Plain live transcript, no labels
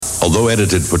Although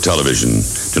edited for television,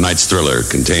 tonight's thriller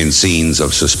contains scenes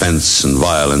of suspense and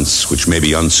violence which may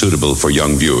be unsuitable for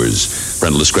young viewers.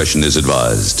 Parental discretion is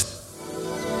advised.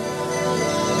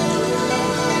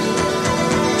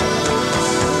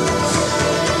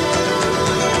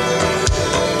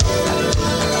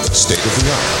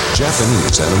 State-of-the-art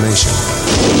Japanese animation.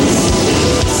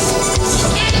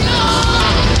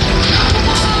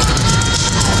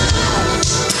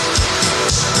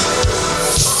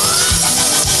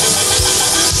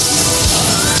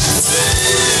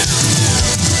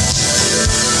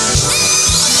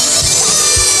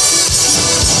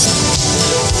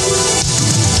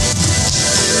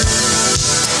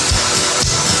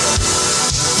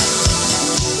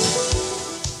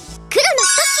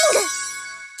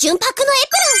 純白のエプロン、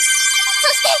そ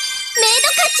してメイド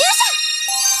カチューシ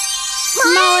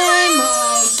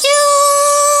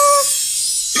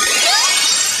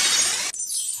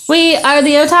ャ。We are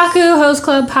the Otaku Host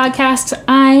Club podcast.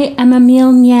 I am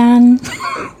Emil Nyan.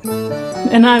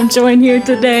 And I'm joined here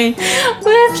today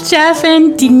with Jeff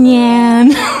and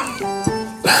Nyan.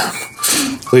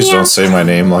 Please don't say my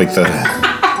name like that.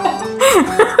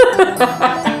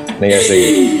 I gotta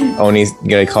say, Oni. You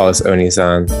gotta call us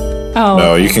Oni-san. Oh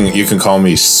no, you can call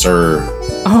me Sir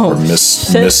or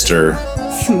Mister.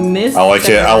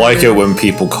 I like it when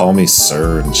people call me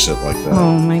Sir and shit like that.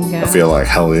 Oh my god! I feel like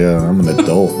hell yeah, I'm an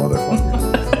adult,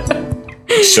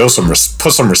 motherfucker.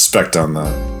 Put some respect on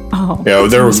that. Oh, yeah.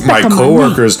 There was my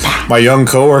coworkers, my young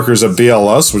coworkers at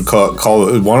BLS would call.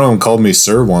 One of them called me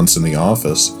Sir once in the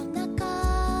office.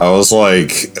 I was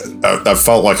like, I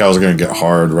felt like I was gonna get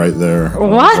hard right there.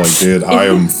 What? I was like, dude, I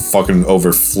am fucking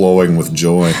overflowing with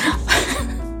joy.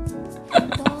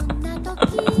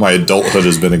 My adulthood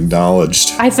has been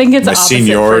acknowledged. I think it's my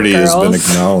seniority has been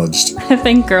acknowledged. I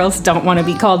think girls don't want to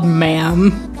be called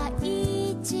ma'am.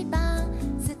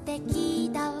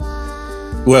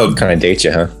 Well, kind of date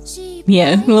you, huh?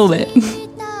 Yeah, a little bit.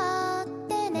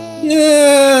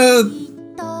 Yeah.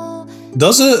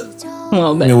 Does it? A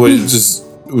little bit. I mean,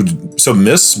 so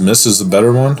Miss is the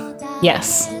better one?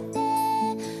 Yes.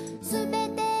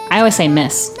 I always say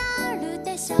Miss.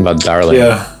 About darling.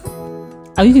 Yeah.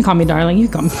 Oh, you can call me darling. You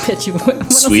can call me bitch.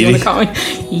 What Sweetie. else you want to call me?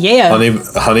 Yeah. Honey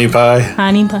pie.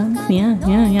 Honey pie.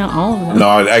 Yeah. All of them. No,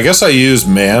 I guess I use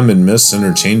ma'am and miss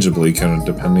interchangeably, kind of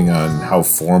depending on how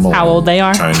formal. How old they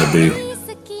are. Trying to be.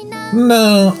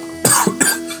 No.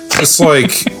 It's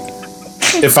like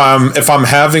if I'm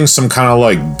having some kind of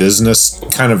like business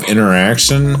kind of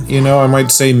interaction, you know, I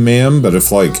might say ma'am. But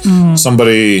if like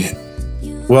somebody.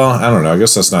 Well, I don't know. I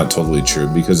guess that's not totally true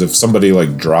because if somebody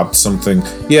like dropped something,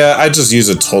 yeah, I just use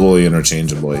it totally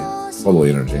interchangeably.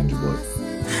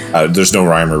 There's no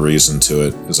rhyme or reason to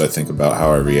it as I think about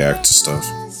how I react to stuff.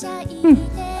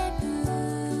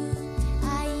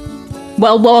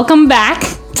 Well, welcome back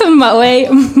to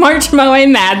March Moe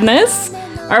Madness.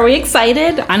 Are we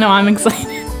excited? I know I'm excited.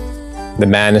 The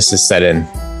madness is set in.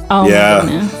 Oh, yeah,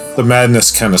 the madness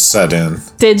kind of set in.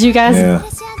 Did you guys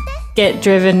get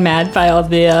driven mad by all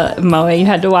the Moe you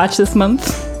had to watch this month?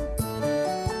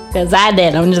 Because I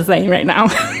did. I'm just saying right now.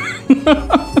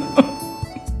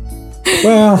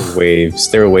 Well, waves.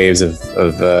 There were waves of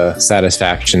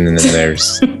satisfaction, and then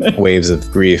there's waves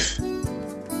of grief.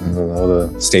 All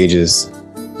the stages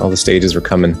were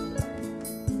coming.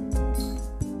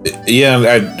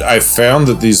 Yeah, I found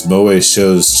that these Moe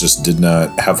shows just did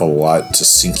not have a lot to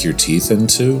sink your teeth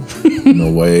into in a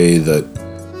way that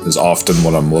is often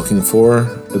what I'm looking for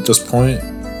at this point.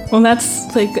 Well,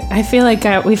 that's like, I feel like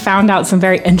we found out some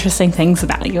very interesting things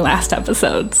about you last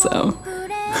episode, so,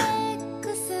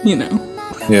 you know.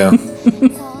 Yeah.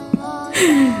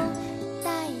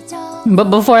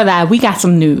 But before that, we got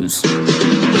some news.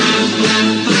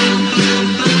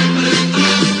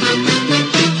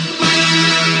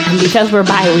 And because we're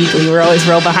bi-weekly, we're always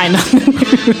real behind on the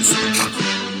news.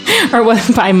 Or what,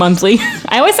 bi-monthly.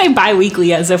 I always say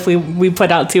bi-weekly as if we put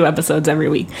out 2 episodes every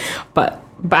week, but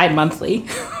bi-monthly.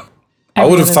 I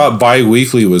would have thought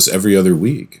bi-weekly was every other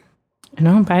week.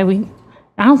 No, bi-week.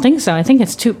 I don't think so. I think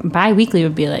it's bi-weekly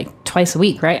would be like twice a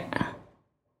week, right?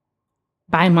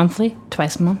 Bi-monthly,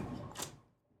 twice a month.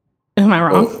 Am I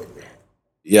wrong? Oh,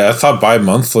 yeah, I thought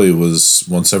bi-monthly was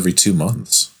once every 2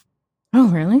 months. Oh,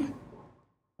 really?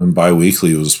 And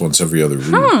bi-weekly was once every other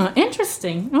week. Huh,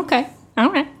 interesting. Okay.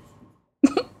 All right.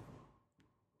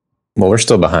 Well, we're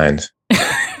still behind.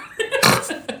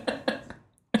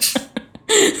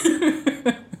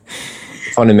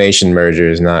 Funimation merger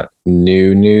is not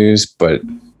new news, but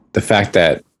the fact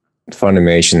that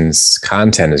Funimation's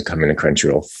content is coming to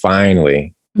Crunchyroll,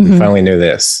 finally, we finally knew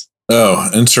this.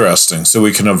 Oh, interesting. So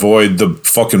we can avoid the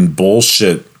fucking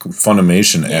bullshit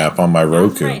Funimation app on my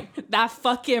Roku. Right. That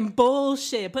fucking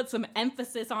bullshit. Put some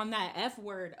emphasis on that F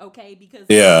word, okay? Because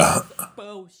Yeah.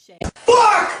 bullshit.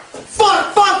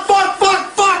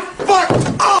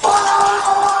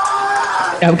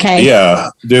 Okay. Yeah,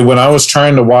 dude. When I was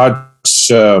trying to watch,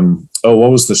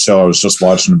 what was the show I was just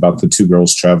watching about the two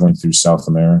girls traveling through South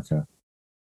America?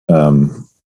 Hachi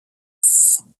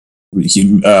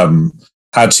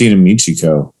and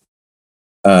Michiko.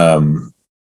 I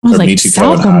was or like, Michiko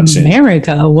South and Hachi.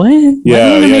 America? What?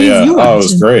 Yeah, what yeah. you Oh, it was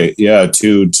watching? great. Yeah,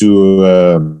 two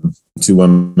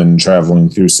women traveling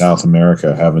through South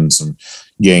America, having some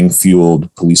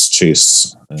gang-fueled police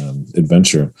chase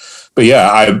adventure. But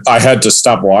yeah, I had to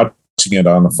stop watching it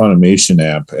on the Funimation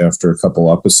app after a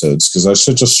couple episodes because that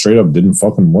shit just straight up didn't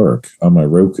fucking work on my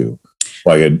Roku.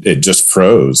 Like it just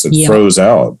froze. It froze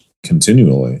out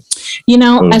continually. You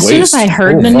know, It was as soon as I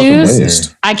heard the fucking news,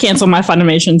 waste. I canceled my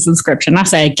Funimation subscription. I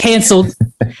said, canceled.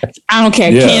 I don't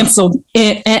care. Yeah. Canceled.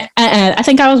 I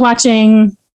think I was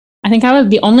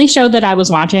the only show that I was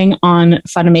watching on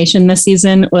Funimation this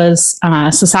season was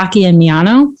Sasaki and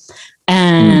Miyano.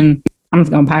 And I'm just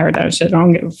going to pirate that shit. I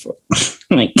don't give a fuck.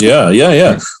 Like, Yeah.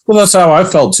 Well, that's how I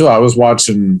felt too. I was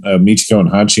watching Michiko and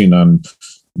Hachin on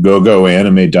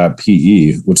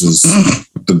gogoanime.pe, which is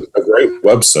a great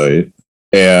website.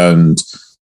 And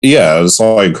yeah, it's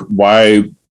like, why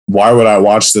would I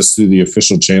watch this through the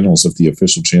official channels if the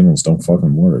official channels don't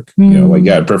fucking work? You know, like,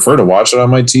 yeah, I'd prefer to watch it on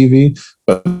my TV,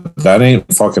 but that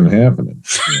ain't fucking happening.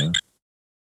 You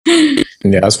know?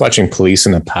 Yeah, I was watching Police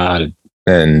in a Pod,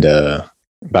 and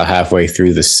about halfway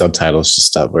through, the subtitles just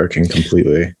stopped working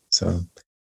completely. So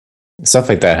stuff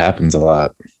like that happens a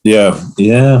lot. Yeah.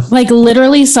 like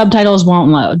literally subtitles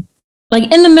won't load.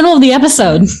 Like in the middle of the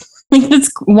episode. Like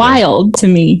that's wild to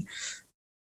me.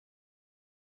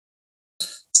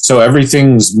 So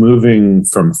everything's moving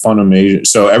from Funimation.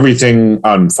 So everything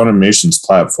on Funimation's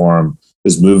platform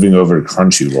is moving over to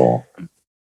Crunchyroll.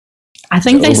 I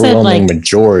think The they said overwhelming like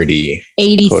majority.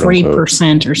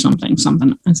 83% or something.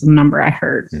 That's the number I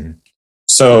heard.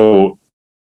 So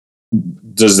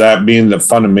does that mean that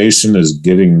Funimation is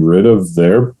getting rid of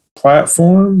their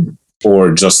platform,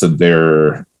 or just that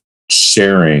they're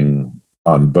sharing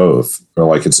on both, or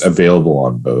like it's available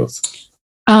on both?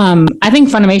 I think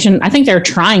Funimation, I think they're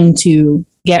trying to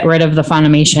get rid of the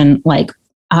Funimation like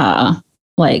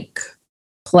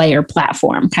player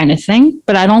platform kind of thing,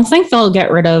 but I don't think they'll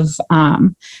get rid of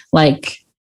like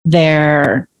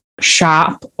their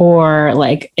shop, or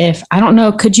like, if I don't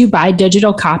know, could you buy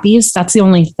digital copies? That's the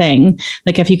only thing.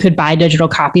 Like if you could buy digital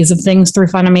copies of things through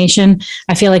Funimation,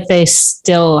 I feel like they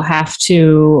still have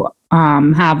to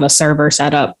have a server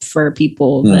set up for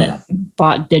people that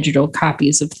bought digital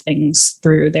copies of things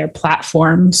through their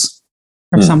platforms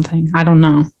or something. I don't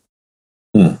know.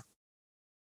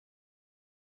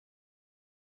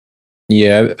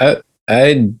 Yeah,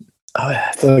 I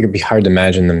feel like it'd be hard to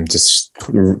imagine them just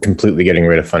completely getting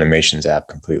rid of Funimation's app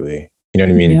completely. You know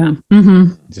what I mean? Yeah.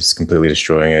 Mm-hmm. Just completely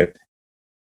destroying it.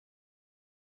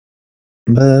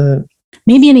 But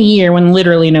Maybe in a year when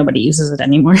literally nobody uses it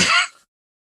anymore.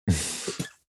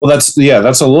 Well, that's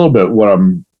a little bit what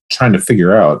I'm trying to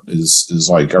figure out is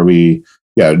like, do we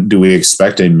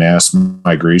expect a mass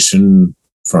migration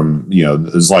from,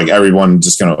 is like everyone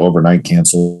just going to overnight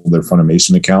cancel their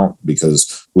Funimation account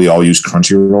because we all use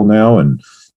Crunchyroll now, and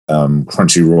is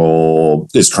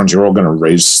Crunchyroll going to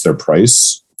raise their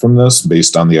price from this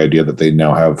based on the idea that they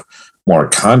now have more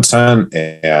content,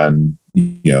 and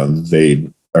they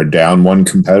are down one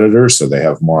competitor, so they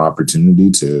have more opportunity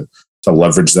to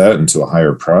leverage that into a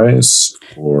higher price?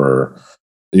 Or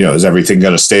is everything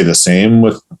going to stay the same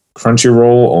with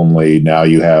Crunchyroll, only now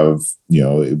you have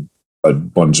a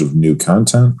bunch of new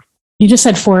content? You just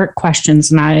said 4 questions,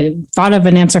 and I thought of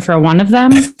an answer for one of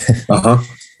them.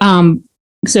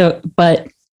 But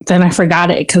then I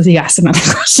forgot it because he asked another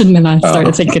question, and I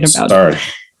started thinking about it.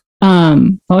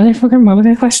 What were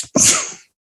their questions?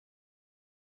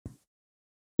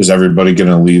 Is everybody going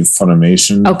to leave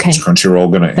Funimation? Okay. Is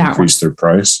Crunchyroll going to increase their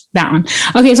price? That one.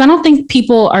 Okay, so I don't think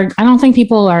people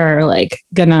are like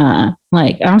gonna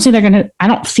like. I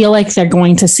don't feel like they're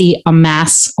going to see a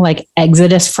mass like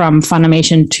exodus from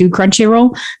Funimation to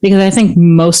Crunchyroll, because I think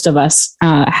most of us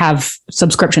have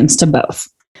subscriptions to both.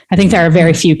 I think there are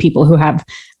very few people who have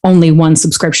only one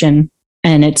subscription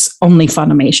and it's only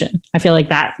Funimation. I feel like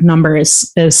that number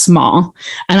is small.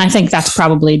 And I think that's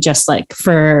probably just like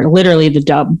for literally the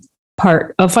dub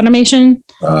part of Funimation,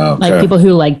 like people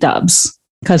who like dubs,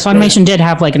 because Funimation did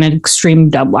have like an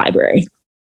extreme dub library.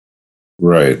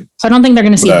 Right. So I don't think they're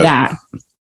going to see that.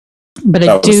 But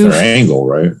that was their angle,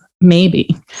 right?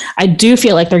 Maybe. I do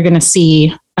feel like they're going to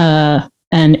see an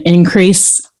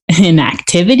increase in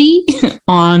activity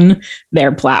on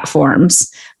their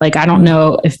platforms. Like, I don't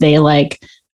know if they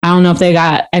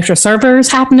got extra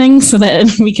servers happening so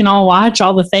that we can all watch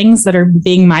all the things that are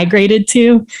being migrated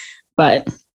to, but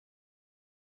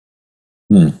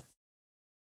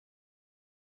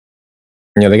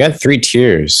They got 3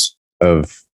 tiers on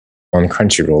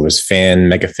Crunchyroll. There's fan,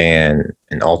 mega fan,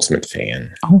 and ultimate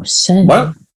fan. oh shit.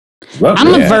 What?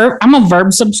 I'm a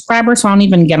Verb subscriber, so I don't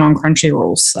even get on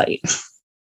Crunchyroll's site.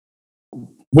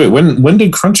 Wait, when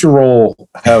did Crunchyroll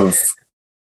have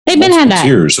They've been had that.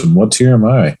 tiers, and what tier am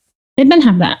I? They've been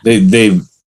have that.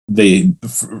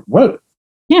 What?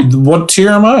 Yeah. What tier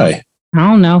am I? I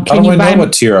don't know. How Can do you I buy? know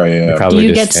what tier I am? Probably Do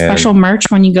you just get fan. special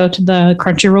merch when you go to the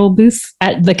Crunchyroll booth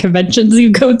at the conventions you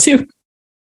go to?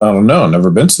 I don't know. I've never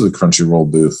been to the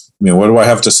Crunchyroll booth. I mean, what do I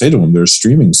have to say to them? They're a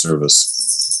streaming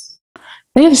service.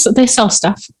 They sell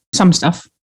stuff, some stuff.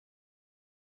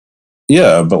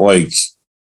 Yeah, but like,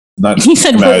 not. He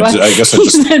said, I, mean, what do I guess I he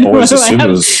just said, always what do I assumed it have-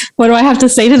 was. What do I have to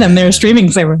say to them? They're a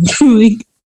streaming service. I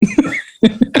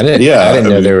didn't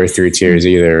know there were 3 tiers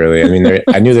either, really. I mean,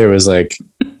 I knew there was like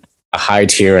a high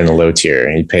tier and a low tier.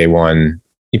 And you pay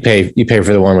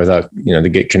for the one without, to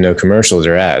get no commercials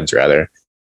or ads, rather.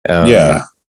 Yeah.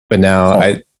 But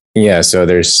now so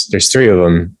there's 3 of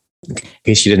them, in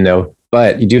case you didn't know.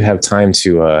 But you do have time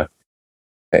to,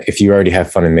 if you already have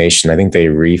Funimation, I think they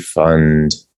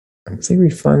refund.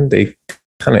 They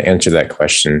kind of answer that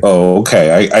question. Oh,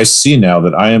 okay. I see now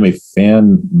that I am a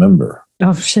fan member.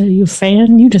 Oh shit, you a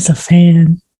fan? You just a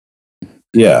fan.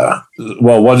 Yeah.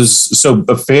 Well, so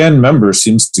a fan member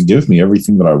seems to give me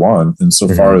everything that I want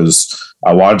insofar as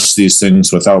I watch these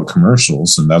things without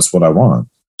commercials, and that's what I want.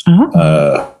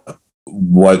 Oh.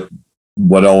 What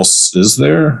else is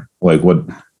there? Like what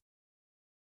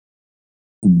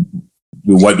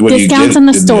do you Discounts get in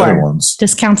the other store. ones?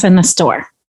 Discounts in the store.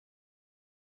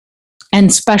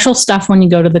 And special stuff when you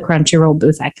go to the Crunchyroll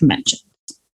booth at convention.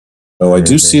 Oh, I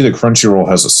do see that Crunchyroll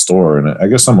has a store, and I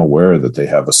guess I'm aware that they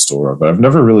have a store, but I've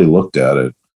never really looked at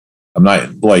it. I'm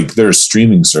not like they're a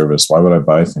streaming service. Why would I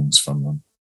buy things from them?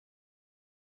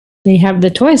 They have the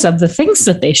choice of the things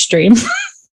that they stream.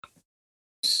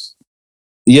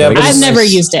 Yeah, but I've never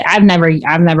used it. I've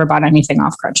never bought anything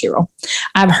off Crunchyroll.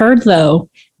 I've heard though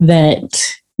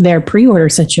that their pre-order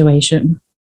situation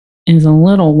is a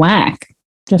little whack.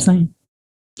 Just saying.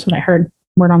 That's what I heard.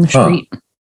 Word on the street.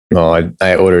 Well,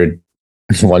 I ordered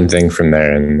one thing from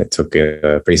there, and it took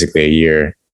basically a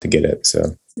year to get it.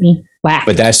 So Whack.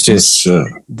 but that's just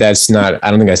that's not.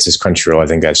 I don't think that's just Crunchyroll. I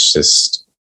think that's just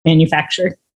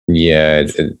Manufactured.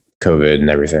 COVID and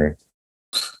everything.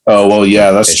 Oh well,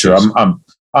 yeah, that's true.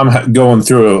 I'm going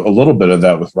through a little bit of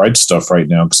that with Right Stuff right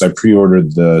now because I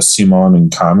pre-ordered the Simon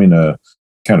and Kamina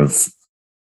kind of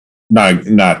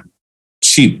not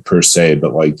cheap per se,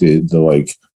 but like the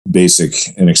like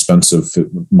basic inexpensive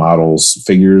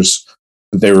figures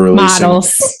that they were releasing.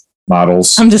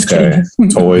 Models. I'm just kidding.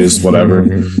 Toys, whatever.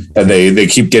 And they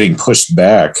keep getting pushed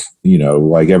back,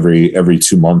 like every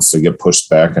 2 months they get pushed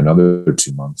back another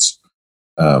 2 months.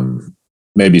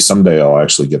 Maybe someday I'll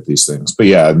actually get these things. But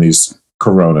yeah, in these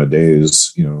Corona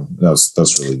days,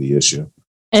 that's really the issue.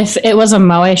 If it was a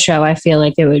Moe show, I feel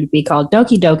like it would be called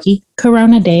Doki Doki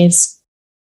Corona Days.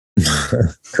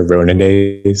 Corona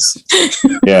days.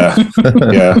 Yeah.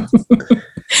 Yeah.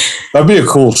 That'd be a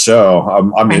cool show.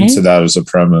 I'm Right? into that as a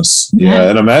premise. Yeah.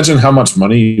 And imagine how much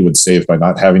money you would save by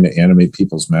not having to animate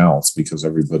people's mouths because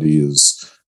everybody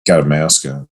is got a mask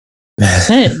on.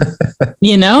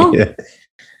 Yeah.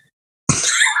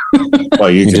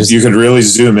 Like you could really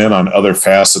zoom in on other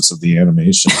facets of the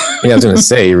animation. Yeah, I was gonna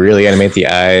say, you really animate the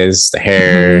eyes, the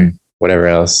hair, whatever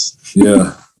else.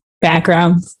 Yeah.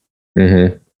 Backgrounds.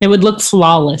 Mm-hmm. It would look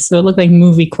flawless. It would look like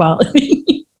movie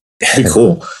quality. Be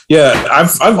cool. Yeah,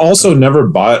 I've also never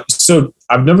bought. So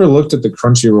I've never looked at the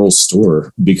Crunchyroll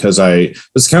store because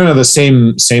it's kind of the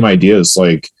same ideas.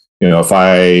 Like if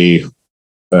I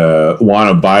want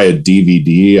to buy a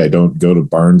DVD, I don't go to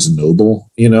Barnes and Noble.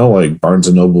 Like Barnes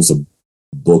and Noble's a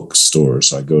bookstore,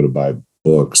 so I go to buy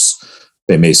books.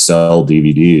 They may sell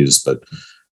DVDs, but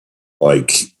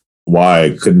like,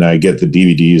 why couldn't I get the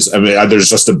DVDs? I mean, there's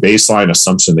just a baseline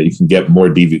assumption that you can get more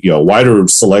DVD, a wider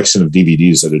selection of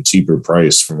DVDs at a cheaper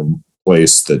price from a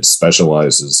place that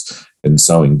specializes in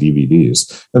selling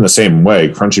DVDs. In the same way,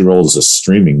 Crunchyroll is a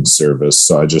streaming service,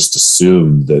 so I just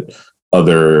assume that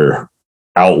other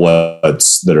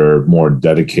outlets that are more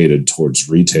dedicated towards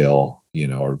retail,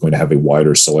 are going to have a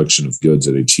wider selection of goods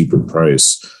at a cheaper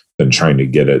price than trying to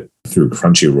get it through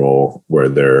Crunchyroll, where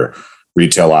their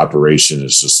retail operation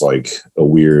is just like a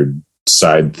weird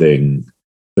side thing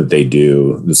that they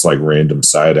do this like random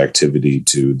side activity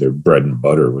to their bread and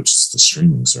butter, which is the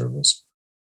streaming service.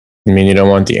 You mean you don't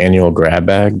want the annual grab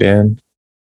bag, Dan?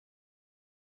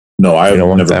 No, I've don't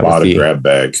want never that bought with a the- grab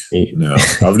bag. No,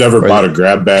 I've never bought a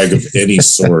grab bag of any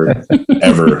sort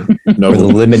ever. No, Or the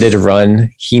limited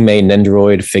run He-Man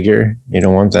Nendoroid figure? You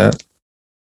don't want that?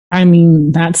 I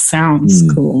mean, that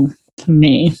sounds cool to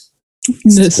me.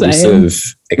 Just saying.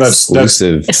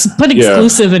 Exclusive. Put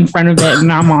exclusive in front of it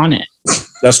and I'm on it.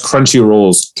 that's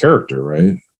Crunchyroll's character,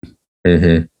 right?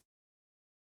 Mm-hmm.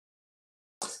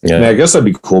 I mean, Yeah. I guess that'd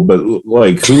be cool, but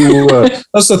like, who?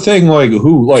 That's the thing.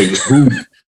 Who?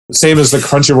 Same as the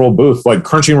Crunchyroll booth. Like,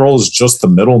 Crunchyroll is just the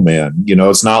middleman. You know,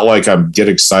 it's not like I get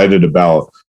excited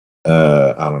about.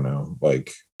 I don't know.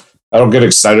 Like, I don't get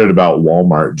excited about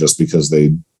Walmart just because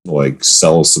they like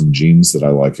sell some jeans that I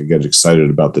like. I get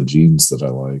excited about the jeans that I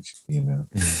like. You know,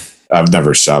 I've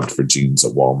never shopped for jeans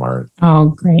at Walmart. Oh,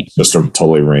 great. Just a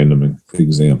totally random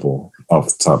example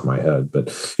off the top of my head.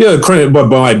 But yeah, but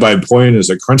my point is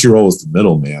that Crunchyroll is the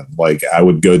middleman. Like, I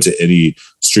would go to any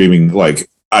streaming, like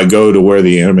I go to where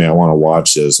the anime I want to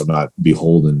watch is. I'm not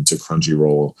beholden to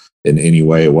Crunchyroll in any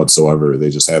way whatsoever. They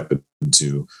just happen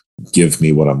to give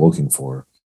me what I'm looking for.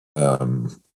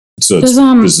 So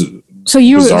it's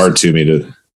bizarre to me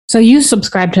to. So you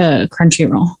subscribe to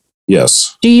Crunchyroll.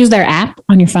 Yes. Do you use their app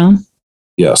on your phone?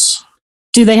 Yes.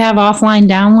 Do they have offline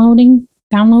downloading?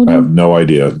 I have no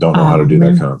idea. Don't know how to do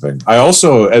that kind of thing. I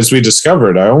also, as we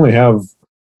discovered, I only have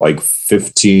like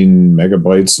 15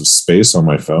 megabytes of space on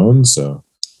my phone. So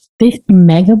 50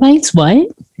 megabytes? What?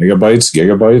 megabytes,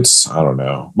 gigabytes? I don't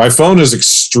know. My phone is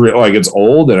extreme, like it's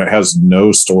old and it has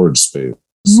no storage space.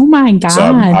 Oh my God. So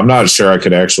I'm not sure I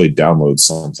could actually download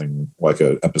something like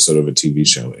an episode of a TV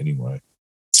show anyway.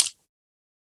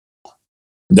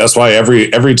 That's why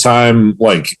every time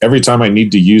I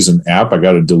need to use an app, I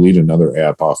got to delete another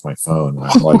app off my phone.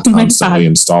 I'm like constantly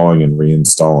installing and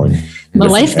reinstalling. The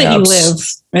life that you live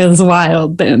is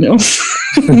wild, Daniel.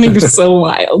 You're so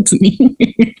wild to me.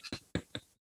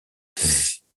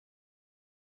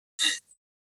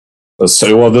 Let's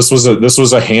say, well, this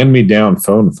was a hand-me-down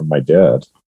phone from my dad.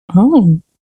 Oh.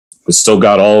 It still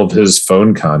got all of his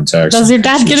phone contacts. Does your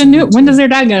dad get when does your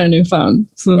dad get a new phone?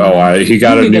 So he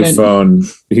got a new phone.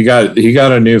 He got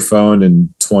a new phone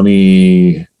in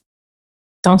 2017,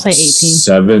 don't say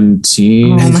 18.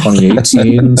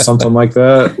 2018, something like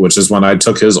that, which is when I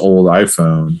took his old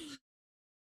iPhone,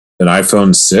 an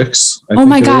iPhone 6. Oh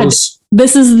my God.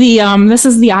 This is the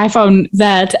iPhone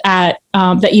that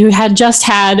that you had just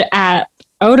had at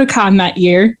Otakon that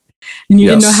year. And you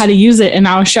didn't know how to use it. And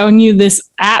I was showing you this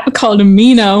app called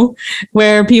Amino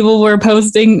where people were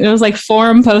posting. It was like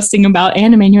forum posting about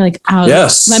anime. And you're like, oh,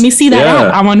 let me see that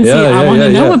app. I want to see it. I want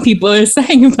to know what people are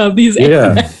saying about these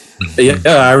anime. Yeah,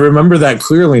 I remember that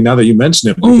clearly now that you mention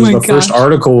it. Because the first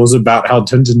article was about how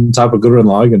Tenten Tapaguren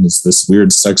Lagan is this weird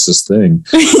sexist thing.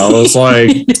 I was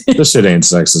like, this shit ain't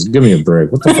sexist. Give me a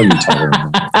break. What the fuck are you talking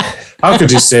about? How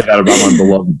could you say that about my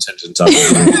beloved Tenten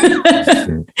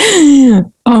Tapaguren?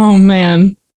 Oh,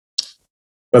 man.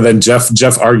 But then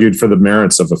Jeff argued for the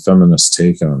merits of a feminist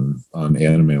take on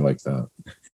anime like that.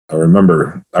 I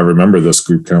remember this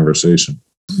group conversation.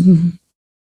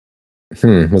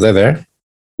 Was I there?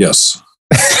 Yes.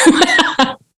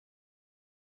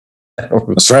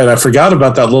 That's right. I forgot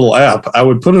about that little app. I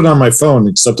would put it on my phone,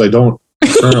 except I don't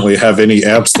currently have any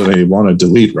apps that I want to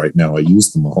delete right now. I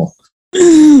use them all.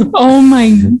 Oh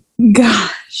my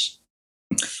gosh.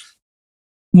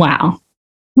 Wow.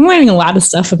 I'm learning a lot of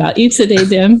stuff about you today,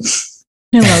 Dan.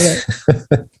 I love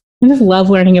it. I just love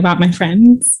learning about my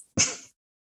friends,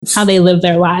 how they live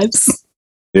their lives.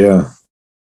 Yeah.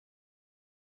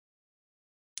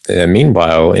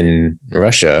 Meanwhile, in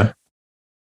Russia,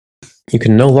 you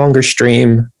can no longer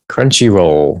stream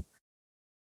Crunchyroll.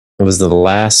 It was the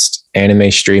last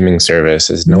anime streaming service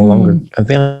is no longer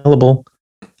available.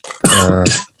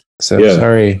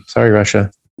 Sorry, Russia.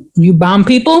 You bomb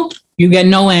people, you get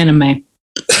no anime.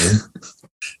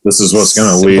 This is what's going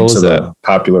to lead to the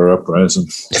popular uprising.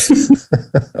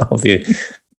 all the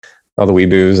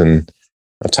weeboos and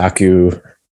otaku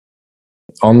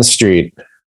on the street.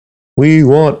 We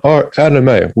want our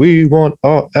anime. We want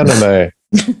our anime.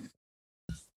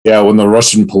 Yeah, when the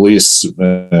Russian police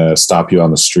stop you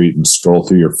on the street and scroll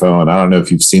through your phone. I don't know if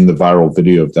you've seen the viral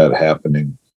video of that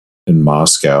happening in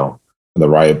Moscow. The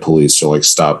riot police are like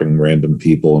stopping random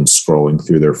people and scrolling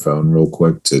through their phone real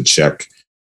quick to check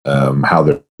how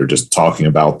they're just talking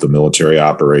about the military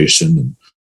operation and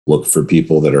look for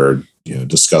people that are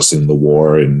discussing the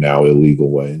war in now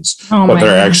illegal ways. What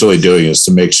they're actually doing is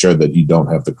to make sure that you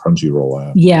don't have the Crunchyroll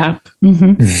app. Yeah.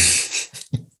 Mm-hmm.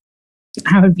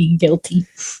 I would be guilty.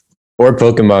 Or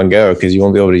Pokemon Go, because you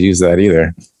won't be able to use that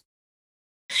either.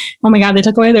 Oh my God, they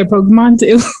took away their Pokemon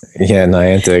too. Yeah,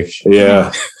 Niantic.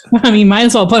 Yeah. I mean, might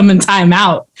as well put them in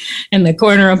timeout in the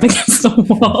corner up against the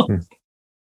wall.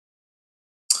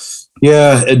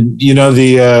 Yeah. And,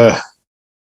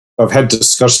 I've had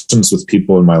discussions with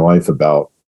people in my life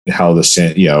about how the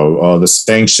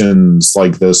sanctions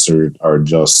like this are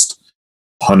just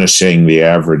punishing the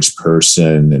average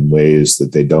person in ways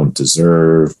that they don't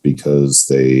deserve because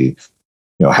they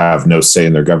have no say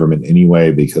in their government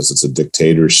anyway because it's a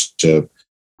dictatorship.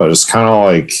 But it's kind of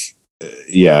like,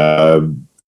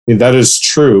 that is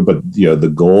true. But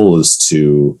the goal is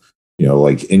to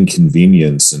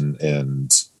inconvenience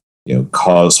and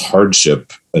cause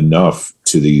hardship enough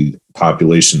to the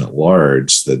population at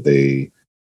large that they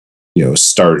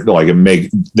start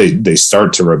they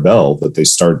start to rebel, that they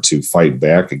start to fight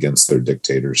back against their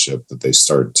dictatorship, that they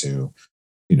start to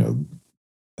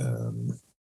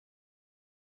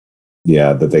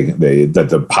that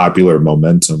the popular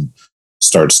momentum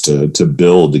starts to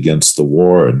build against the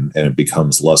war, and it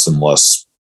becomes less and less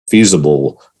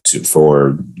feasible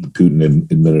for the Putin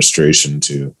administration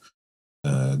to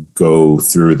go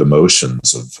through the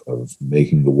motions of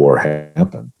making the war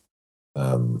happen.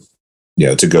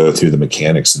 To go through the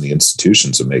mechanics and the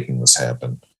institutions of making this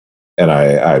happen. And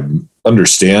I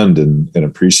understand and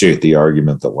appreciate the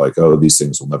argument that these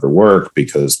things will never work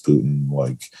because Putin,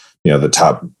 the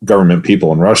top government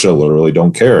people in Russia literally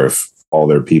don't care if all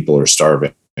their people are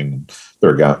starving and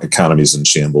their economy's in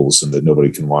shambles and that nobody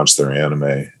can watch their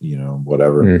anime,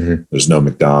 whatever. Mm-hmm. There's no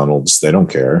McDonald's. They don't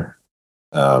care.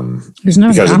 There's no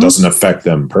because McDonald's? It doesn't affect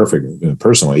them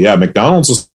personally. Yeah, McDonald's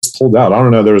was pulled out. I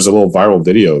don't know. There was a little viral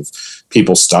video of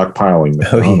people stockpiling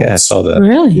McDonald's. Oh yeah, I saw that.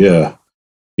 Really? Yeah.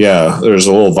 There's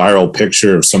a little viral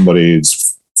picture of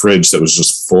somebody's fridge that was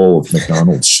just full of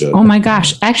McDonald's shit. Oh my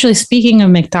gosh! Actually, speaking of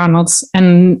McDonald's,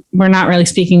 and we're not really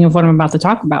speaking of what I'm about to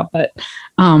talk about, but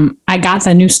I got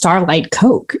the new Starlight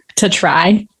Coke to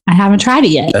try. I haven't tried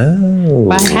it yet. Oh,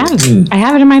 but I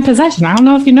have it in my possession. I don't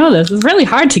know if you know this. It's really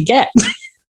hard to get.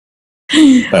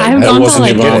 That wasn't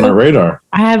even on my radar.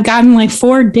 I have gotten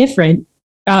 4 different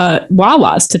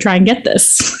Wawas to try and get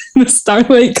this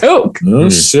Starlight Coke. Oh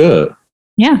shit!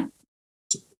 Yeah.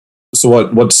 So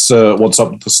what's up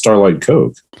with the Starlight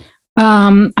Coke?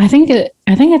 I think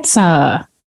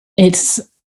it's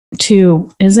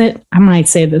to. Is it? I might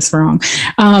say this wrong.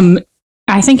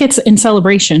 I think it's in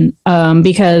celebration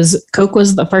because Coke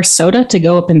was the first soda to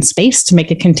go up in space to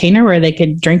make a container where they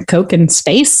could drink Coke in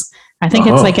space. I think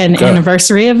it's an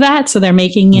anniversary of that. So they're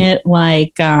making it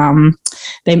I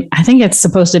think it's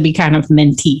supposed to be kind of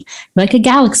minty, like a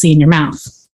galaxy in your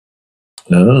mouth.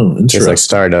 Oh, interesting. It's like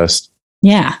Stardust.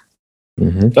 Yeah.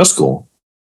 Mm-hmm. That's cool.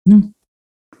 Mm-hmm.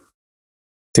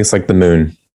 Tastes like the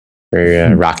moon.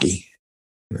 Very rocky.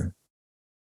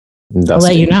 I'll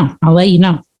let you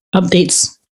know.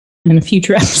 Updates in a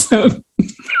future episode.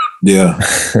 Yeah.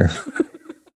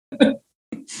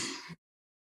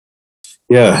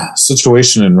 Yeah,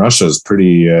 situation in Russia is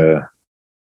pretty.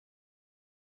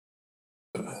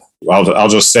 I'll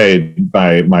just say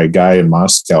my guy in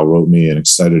Moscow wrote me an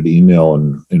excited email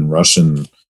in Russian,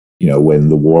 when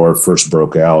the war first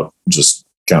broke out, just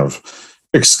kind of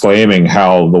exclaiming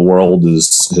how the world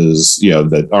is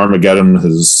that Armageddon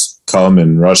has come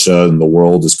in Russia and the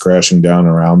world is crashing down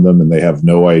around them and they have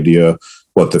no idea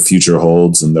what the future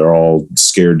holds and they're all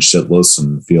scared shitless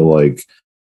and feel like,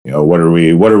 what are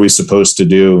we supposed to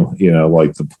do?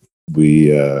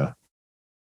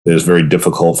 It's very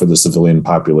difficult for the civilian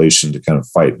population to kind of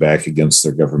fight back against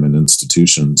their government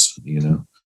institutions, and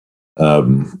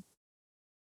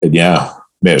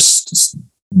it's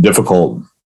difficult,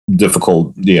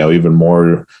 even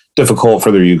more difficult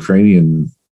for the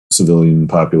Ukrainian civilian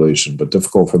population, but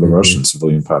difficult for the Russian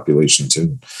civilian population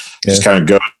too. Yeah. Just kind of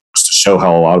goes to show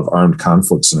how a lot of armed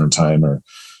conflicts in our time are,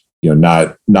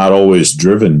 not always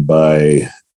driven by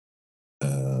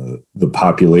the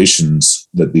populations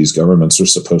that these governments are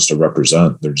supposed to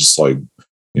represent. They're just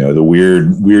the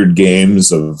weird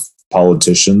games of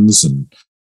politicians, and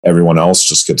everyone else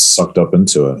just gets sucked up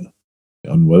into it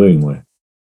unwittingly.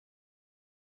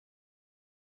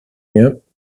 Yep.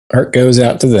 Heart goes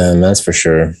out to them, that's for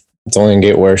sure. It's only going to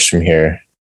get worse from here.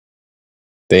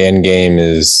 The end game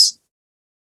is,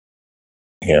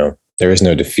 there is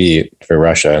no defeat for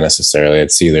Russia necessarily.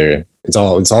 It's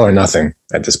all or nothing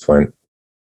at this point.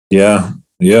 Yeah.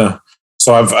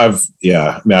 So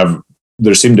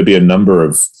there seemed to be a number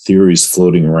of theories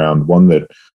floating around. One that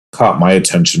caught my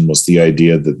attention was the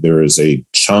idea that there is a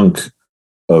chunk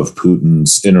of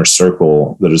Putin's inner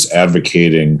circle that is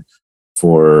advocating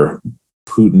for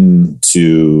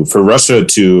Russia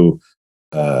to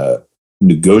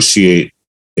negotiate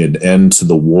an end to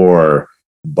the war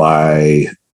by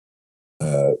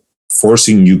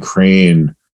forcing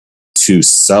Ukraine to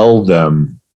sell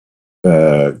them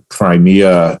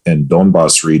Crimea and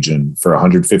Donbas region for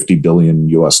 $150 billion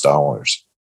US.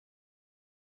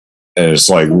 And it's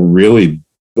like really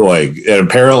like, and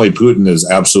apparently Putin is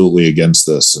absolutely against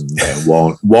this and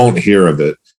won't hear of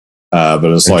it. But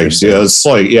it's like,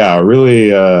 really,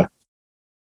 that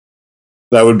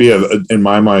would be in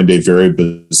my mind, a very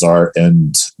bizarre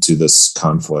end to this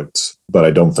conflict. But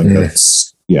I don't think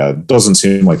it doesn't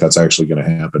seem like that's actually going to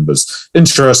happen. But it's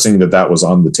interesting that was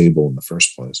on the table in the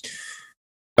first place.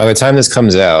 By the time this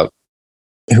comes out,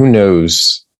 who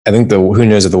knows? I think who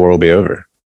knows if the war will be over.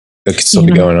 It could still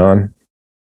be going on,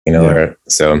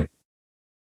 so.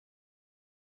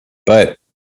 But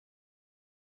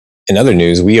in other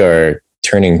news, we are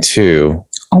turning 2.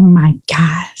 Oh my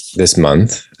gosh. This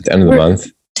month, at the end of the month.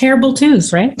 Terrible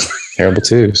 2s, right? Terrible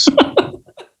 2s.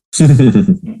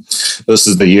 This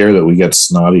is the year that we get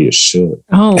snotty as shit.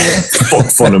 Oh.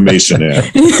 Funimation, yeah.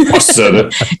 I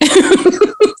said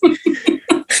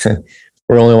it.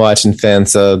 We're only watching fan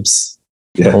subs.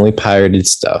 Yeah. Only pirated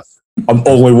stuff. I'm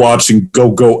only watching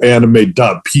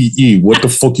GoGoAnime.pe. What the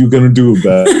fuck you gonna do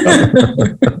about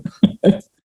it?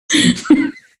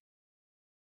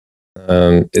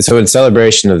 So in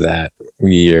celebration of that,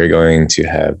 we are going to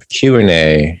have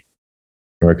Q&A.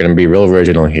 We're going to be real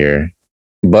original here,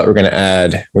 but we're going to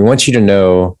add, we want to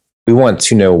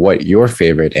know what your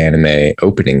favorite anime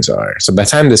openings are. So by the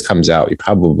time this comes out, you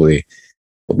probably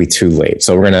will be too late.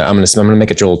 So I'm going to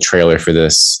make a little trailer for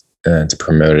this to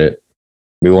promote it.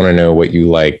 We want to know what you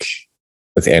like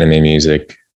with anime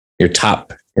music, your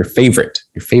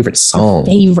favorite song.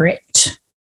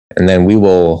 And then we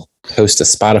will host a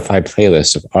Spotify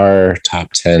playlist of our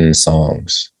top 10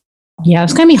 songs. Yeah,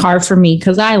 it's going to be hard for me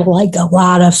because I like a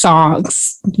lot of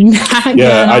songs. Not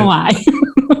gonna lie.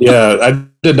 Yeah, I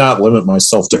did not limit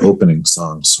myself to opening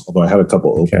songs, although I had a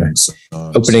couple opening songs.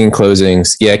 Opening,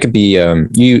 closings. Yeah, it could be,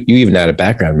 you even added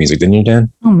background music, didn't you,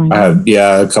 Dan? Oh my God. I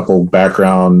had, a couple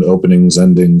background openings,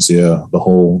 endings. Yeah, the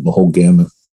whole gamut.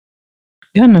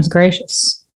 Goodness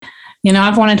gracious.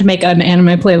 I've wanted to make an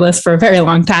anime playlist for a very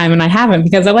long time, and I haven't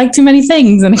because I like too many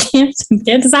things, and I can't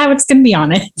decide what's going to be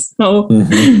on it. So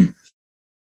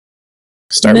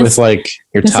start with like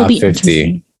your top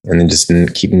 50, and then just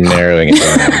keep narrowing it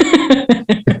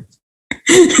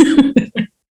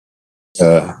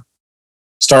down.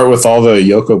 Start with all the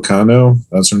Yoko Kanno.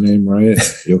 That's her name, right?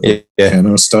 Yoko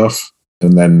Kanno stuff,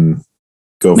 and then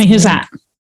go. Wait, who's that?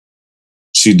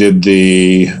 She did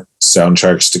the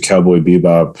soundtracks to Cowboy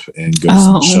Bebop and Ghost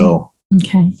in the Shell.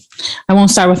 Okay. I won't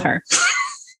start with her.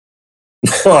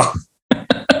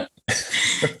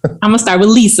 I'm going to start with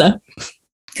Lisa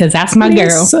because that's my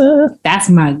girl. That's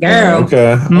my girl.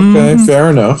 Okay. Fair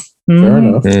enough. Fair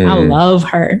enough. I love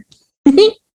her.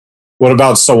 What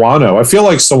about Sawano? I feel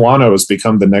like Sawano has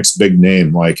become the next big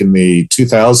name. Like in the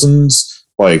 2000s,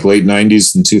 like late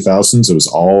 90s and 2000s, it was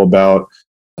all about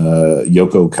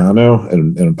Yoko Kanno,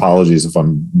 and apologies if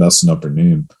I'm messing up her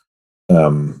name.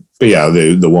 But yeah,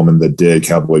 the woman that did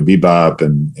Cowboy Bebop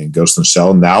and Ghost in the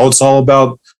Shell. Now it's all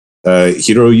about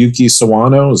Hiroyuki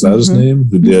Sawano, is that his name?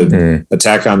 Who did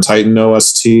Attack on Titan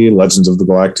OST, Legends of the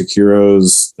Galactic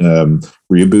Heroes,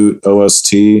 Reboot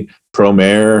OST,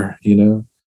 Promare,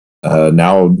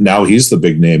 now he's the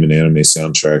big name in anime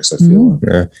soundtracks, I feel like.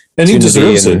 Yeah. And he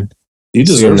deserves it. He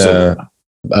deserves it.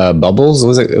 Bubbles,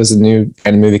 was a new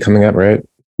anime movie coming up, right?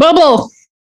 Rubble.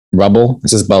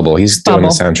 It's just Bubble. He's doing the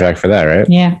soundtrack for that, right?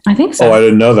 Yeah, I think so. Oh, I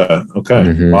didn't know that.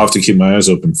 Okay. I'll have to keep my eyes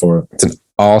open for it. It's an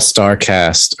all-star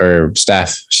cast, or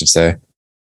staff, I should say.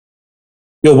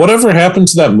 Yo, whatever happened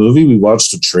to that movie we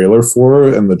watched a trailer for,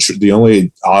 and the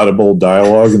only audible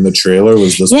dialogue in the trailer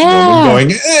was this woman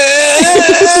going,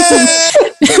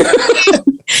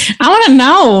 I want to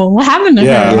know what happened to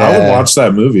her. I would watch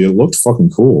that movie. It looked fucking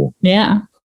cool. Yeah.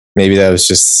 Maybe that was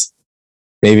just,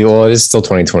 it is still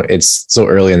 2020. It's still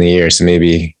early in the year, so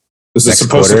maybe. Is it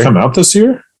supposed to come out this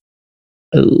year?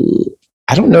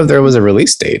 I don't know if there was a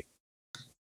release date.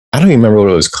 I don't even remember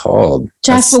what it was called.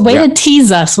 Jasper, way to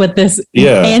tease us with this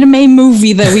anime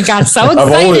movie that we got so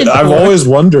excited I've always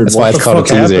wondered what the fuck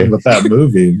happened with that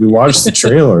movie. We watched the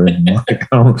trailer. And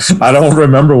I don't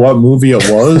remember what movie it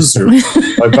was,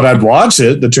 but I'd watch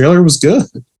it. The trailer was good.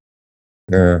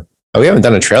 Yeah. We haven't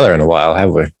done a trailer in a while,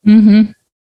 have we? Mm-hmm.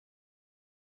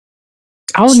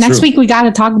 Oh, next week we got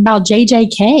to talk about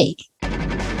JJK.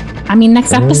 I mean,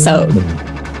 next episode.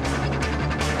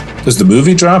 Is the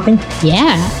movie dropping?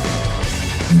 Yeah.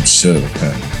 Shit,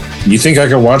 okay. You think I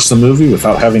could watch the movie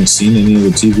without having seen any of the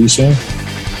TV show?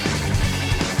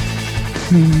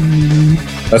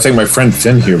 I think my friend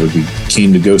Finn here would be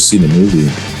keen to go see the movie.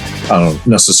 I don't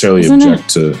necessarily object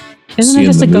to. Isn't it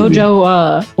just a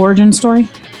Gojo origin story?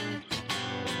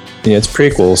 Yeah, it's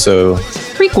prequel, so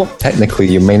Prequel. technically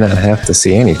you may not have to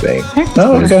see anything.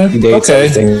 Oh, okay. Dates, Okay.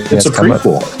 everything It's has a come up.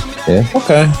 prequel. Yeah.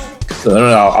 Okay.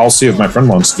 I'll see if my friend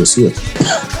wants to see it.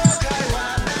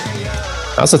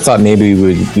 I also thought maybe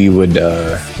we would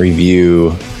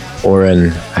review Orin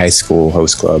High School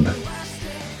Host Club,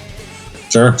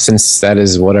 Sure. since that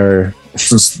is what our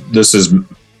Since this is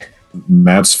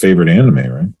Matt's favorite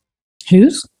anime, right?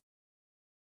 Whose?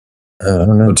 I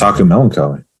don't know. Otaku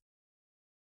Melancholy.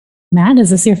 Matt, is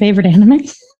this your favorite anime?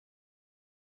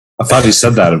 I thought he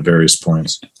said that at various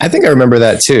points. I think I remember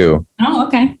that too. Oh,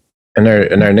 okay. And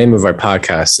our name of our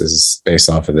podcast is based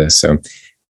off of this, so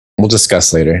we'll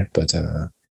discuss later. But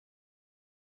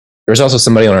there's also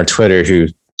somebody on our Twitter who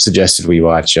suggested we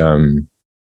watch.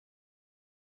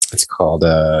 It's called.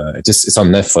 It's on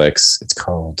Netflix. It's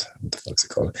called. What the fuck's it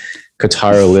called?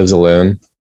 Kotaro Lives Alone.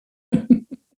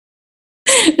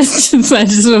 I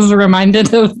just was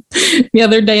reminded of the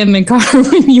other day in the car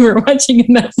when you were watching a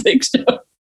Netflix show.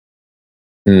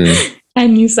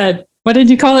 And you said, what did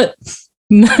you call it?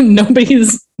 Nobody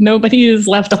is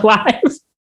left alive.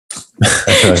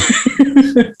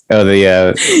 The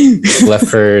Left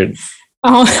for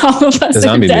all of us the are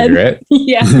zombie dead. movie, right?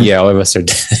 Yeah. Yeah, all of us are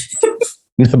dead.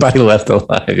 Nobody left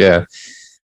alive. Yeah.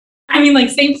 I mean, like,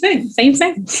 same thing.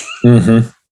 Mm-hmm.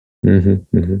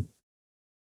 Mm-hmm.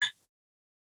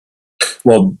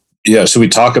 Well, yeah. Should we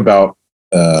talk about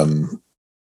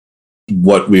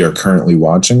what we are currently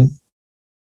watching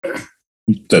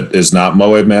that is not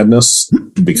Moe Madness?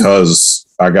 Because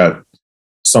I got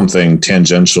something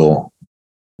tangential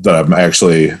that I'm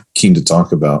actually keen to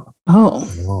talk about.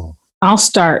 Oh, I'll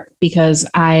start because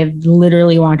I've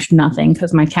literally watched nothing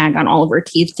because my cat got all of her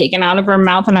teeth taken out of her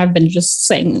mouth, and I've been just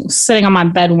sitting on my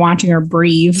bed watching her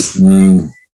breathe.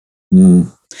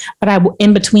 But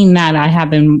in between that, I have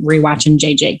been rewatching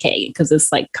JJK because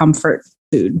it's like comfort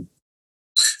food.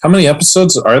 How many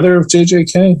episodes are there of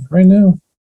JJK right now?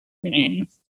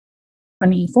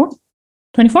 24?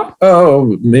 24?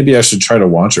 Oh, maybe I should try to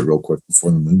watch it real quick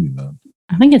before the movie, then.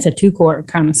 I think it's a 2-court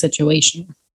kind of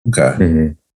situation. Okay. Mm-hmm.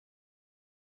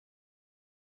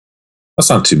 That's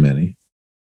not too many.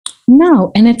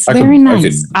 No, and it's very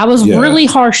nice. I was yeah. really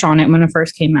harsh on it when it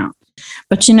first came out.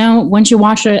 But once you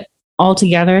watch it all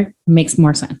together, it makes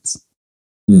more sense.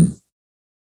 Okay.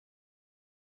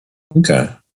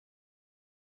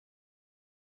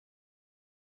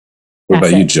 What That's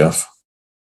about you, it. Jeff?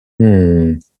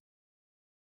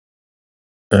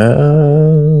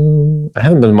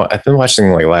 I've been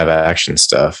watching like live action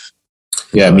stuff.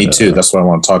 Yeah, me too. That's what I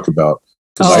want to talk about.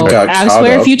 Oh, I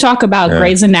swear, if you talk about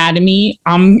Grey's Anatomy,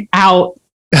 I'm out.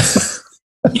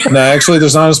 No, actually,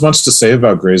 there's not as much to say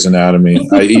about Grey's Anatomy.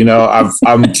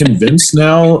 I'm convinced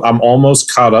now. I'm almost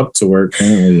caught up to where it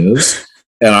currently is,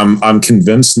 and I'm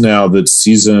convinced now that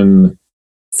season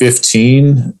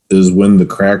 15 is when the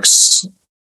cracks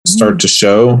start to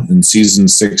show, and season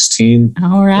 16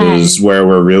 All right. is where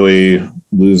we're really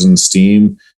losing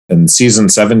steam. And season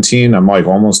 17, I'm like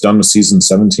almost done with season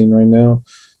 17 right now.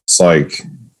 It's like,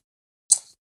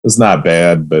 it's not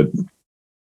bad, but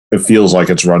it feels like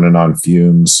it's running on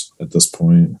fumes at this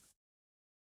point.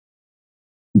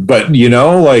 But,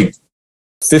 like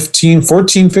 15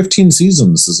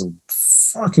 seasons is a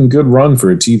fucking good run for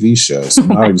a TV show. So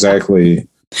not exactly,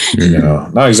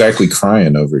 not exactly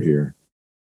crying over here.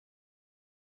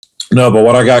 No, but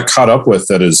what I got caught up with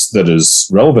that is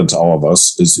relevant to all of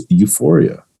us is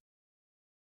Euphoria.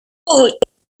 Oh,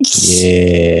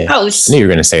 Yeah. Oh, I knew you were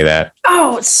going to say that.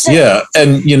 oh, Yeah,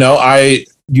 and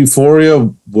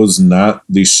Euphoria was not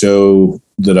the show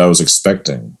that I was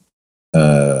expecting.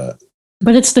 But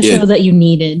it's the show that you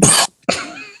needed.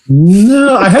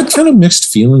 No, I had kind of mixed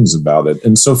feelings about it.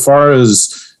 Insofar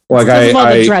as like Because of all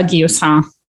the I drug use, huh?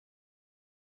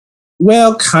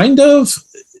 well, kind of.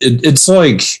 It's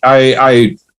like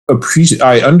I appreciate,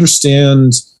 I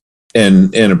understand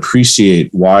and appreciate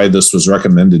why this was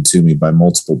recommended to me by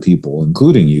multiple people,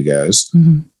 including you guys.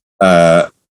 Mm-hmm.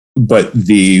 But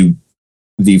the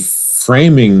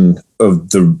framing of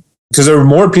because there were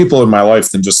more people in my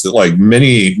life than just like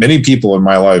many people in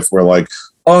my life were like,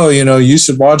 oh, you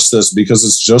should watch this because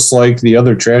it's just like the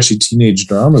other trashy teenage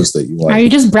dramas that you like. Are you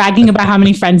just bragging about how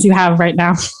many friends you have right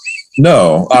now?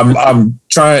 No, I'm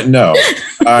trying. No,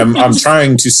 I'm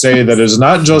trying to say that it's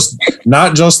not just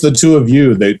the two of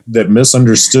you that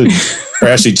misunderstood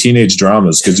trashy teenage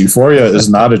dramas, because Euphoria is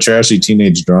not a trashy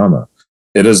teenage drama.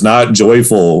 It is not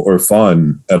joyful or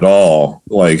fun at all.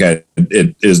 Like it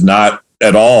is not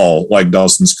at all like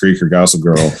Dawson's Creek or Gossip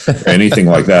Girl or anything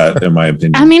like that, in my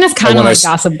opinion. I mean, it's kind of like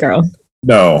Gossip Girl.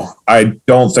 No, I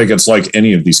don't think it's like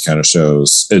any of these kind of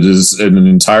shows. It is an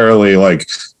entirely like,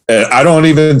 I don't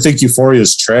even think Euphoria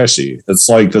is trashy. It's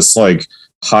like this like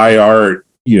high art,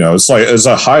 it's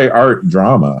a high art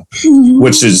drama,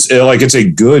 which is like, it's a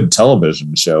good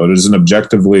television show. It is an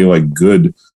objectively like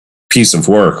good piece of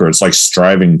work, or it's like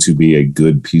striving to be a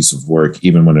good piece of work,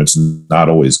 even when it's not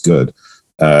always good.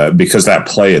 Because that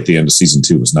play at the end of season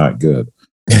 2 was not good.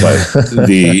 But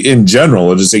in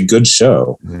general, it is a good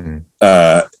show.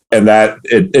 And that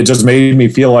it just made me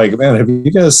feel like, man, have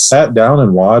you guys sat down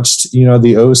and watched,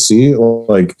 the OC?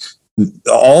 Like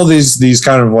all these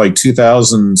kind of like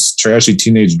 2000s trashy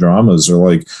teenage dramas are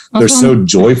like, they're so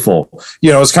joyful.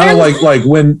 It's kind of like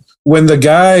when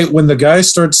the guy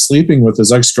starts sleeping with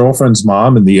his ex-girlfriend's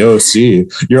mom in the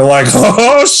OC, you're like,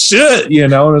 oh shit,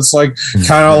 and it's like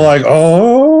kind of like,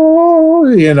 oh,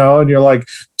 and you're like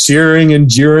cheering and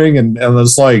jeering, and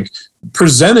it's like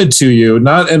presented to you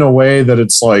not in a way that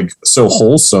it's like so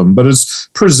wholesome, but it's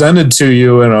presented to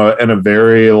you in a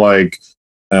very like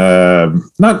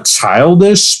not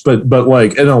childish, but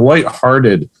like in a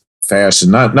lighthearted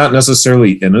fashion, not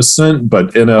necessarily innocent,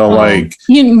 but in a like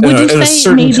would you say a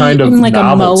certain maybe kind of in like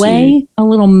novelty. a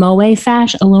little moe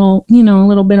fashion, a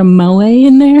little bit of moe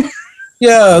in there.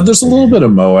 Yeah, there's a little bit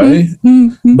of moe,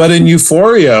 but in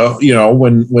Euphoria,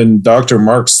 when Dr.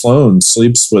 Mark Sloan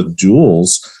sleeps with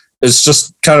Jules, it's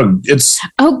just kind of it's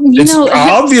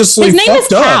obviously his name is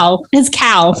Cal. Up. His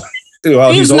Cal.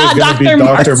 Well, he's always going to be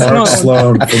Dr. Mark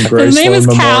Sloan from Grace Sloan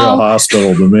Memorial Cal.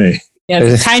 Hospital to me.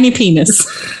 Yeah, tiny penis.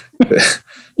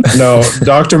 No,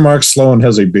 Dr. Mark Sloan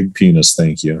has a big penis.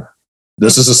 Thank you.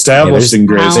 This is established in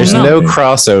Grace. There's no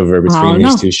crossover between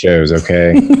these two shows.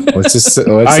 Okay,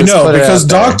 I know, because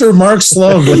Dr. Mark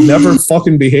Sloan would never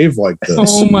fucking behave like this.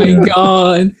 Oh my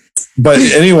god. But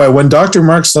anyway, when Dr.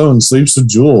 Mark Sloan sleeps with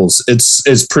Jules,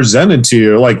 it's presented to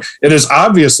you like it is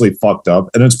obviously fucked up,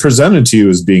 and it's presented to you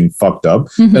as being fucked up.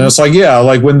 And it's like, yeah,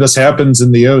 like when this happens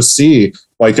in the OC,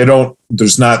 like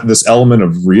there's not this element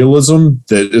of realism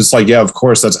that is like, yeah, of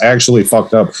course, that's actually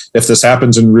fucked up. If this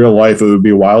happens in real life, it would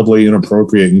be wildly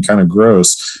inappropriate and kind of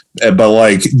gross. But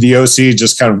like the OC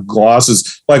just kind of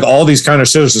glosses, like all these kind of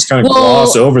shows just kind of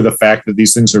gloss over the fact that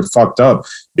these things are fucked up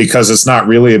because it's not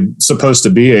really supposed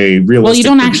to be a realistic well, you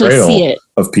don't actually see it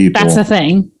of people. That's the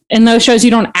thing. In those shows,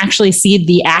 you don't actually see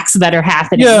the acts that are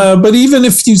happening. Yeah, but even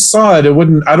if you saw it,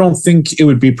 I don't think it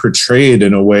would be portrayed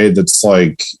in a way that's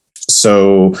like,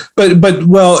 so, but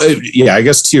yeah, I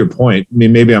guess to your point, I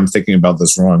mean, maybe I'm thinking about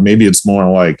this wrong. Maybe it's more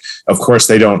like, of course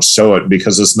they don't show it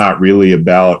because it's not really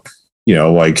about,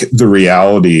 like the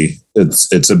reality.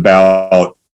 It's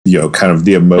about, kind of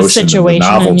the emotion, the and the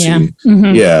novelty.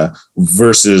 Yeah.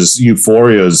 Versus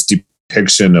Euphoria's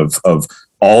depiction of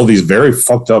all these very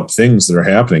fucked up things that are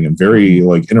happening and very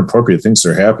like inappropriate things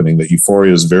that are happening, that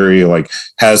Euphoria is very like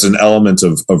has an element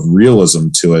of realism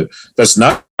to it. That's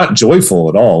not joyful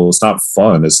at all. It's not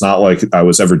fun. It's not like I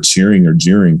was ever cheering or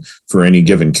jeering for any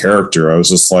given character. I was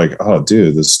just like, oh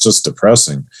dude, this is just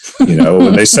depressing.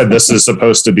 When they said this is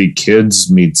supposed to be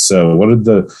kids meets, what did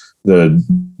the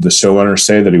showrunner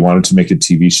say, that he wanted to make a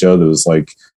TV show that was like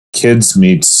kids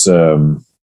meets,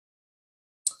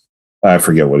 I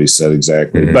forget what he said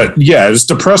exactly, but yeah, it's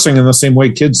depressing in the same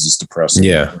way Kids is depressing.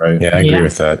 Yeah, right. Yeah, I agree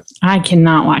with that. I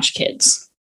cannot watch Kids.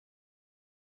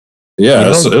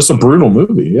 Yeah, it's a brutal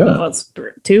movie. Yeah, well, it's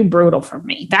too brutal for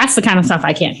me. That's the kind of stuff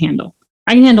I can't handle.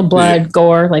 I can handle blood,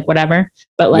 gore, like whatever,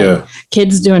 but like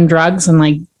kids doing drugs and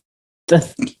like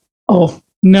oh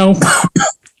no,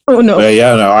 oh no.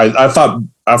 Yeah, no. I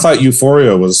thought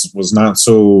Euphoria was not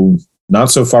so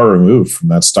far removed from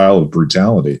that style of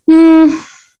brutality.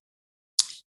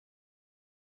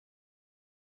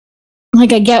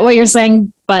 Like, I get what you're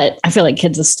saying, but I feel like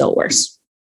Kids is still worse.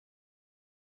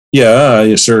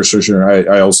 Yeah, sure.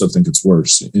 I also think it's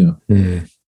worse. Yeah.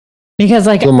 Because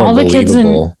like all the kids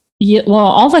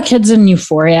in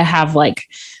Euphoria have like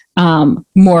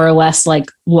more or less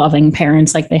like loving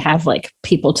parents. Like they have like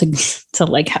people to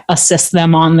like assist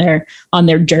them on their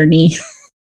journey.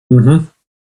 Mm-hmm.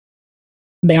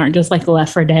 They aren't just like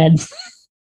left for dead.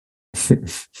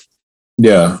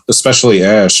 Yeah, especially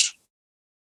Ash.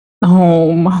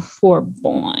 Oh, my poor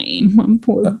boy.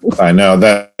 I know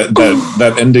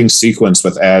that ending sequence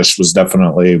with Ash was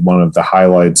definitely one of the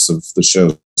highlights of the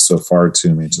show so far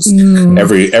to me. Just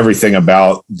everything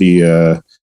about the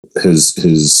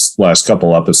his last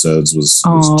couple episodes was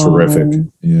terrific.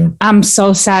 Yeah. I'm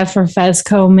so sad for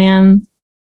Fezco, man.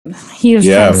 He was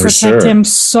trying to for protect sure. him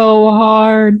so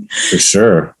hard. For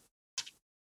sure.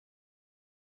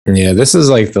 Yeah, this is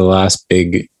like the last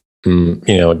big,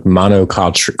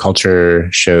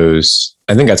 monoculture shows.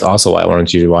 I think that's also why I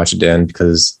wanted you to watch it, Dan,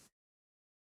 because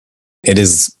it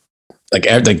is like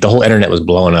the whole internet was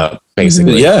blowing up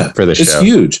basically. Yeah, for the show. It's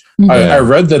huge. Mhm. I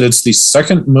read that it's the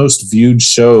second most viewed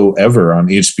show ever on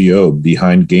HBO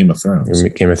behind Game of Thrones.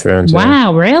 Game of Thrones.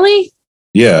 Wow, really?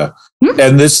 Yeah. Hmm.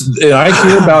 And I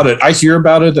hear about it. I hear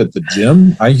about it at the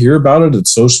gym. I hear about it at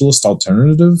Socialist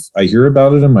Alternative. I hear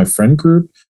about it in my friend group.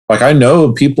 Like, I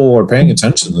know people are paying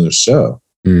attention to this show.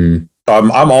 Mm.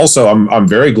 I'm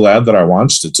very glad that I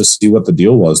watched it to see what the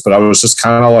deal was. But I was just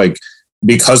kind of like,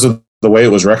 because of the way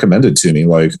it was recommended to me,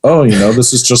 like, oh,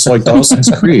 this is just like Dawson's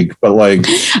Creek, but like,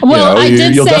 Well, I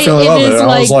did you'll say definitely it love it. is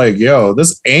And I was like- like, yo,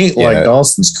 this ain't like Yeah.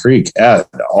 Dawson's Creek at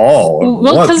all.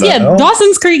 Well, What because the hell?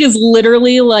 Dawson's Creek is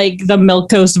literally like the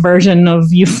milquetoast version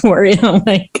of Euphoria.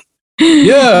 Like,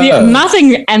 Yeah.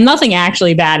 nothing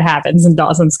actually bad happens in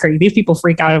Dawson's Creek. These people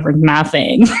freak out over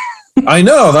nothing. I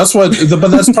know that's but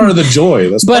that's part of the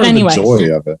joy. That's But part anyway. of the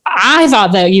joy of it. I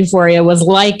thought that Euphoria was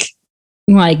like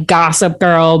Gossip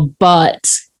Girl, but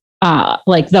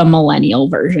like the millennial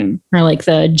version or like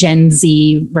the Gen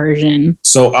Z version.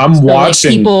 So I'm So, like,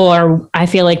 watching. I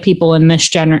feel like people in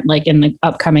this like in the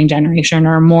upcoming generation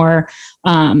are more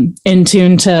in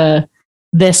tune to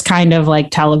this kind of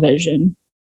like television.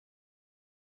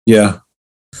 Yeah.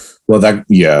 Well,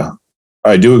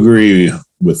 I do agree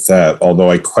with that. Although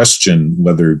I question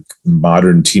whether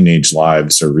modern teenage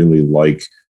lives are really like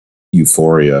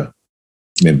Euphoria.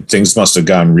 I mean, things must have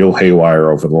gone real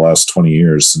haywire over the last 20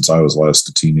 years since I was last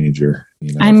a teenager.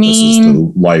 This is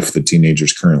the life that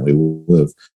teenagers currently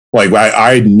live. Like,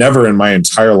 I never in my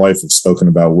entire life have spoken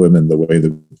about women the way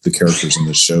that the characters in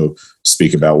this show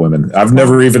speak about women. I've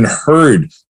never even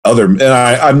heard and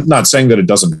I'm not saying that it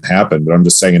doesn't happen, but I'm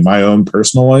just saying in my own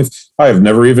personal life, I have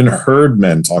never even heard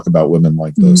men talk about women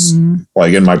like this, Mhm.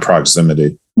 like in my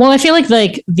proximity. Well, I feel like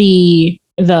the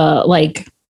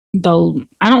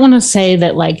I don't want to say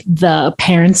that like the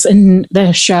parents in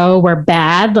the show were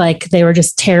bad, like they were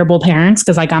just terrible parents,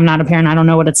 because like I'm not a parent, I don't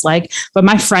know what it's like, but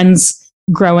my friends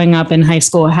growing up in high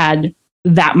school had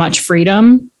that much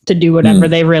freedom to do whatever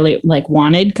they really like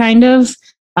wanted, kind of.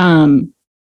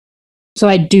 So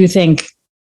I do think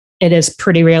it is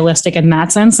pretty realistic in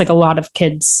that sense. Like a lot of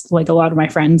kids, like a lot of my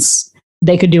friends,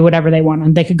 they could do whatever they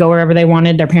wanted. They could go wherever they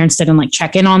wanted. Their parents didn't like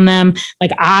check in on them.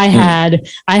 Like I had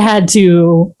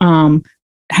to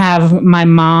have my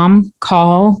mom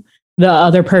call the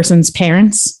other person's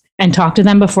parents and talk to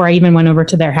them before I even went over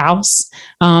to their house.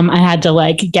 I had to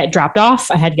like get dropped off.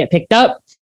 I had to get picked up.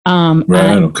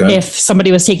 If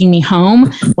somebody was taking me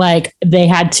home, like they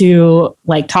had to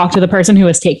like talk to the person who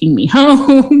was taking me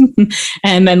home.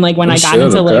 And then like when I got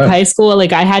into like high school,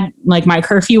 like I had like my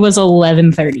curfew was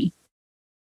 11:30.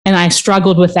 And I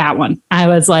struggled with that one. I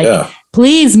was like,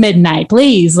 please midnight,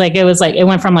 please. Like it was like it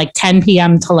went from like 10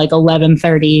 p.m. to like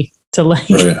 11:30 to like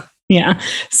yeah.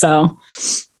 So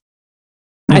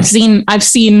I've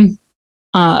seen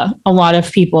a lot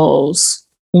of people's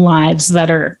lives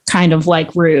that are kind of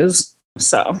like ruse.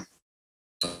 So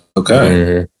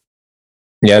Okay.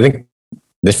 Yeah, I think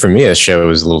this for me, this show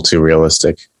was a little too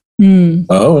realistic.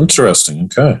 Oh, interesting.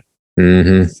 Okay.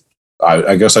 Mm-hmm.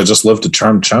 I guess I just lived a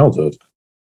charmed childhood.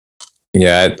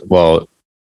 Yeah, well,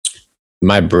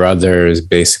 my brother is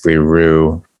basically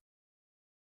Rue,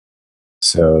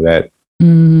 so that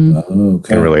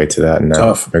Okay. can relate to that in that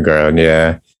Tough. regard.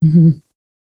 Yeah, mhm.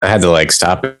 I had to like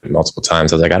stop it multiple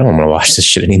times. I was like, I don't want to watch this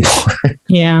shit anymore.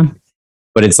 Yeah.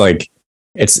 But it's like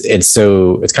it's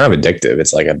kind of addictive.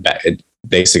 It's like it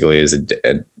basically is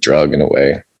a drug in a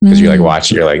way, because you're like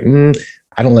watching, you're like,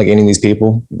 I don't like any of these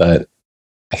people, but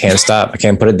I can't stop. I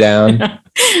can't put it down.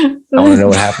 I want to know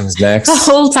what happens next.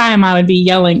 The whole time I would be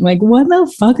yelling, like, what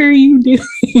the fuck are you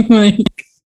doing? Like,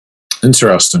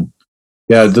 Interesting.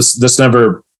 Yeah, this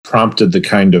never prompted the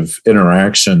kind of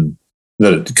interaction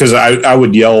that, because I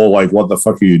would yell like, what the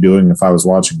fuck are you doing if I was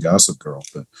watching Gossip Girl?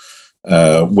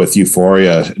 But with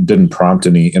Euphoria, it didn't prompt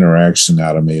any interaction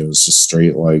out of me. It was just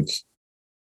straight like,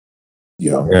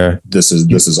 Yeah, this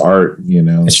is art,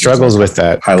 it struggles with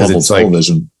that high 'cause level it's like,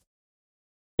 television.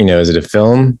 is it a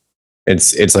film?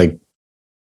 It's like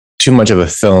too much of a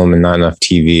film and not enough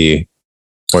TV,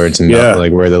 where it's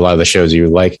like where a lot of the shows you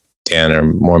like, Dan, are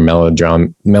more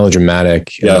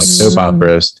melodramatic, and, like, Yes. soap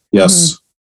operas. Yes.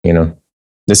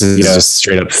 This is just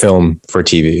straight up film for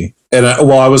TV. And I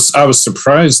was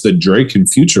surprised that Drake and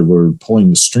Future were pulling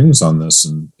the strings on this,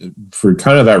 and for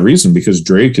kind of that reason, because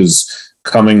Drake is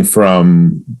coming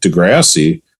from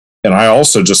Degrassi, And I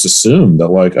also just assumed that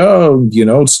like, oh,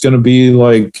 it's going to be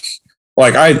like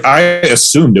I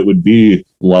assumed it would be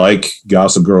like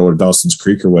Gossip Girl or Dawson's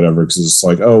Creek or whatever, because it's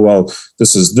like, oh well,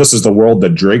 this is the world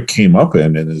that Drake came up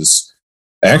in his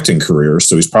acting career,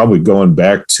 so he's probably going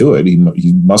back to it. He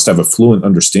must have a fluent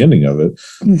understanding of it,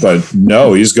 but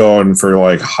no, he's going for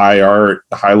like high art,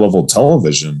 high level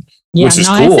television, which is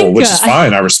cool, which is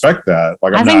fine. I respect that.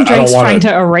 Like, I think Drake's trying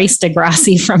to erase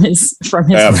Degrassi from his.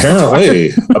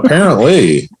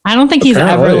 Apparently, I don't think he's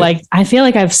ever like. I feel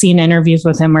like I've seen interviews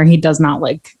with him where he does not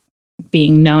like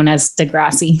being known as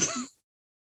Degrassi.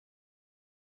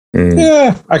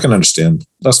 Yeah, I can understand.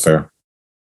 That's fair.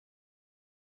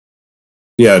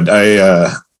 Yeah,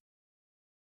 I.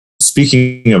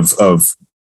 Speaking of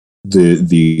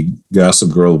the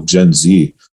Gossip Girl of Gen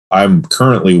Z, I'm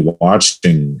currently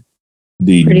watching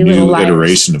the new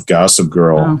iteration of Gossip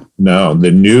Girl. Oh. No,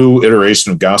 the new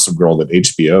iteration of Gossip Girl that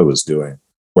HBO is doing,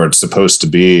 where it's supposed to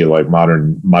be like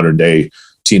modern day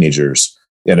teenagers,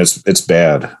 and it's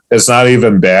bad. It's not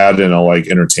even bad in a like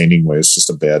entertaining way. It's just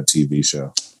a bad TV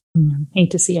show.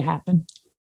 Hate to see it happen.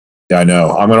 Yeah, I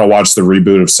know. I'm gonna watch the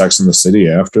reboot of Sex and the City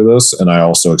after this, and I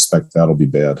also expect that'll be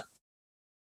bad.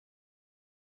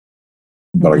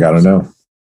 But I gotta know.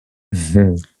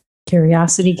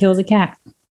 Curiosity kills a cat.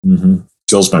 Mm-hmm.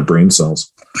 Kills my brain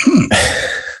cells.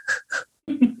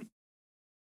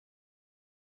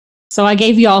 So I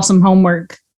gave you all some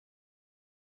homework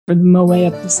for the Moe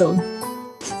episode.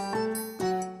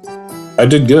 I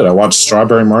did good. I watched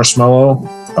Strawberry Marshmallow.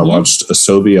 I watched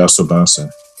Asobi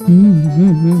Asobase.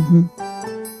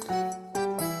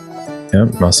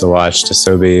 Yep. Also watched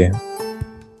Asobi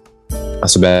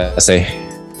Asobase.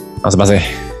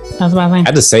 I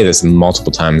had to say this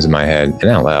multiple times in my head and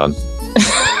out loud.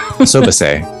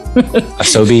 Asobase.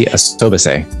 Asobi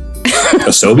Asobase.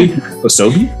 Asobi.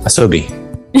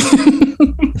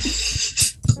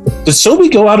 Did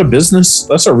Asobi go out of business?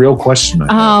 That's a real question.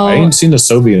 I ain't seen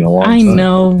Asobi in a long time. I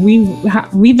know.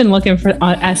 We've been looking for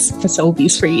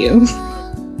Asobis for you.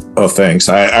 Oh, thanks.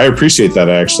 I appreciate that,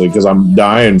 actually, because I'm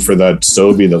dying for that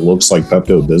Asobi that looks like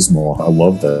Pepto-Bismol. I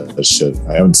love that shit.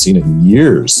 I haven't seen it in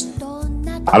years.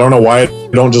 I don't know why I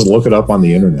don't just look it up on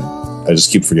the internet. I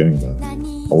just keep forgetting about it.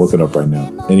 I'll look it up right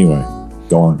now. Anyway,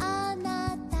 go on.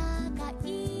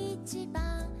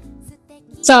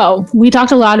 So we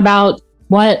talked a lot about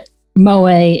what Moe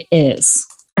is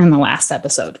in the last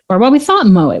episode, or what we thought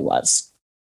Moe was.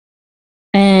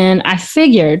 And I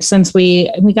figured, since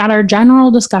we got our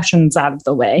general discussions out of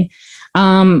the way,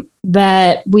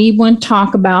 that we would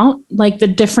talk about like the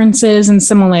differences and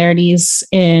similarities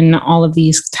in all of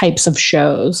these types of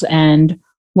shows and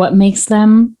what makes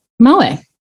them Moe.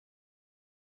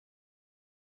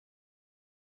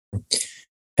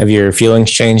 Have your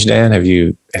feelings changed, Dan? Have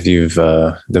you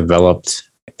developed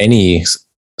any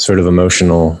sort of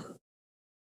emotional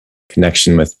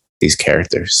connection with these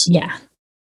characters? Yeah.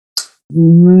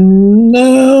 No.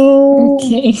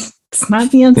 Okay. It's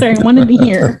not the answer I wanted to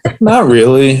hear. Not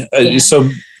really. Yeah. So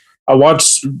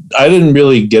I didn't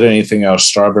really get anything out of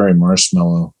Strawberry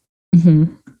Marshmallow. Mm-hmm.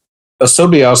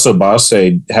 Asobi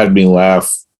Asobase had me laugh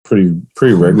pretty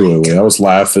regularly. I was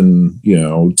laughing,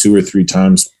 2 or 3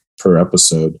 times per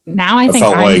episode. Now I think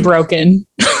I'm broken.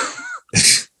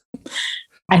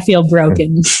 I feel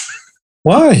broken.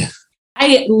 Why?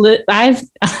 I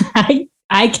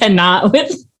cannot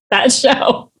with that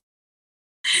show.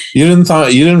 You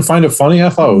didn't find it funny? I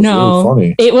thought it was really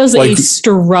funny. It was a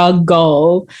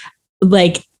struggle.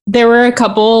 Like there were a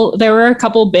couple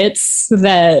bits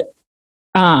that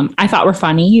I thought were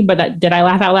funny, but did I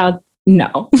laugh out loud?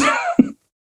 No.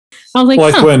 I was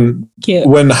like when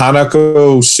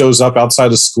Hanako shows up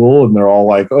outside of school and they're all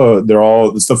like,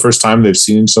 it's the first time they've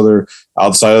seen each other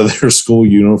outside of their school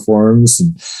uniforms.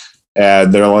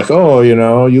 And they're like, oh,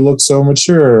 you look so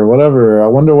mature, whatever. I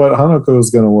wonder what Hanako is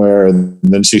going to wear. And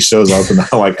then she shows up in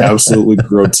that like absolutely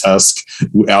grotesque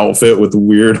outfit with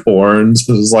weird horns.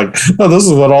 It's like, oh, this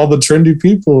is what all the trendy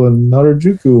people in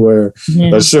Harajuku wear. Yeah.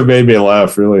 That shit made me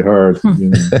laugh really hard. I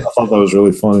thought that was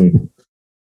really funny.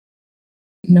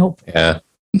 Nope. Yeah.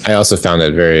 I also found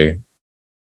it very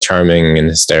charming and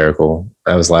hysterical.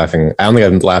 I was laughing. I only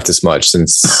haven't laughed as much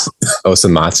since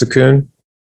Osamatsu-kun.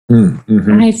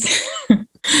 Mm-hmm.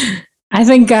 I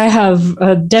think I have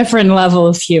a different level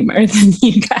of humor than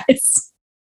you guys.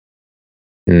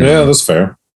 Yeah, that's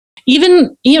fair.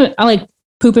 Even I like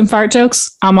poop and fart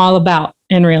jokes. I'm all about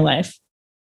in real life.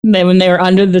 When they were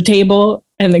under the table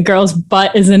and the girl's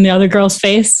butt is in the other girl's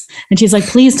face. And she's like,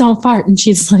 please don't fart. And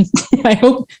she's like, I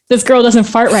hope this girl doesn't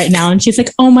fart right now. And she's like,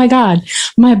 oh my God,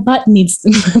 my butt needs to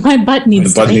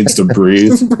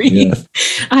breathe. Yeah.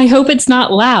 I hope it's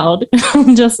not loud.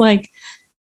 I'm just like,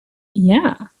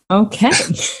 yeah, okay.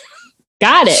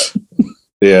 Got it.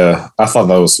 Yeah, I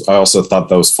also thought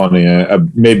that was funny.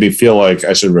 It made me feel like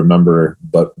I should remember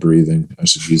butt breathing. I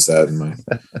should use that in my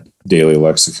daily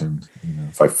lexicon.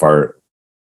 If I fart.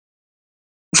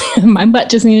 My butt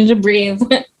just needed to breathe.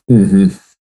 Mm-hmm.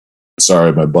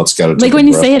 Sorry, my butt's got to take like when a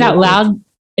you breath say it real out quick. loud,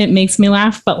 it makes me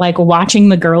laugh. But like watching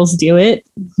the girls do it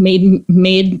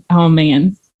made oh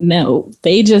man, no,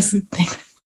 they just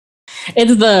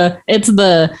it's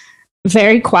the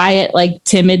very quiet, like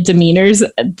timid demeanors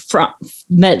from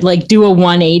that like do a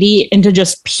 180 into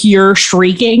just pure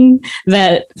shrieking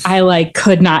that I like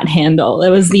could not handle. It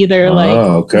was either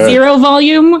like 0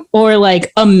 volume or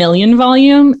like 1,000,000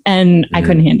 volume, and I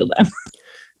couldn't handle them.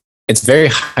 It's very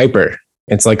hyper.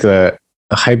 It's like a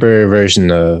hyper version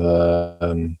of.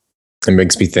 It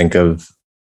makes me think of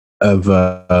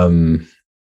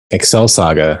Excel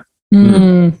Saga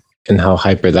and how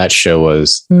hyper that show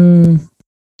was.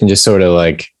 And just sort of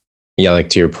like, yeah, like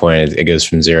to your point, it goes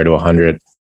from 0 to 100.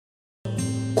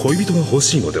 恋人が欲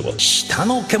しいのでは。下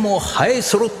の毛も生え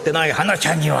揃ってない花ち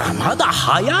ゃんにはまだ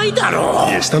早いだろ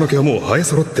う。いや、下の毛はもう生え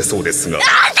揃ってそうですが。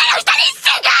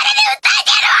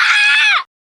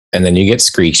 And then you get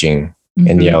screeching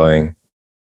and yelling.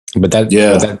 But that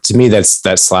to me, that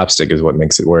slapstick is what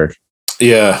makes it work.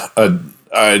 Yeah,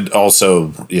 I also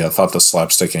thought the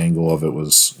slapstick angle of it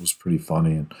was pretty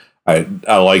funny, and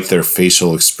I like their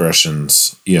facial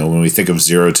expressions. When we think of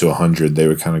 0 to 100, they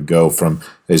would kind of go from,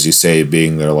 as you say,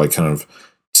 being their like kind of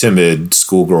timid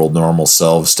schoolgirl normal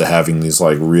selves to having these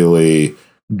like really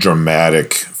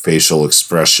dramatic facial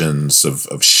expressions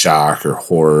of shock or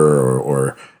horror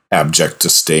or abject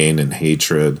disdain and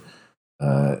hatred.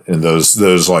 And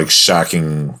those like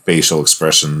shocking facial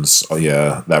expressions,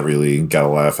 that really got a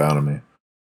laugh out of me.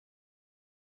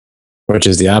 Which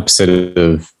is the opposite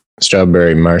of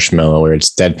Strawberry Marshmallow, where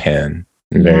it's deadpan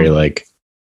and very like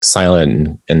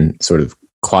silent and sort of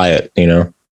quiet,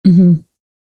 Mm-hmm.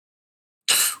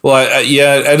 Well, I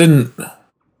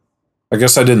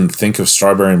guess I didn't think of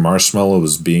Strawberry Marshmallow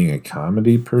as being a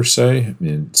comedy per se. I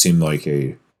mean, it seemed like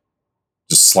a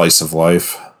just slice of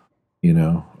life,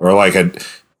 or like it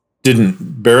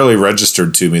barely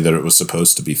registered to me that it was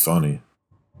supposed to be funny.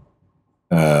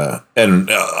 And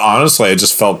honestly, I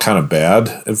just felt kind of bad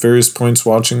at various points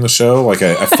watching the show. Like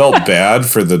I felt bad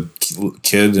for the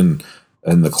kid in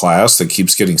the class that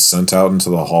keeps getting sent out into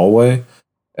the hallway.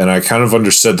 And I kind of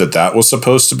understood that was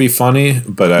supposed to be funny,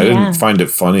 but I didn't find it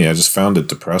funny. I just found it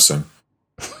depressing.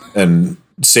 And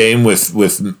same with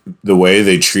the way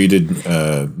they treated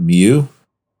Miyu.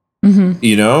 Mm-hmm.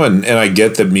 And I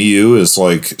get that Miyu is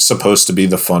like supposed to be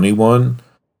the funny one.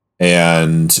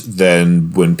 And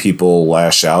then when people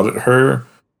lash out at her,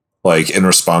 like in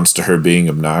response to her being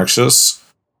obnoxious,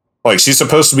 like she's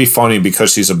supposed to be funny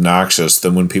because she's obnoxious.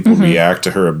 Then when people react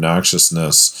to her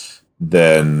obnoxiousness,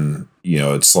 then,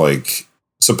 it's like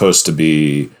supposed to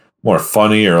be more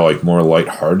funny or like more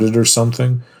lighthearted or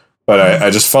something. But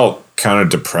I just felt kind of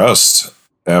depressed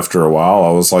after a while. I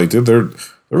was like, dude, they're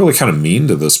really kind of mean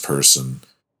to this person,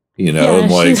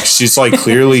 and like she's like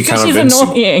clearly kind of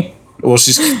annoying. Well,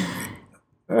 she's she's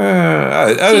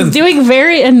doing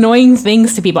very annoying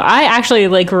things to people. I actually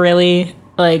like really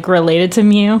like related to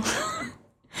Miu.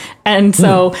 And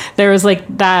so there was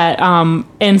like that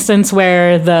instance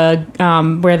where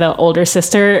the older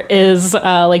sister is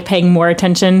like paying more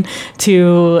attention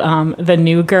to the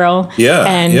new girl. Yeah.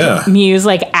 And Miu's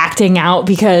like acting out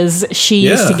because she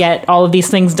used to get all of these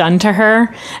things done to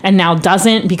her and now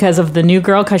doesn't because of the new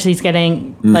girl, because she's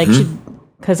getting like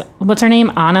because what's her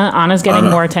name? Anna's getting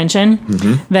more attention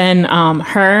than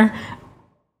her.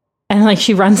 And like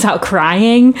she runs out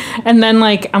crying, and then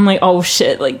like I'm like, oh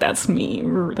shit, like that's me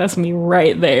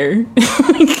right there.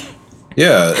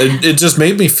 Yeah, it just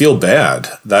made me feel bad.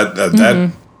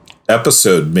 That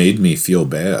episode made me feel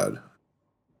bad.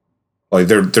 Like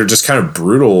they're just kind of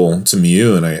brutal to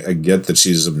Miu, and I get that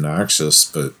she's obnoxious,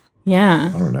 but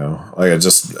yeah, I don't know. Like I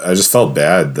just felt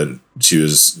bad that she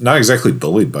was not exactly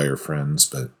bullied by her friends,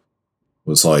 but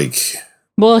was like,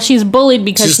 well, she's bullied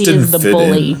because she is the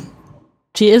bully.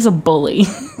 She is a bully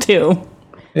too.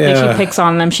 Yeah. Like she picks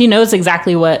on them. She knows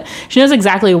exactly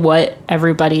what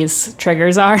everybody's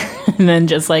triggers are, and then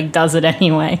just like does it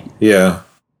anyway. Yeah.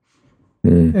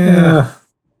 Yeah.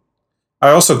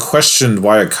 I also questioned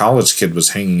why a college kid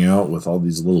was hanging out with all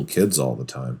these little kids all the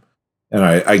time. And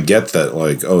I get that,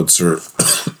 like, oh, it's her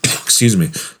excuse me,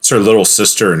 it's her little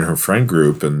sister and her friend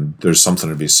group, and there's something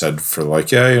to be said for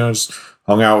like, yeah, just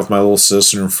hung out with my little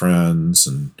sister and friends,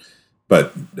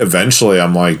 but eventually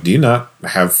I'm like, do you not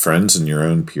have friends in your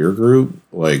own peer group?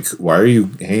 Like, why are you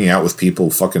hanging out with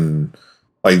people fucking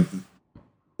like?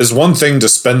 It's one thing to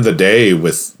spend the day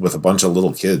with a bunch of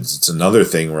little kids. It's another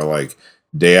thing where like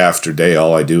day after day,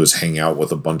 all I do is hang out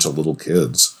with a bunch of little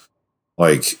kids.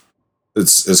 Like,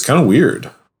 it's kind of weird,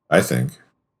 I think.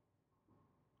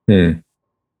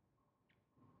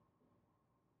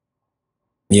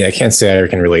 Yeah, I can't say I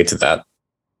can relate to that.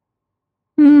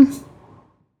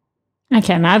 I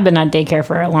can. I've been at daycare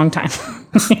for a long time.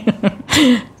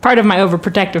 Part of my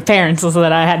overprotective parents was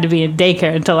that I had to be in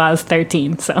daycare until I was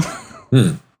 13. So.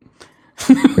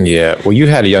 Yeah, well, you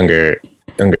had a younger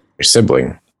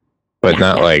sibling, but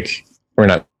not like, we're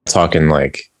not talking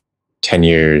like 10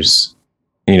 years,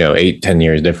 8-10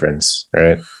 years difference,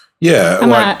 right?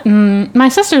 Yeah. My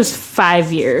sister's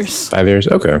 5 years. 5 years?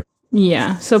 Okay.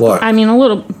 Yeah. So, What? I mean,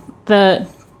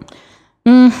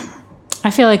 I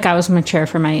feel like I was mature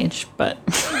for my age, but,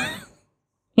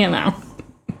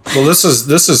 Well, this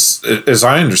is as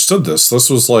I understood this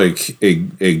was like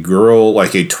a girl,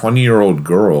 like a 20-year-old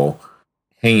girl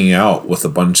hanging out with a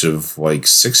bunch of like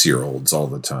 6-year-olds all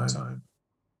the time.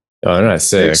 Oh, they're not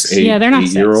 6. Yeah, they're not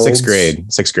 6. 8-year-olds. Sixth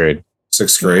grade.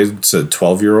 6th grade to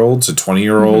 12-year-olds, a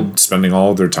 20-year-old spending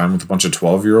all of their time with a bunch of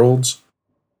 12-year-olds.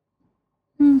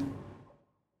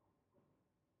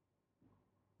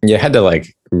 Yeah, I had to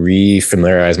like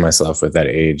re-familiarize myself with that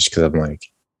age because I'm like,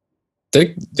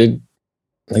 they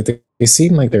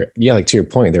seem like they're, like to your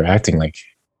point, they're acting like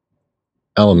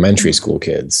elementary school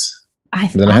kids.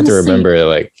 But then I have to remember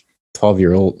like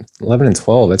 12-year-old, 11 and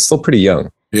 12. That's still pretty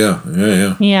young. Yeah.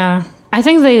 Yeah. I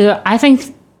think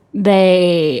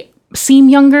they seem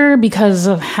younger because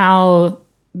of how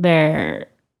their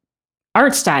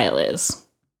art style is.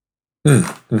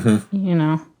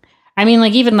 Mm-hmm. I mean,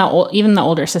 like even the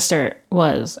older sister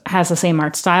has the same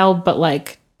art style, but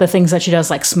like the things that she does,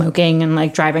 like smoking and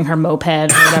like driving her moped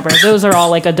or whatever, those are all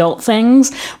like adult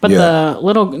things. But the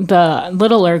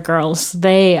littler girls,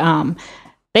 they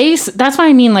that's why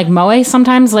I mean, like Moe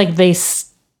sometimes like they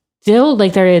still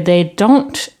like they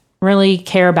don't really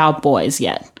care about boys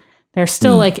yet. They're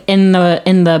still like in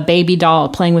the baby doll,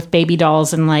 playing with baby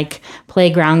dolls and like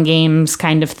playground games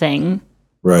kind of thing.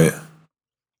 Right.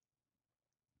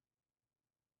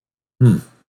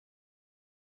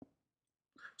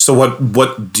 So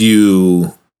what do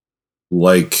you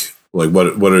like? Like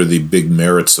what are the big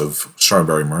merits of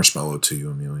Strawberry Marshmallow to you,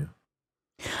 Amelia?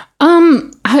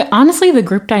 Honestly, the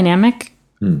group dynamic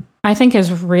I think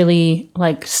is really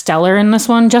like stellar in this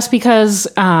one, just because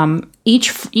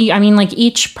each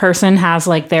person has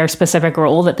like their specific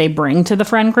role that they bring to the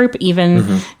friend group,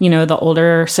 even the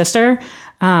older sister.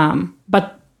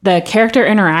 But the character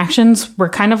interactions were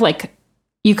kind of like,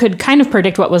 you could kind of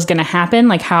predict what was going to happen,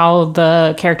 like how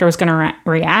the character was going to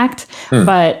react.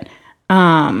 But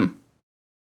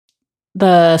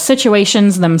the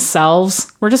situations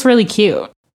themselves were just really cute.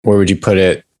 Where would you put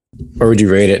it? Where would you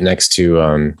rate it next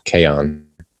to K-On?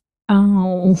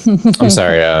 Oh. I'm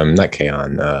sorry, not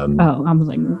K-On. I was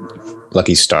like...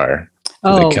 Lucky Star.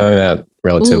 Oh. They come out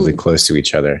relatively close to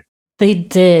each other. They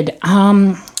did.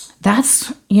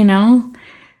 That's,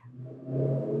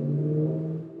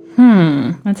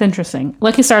 that's interesting.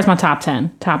 Lucky Star is my top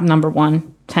 10. Top number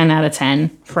 1. 10 out of 10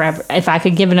 forever. If I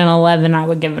could give it an 11, I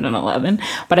would give it an 11.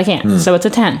 But I can't. So it's a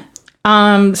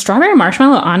 10. Strawberry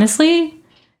Marshmallow, honestly,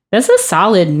 this is a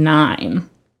solid 9.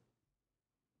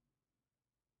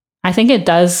 I think it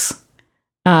does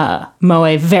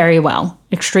Moe very well.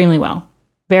 Extremely well.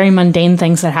 Very mundane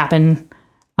things that happen.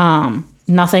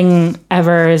 Nothing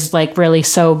ever is like really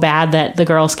so bad that the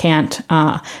girls can't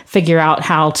figure out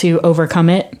how to overcome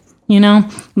it.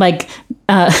 Like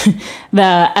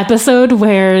the episode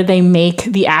where they make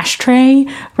the ashtray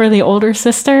for the older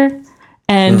sister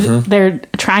and they're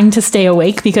trying to stay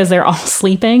awake because they're all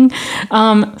sleeping.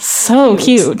 So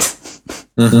cute.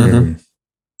 So cute.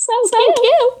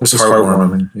 This is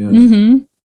heartwarming.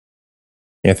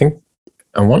 Yeah, I think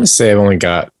I want to say I've only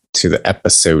got to the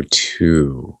episode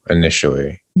 2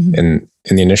 initially in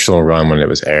the initial run when it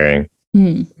was airing.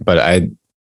 But I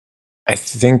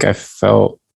think I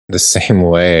felt the same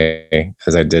way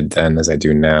as I did then as I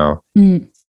do now.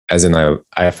 As in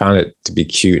I found it to be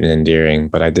cute and endearing,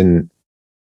 but I didn't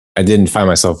find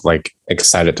myself like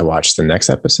excited to watch the next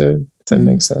episode, if that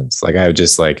makes sense. Like I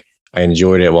just like I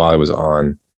enjoyed it while I was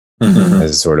on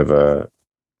as sort of a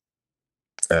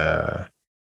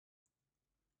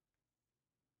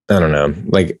I don't know.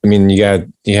 Like, I mean, you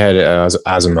had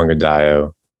Azumanga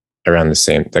Daioh around the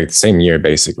same year,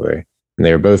 basically. and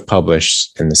they were both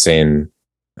published in the same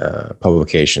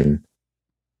publication.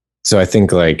 So I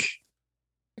think like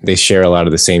they share a lot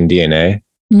of the same DNA.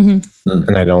 And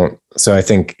I don't. So I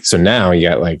think so. Now you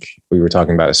got like we were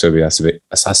talking about Asobase,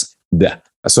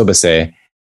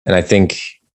 and I think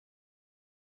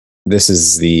this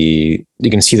is you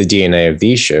can see the DNA of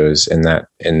these shows in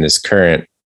this current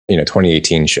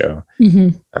 2018 show.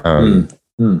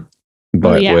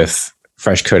 But with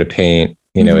fresh coat of paint,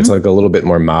 it's like a little bit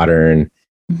more modern,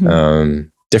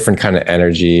 different kind of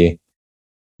energy.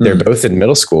 They're both in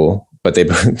middle school, but they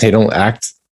don't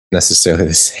act necessarily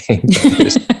the same.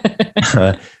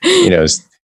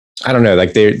 I don't know.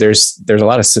 Like there's a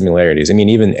lot of similarities. I mean,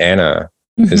 even Anna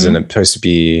is supposed to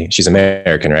be. She's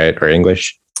American, right, or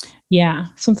English? Yeah,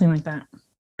 something like that.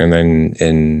 And then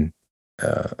in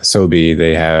Sobi,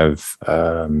 they have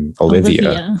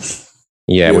Olivia.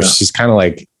 Yeah, which she's kind of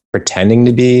like pretending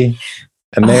to be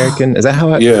American. Is that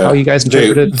how you guys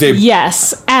interpret it?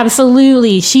 Yes,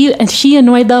 absolutely. She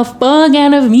annoyed the fuck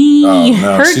out of me. Oh,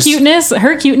 no,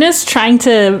 her cuteness trying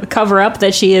to cover up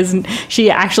that she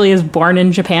actually is born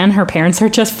in Japan. Her parents are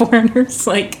just foreigners.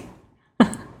 Like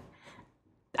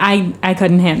I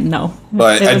couldn't handle. No,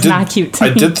 but it was not cute to me.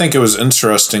 I did think it was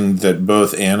interesting that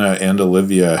both Anna and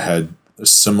Olivia had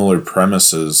similar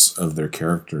premises of their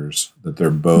characters. That they're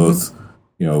both,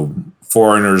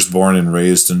 foreigners born and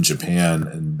raised in Japan,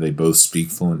 and they both speak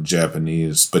fluent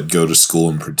Japanese, but go to school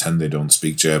and pretend they don't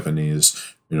speak Japanese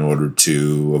in order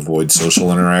to avoid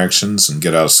social interactions and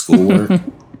get out of schoolwork.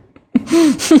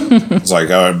 It's like,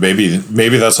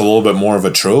 maybe that's a little bit more of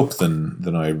a trope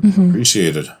than I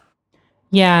appreciated.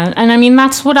 Yeah, and I mean,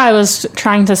 that's what I was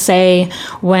trying to say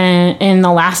when in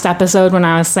the last episode when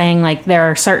I was saying, like, there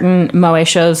are certain moe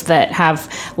shows that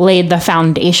have laid the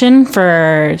foundation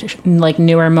for, like,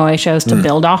 newer moe shows to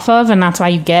build off of, and that's why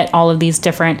you get all of these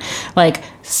different, like,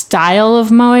 style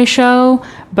of moe show,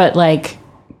 but, like,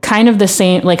 kind of the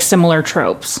same, like, similar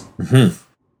tropes. I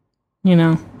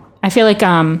feel like,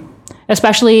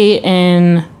 especially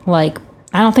in, like,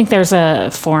 I don't think there's a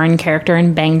foreign character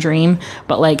in Bang Dream,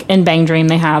 but like in Bang Dream,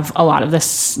 they have a lot of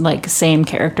this like same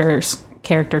character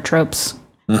tropes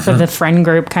for the friend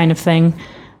group kind of thing.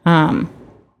 No,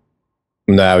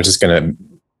 I was just going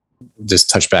to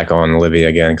touch back on Olivia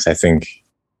again, because I think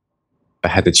if I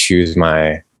had to choose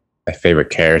my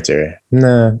favorite character,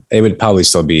 it would probably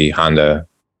still be Honda,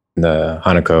 the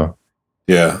Hanako.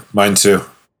 Yeah, mine too.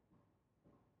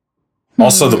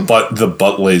 Also the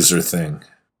butt laser thing.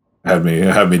 Had me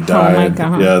die. Oh my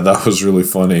God. Yeah, that was really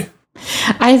funny.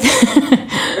 I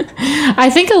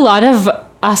think a lot of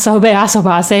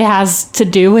Asobase has to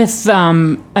do with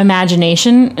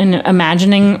imagination and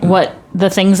imagining what the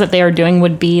things that they are doing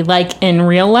would be like in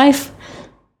real life.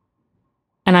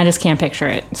 And I just can't picture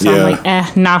it. So I'm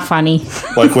like, not funny.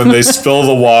 Like when they spill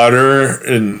the water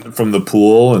from the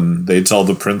pool and they tell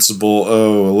the principal,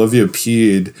 oh, Olivia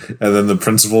peed. And then the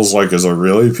principal's like, is it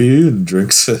really peed? And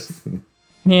drinks it.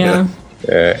 Yeah.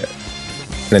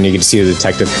 Then you can see the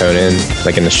Detective Conan,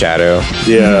 like in the shadow.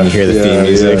 Yeah. And you hear the theme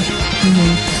music.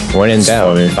 Yeah. When in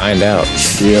doubt, find out.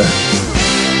 Yeah.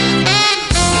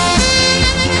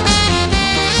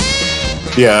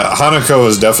 Yeah, Hanako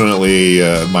is definitely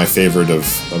my favorite of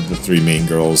the three main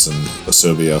girls in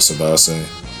Asobi Asobase.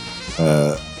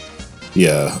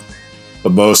 Yeah. The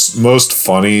most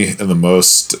funny and the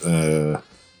most kind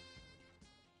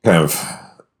of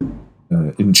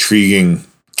intriguing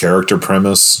character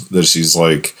premise, that she's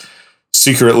like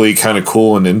secretly kind of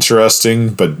cool and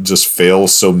interesting, but just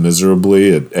fails so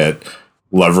miserably at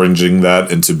leveraging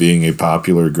that into being a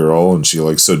popular girl, and she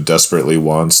like so desperately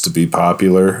wants to be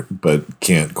popular but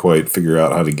can't quite figure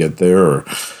out how to get there, or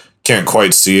can't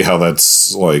quite see how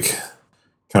that's like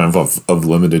kind of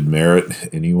limited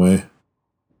merit anyway.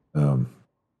 But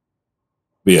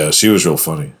yeah, she was real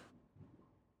funny.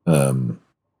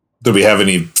 Do we have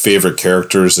any favorite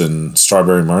characters in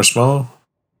Strawberry Marshmallow?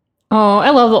 Oh, I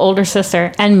love the older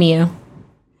sister and Miu.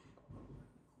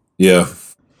 Yeah.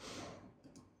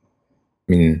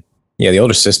 I mean, yeah, the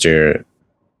older sister,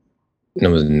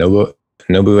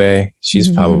 Nobue,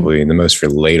 she's probably the most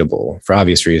relatable for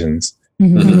obvious reasons.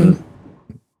 Yeah,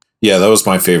 that was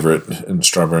my favorite in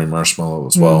Strawberry Marshmallow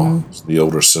as well. The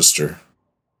older sister.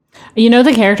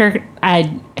 The character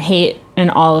I hate in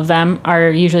all of them are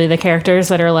usually the characters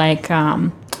that are like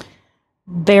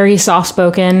very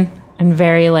soft-spoken and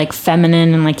very like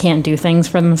feminine and like can't do things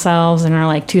for themselves and are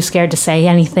like too scared to say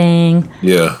anything.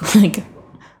 Yeah. Like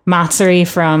Matsuri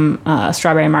from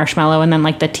Strawberry Marshmallow, and then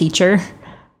like the teacher,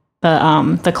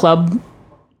 the club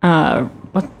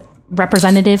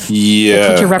representative. Yeah.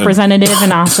 The teacher representative in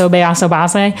Asobi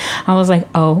Asobase. I was like,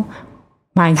 oh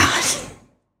my God.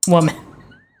 woman.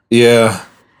 Yeah.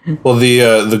 Well,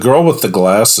 the girl with the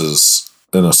glasses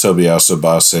in Asobi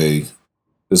Asobase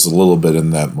is a little bit in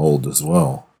that mold as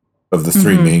well. Of the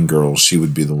three main girls, she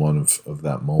would be the one of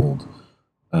that mold.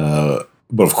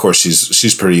 But of course,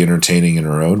 she's pretty entertaining in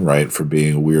her own right for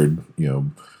being a weird,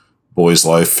 boys'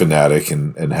 life fanatic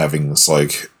and having this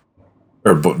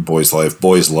boys'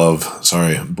 love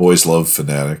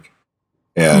fanatic,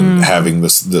 and having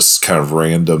this kind of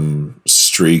random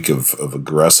streak of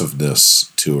aggressiveness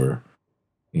to her.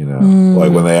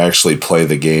 Like when they actually play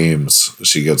the games,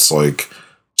 she gets like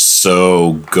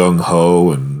so gung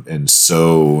ho and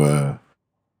so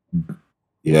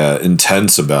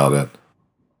intense about it.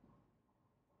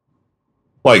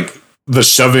 Like the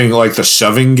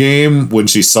shoving game when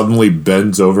she suddenly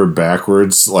bends over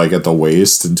backwards, like at the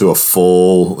waist into a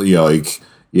full,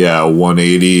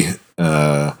 180,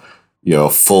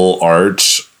 full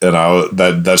arch, and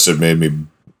that shit made me,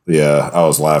 I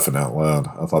was laughing out loud.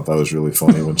 I thought that was really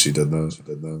funny when she did that.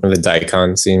 The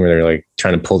daikon scene where they're like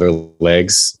trying to pull their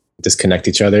legs, disconnect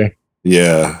each other.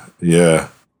 Yeah.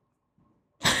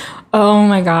 Oh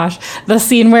my gosh. The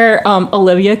scene where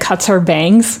Olivia cuts her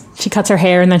bangs. She cuts her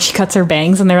hair and then she cuts her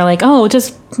bangs, and they're like, oh,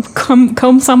 just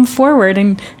comb some forward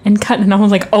and cut. And I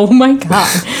was like, oh my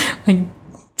God. Like,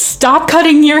 stop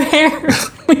cutting your hair.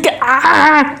 Like,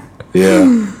 ah.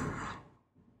 Yeah.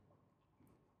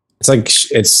 It's like,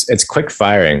 it's quick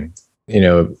firing,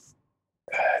 the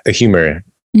humor.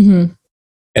 Mm-hmm.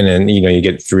 And then, you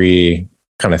get three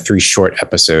short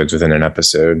episodes within an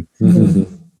episode.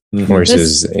 Mm-hmm.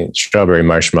 Versus Strawberry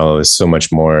Marshmallow is so much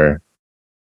more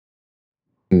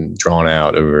drawn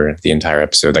out over the entire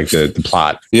episode, like the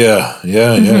plot. Yeah.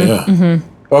 Mm-hmm.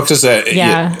 Well, because I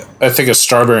think a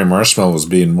Strawberry Marshmallow was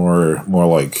being more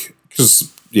like,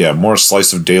 more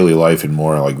slice of daily life and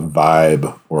more like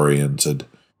vibe oriented.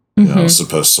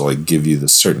 Supposed to like give you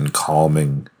this certain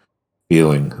calming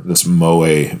feeling, this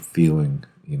moe feeling.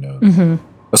 Asobi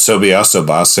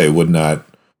Asobase would not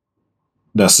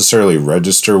necessarily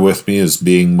register with me as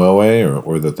being moe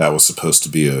or that was supposed to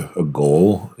be a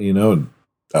goal.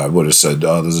 I would have said,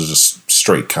 oh, this is just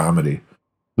straight comedy.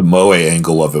 The moe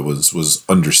angle of it was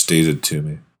understated to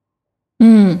me.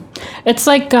 It's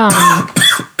like the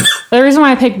reason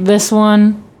why I picked this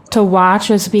one to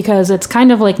watch is because it's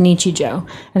kind of like Nichijou.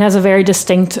 It has a very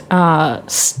distinct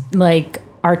like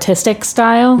artistic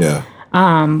style. Yeah.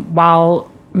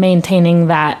 While maintaining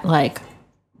that like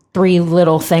 3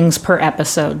 little things per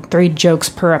episode, 3 jokes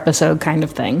per episode kind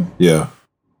of thing. Yeah.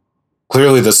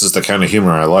 Clearly this is the kind of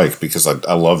humor I like because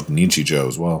I loved Nichijou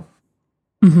as well.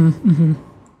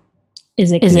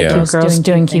 Is it just girls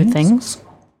doing cute things?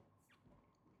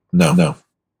 No.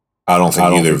 I don't think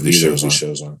either of these shows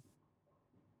are.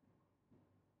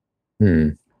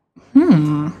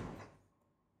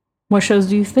 What shows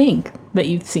do you think that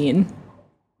you've seen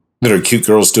that are cute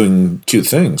girls doing cute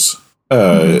things?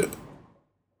 Yuru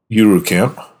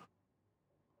Camp.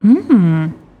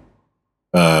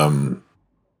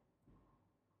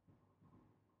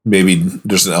 Maybe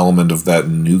there's an element of that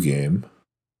in New Game.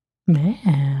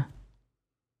 Yeah.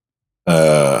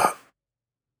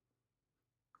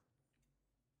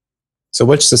 So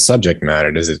what's the subject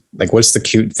matter? Does it what's the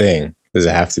cute thing? Does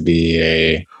it have to be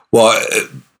a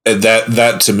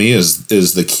that to me is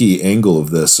the key angle of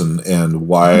this and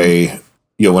why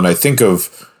when I think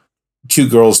of cute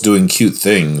girls doing cute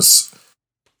things,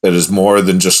 that is more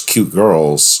than just cute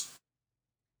girls,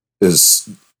 is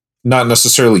not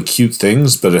necessarily cute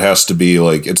things, but it has to be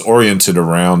like it's oriented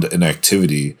around an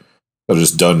activity that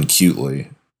is done cutely,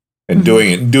 and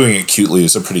doing it cutely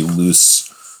is a pretty loose.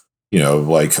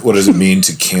 Like what does it mean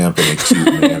to camp in a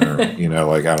cute manner?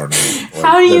 Like I don't know. Like,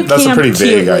 how do you? That's camp a pretty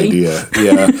vague cutely? idea.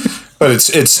 Yeah, but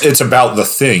it's about the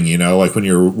thing. Like when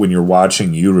you're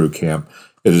watching Yuru Camp,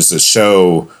 it is a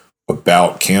show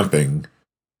about camping,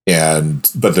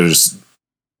 but there's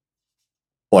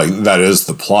like that is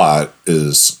the plot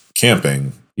is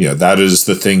camping. That is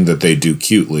the thing that they do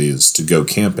cutely is to go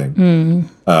camping.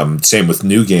 Same with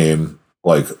New Game,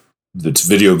 like it's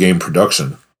video game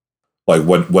production. Like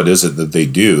what is it that they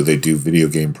do? They do video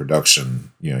game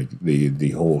production.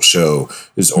 The whole show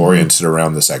is oriented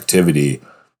around this activity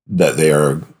that they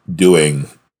are doing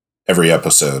every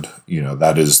episode.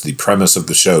 That is the premise of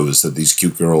the show, is that these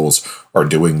cute girls are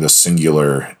doing this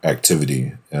singular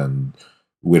activity, and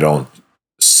we don't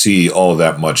see all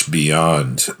that much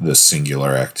beyond this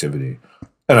singular activity.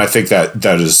 And I think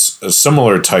that is a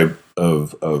similar type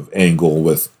of angle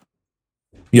with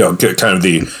kind of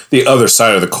the other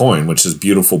side of the coin, which is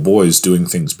beautiful boys doing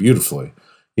things beautifully.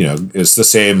 It's the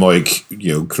same like,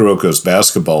 Kuroko's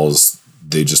basketballs,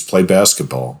 they just play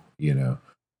basketball,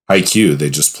 Haikyuu, they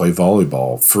just play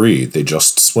volleyball. Free, they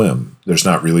just swim. There's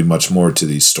not really much more to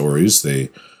these stories. They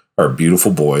are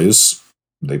beautiful boys.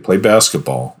 They play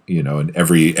basketball, and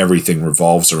everything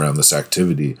revolves around this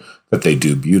activity that they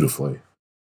do beautifully.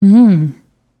 Mm.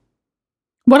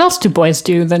 What else do boys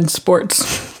do than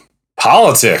sports?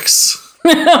 Politics.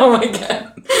 Oh my god.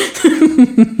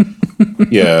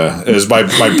 Yeah, as my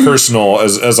personal,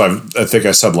 as I think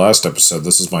I said last episode,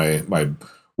 this is my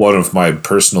one of my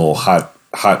personal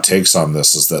hot takes on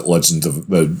this is that Legend of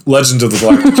the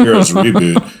Galactic Heroes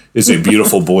reboot is a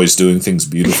beautiful boys doing things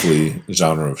beautifully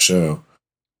genre of show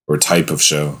or type of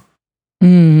show.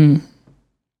 Mm.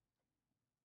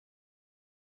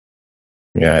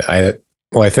 Yeah,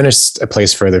 I finished A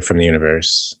Place Further from the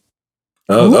Universe.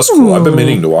 Oh, that's cool. I've been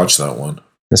meaning to watch that one.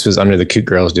 This was under the Cute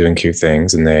Girls Doing Cute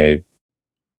Things, and they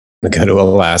go to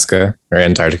Alaska, or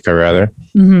Antarctica rather,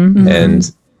 mm-hmm. and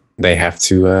they have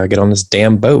to get on this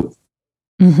damn boat.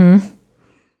 Mm-hmm.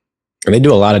 And they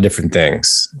do a lot of different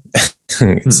things.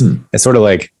 It's sort of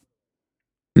like,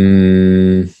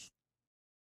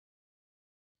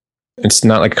 it's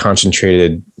not like a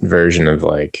concentrated version of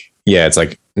it's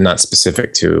like not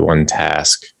specific to one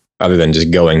task other than just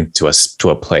going to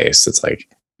a place. It's like,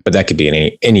 but that could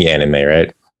be any anime,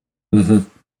 right?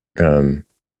 Mm-hmm.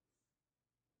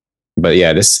 But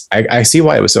yeah, this I see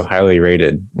why it was so highly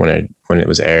rated when it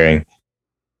was airing.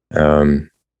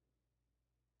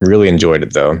 Really enjoyed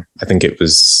it though. I think it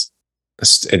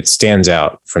stands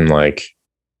out from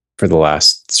for the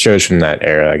last shows from that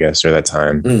era, I guess, or that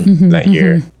time, that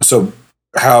year. So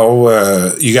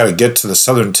how you got to get to the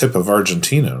southern tip of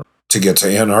Argentina to get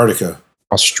to Antarctica?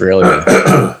 Australia.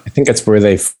 I think that's where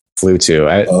they flew to.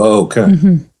 Okay.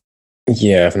 Mm-hmm.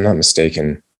 Yeah, if I'm not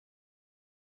mistaken.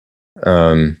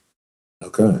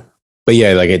 Okay. But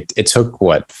yeah, it took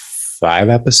 5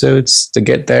 episodes to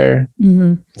get there.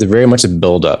 Mm-hmm. It's very much a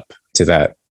build up to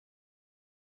that.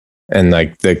 And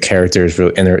the characters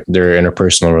and their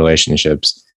interpersonal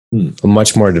relationships are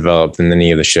much more developed than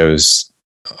any of the shows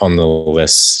on the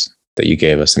list that you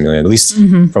gave us, Amelia. At least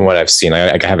from what I've seen.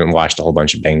 I haven't watched a whole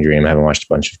bunch of Bang Dream. I haven't watched a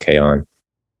bunch of K-On!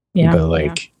 Yeah.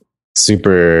 But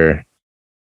super,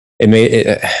 it made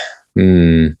it.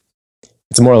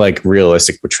 It's a more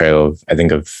realistic portrayal of, I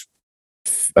think, of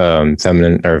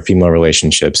feminine or female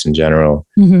relationships in general.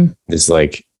 Mm-hmm. Is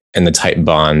and the tight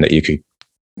bond that you could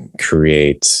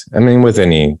create. I mean, with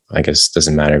any, I guess,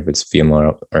 doesn't matter if it's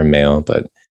female or male, but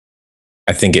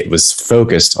I think it was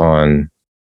focused on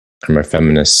a more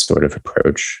feminist sort of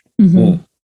approach. Mm-hmm.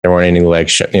 There weren't any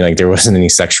there wasn't any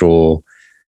sexual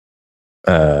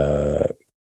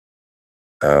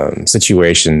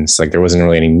situations. There wasn't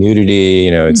really any nudity.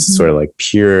 It's sort of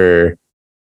pure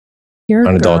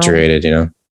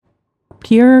unadulterated.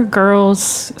 Pure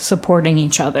girls supporting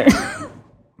each other.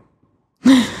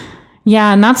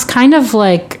 Yeah, and that's kind of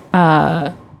what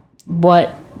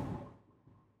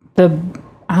the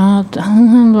do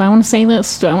I want to say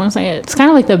this? Do I want to say it? It's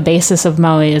kind of the basis of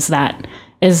Moe is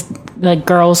the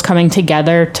girls coming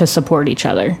together to support each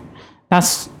other.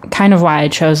 That's kind of why I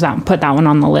chose that and put that one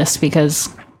on the list, because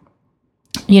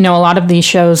a lot of these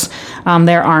shows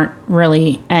there aren't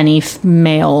really any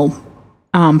male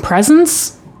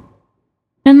presence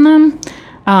in them,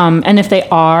 and if they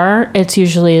are, it's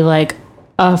usually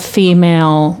a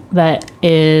female that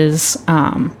is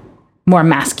more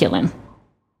masculine,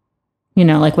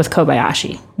 with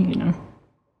Kobayashi,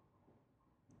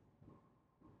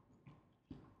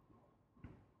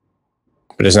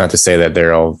 But it's not to say that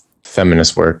they're all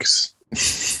feminist works.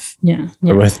 Yeah.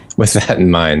 With that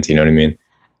in mind, you know what I mean?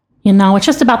 It's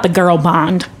just about the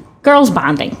girls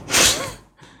bonding.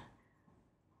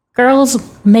 Girls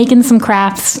making some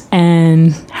crafts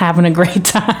and having a great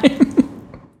time.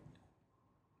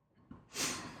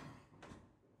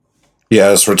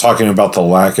 Yes, we're talking about the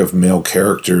lack of male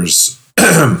characters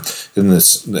in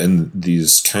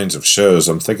these kinds of shows.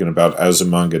 I'm thinking about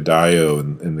Azumanga Daioh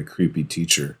and the creepy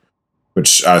teacher,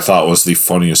 which I thought was the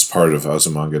funniest part of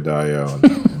Azumanga Daioh.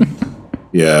 And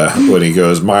yeah, when he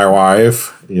goes, "My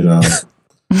wife," it's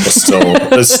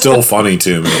still funny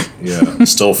to me. Yeah,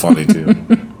 still funny to me.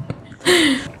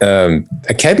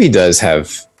 Akebi does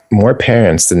have more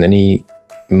parents than any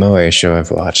Moe show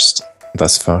I've watched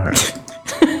thus far.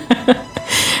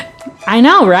 I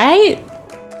know, right?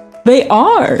 They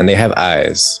are. And they have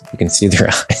eyes. You can see their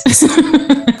eyes.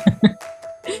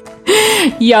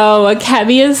 Yo,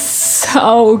 Akebi is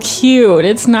so cute.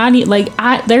 It's not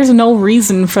there's no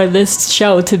reason for this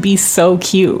show to be so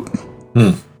cute.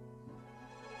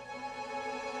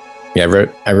 Yeah,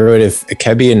 I wrote if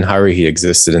Akebi and Haruhi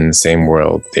existed in the same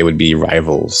world, they would be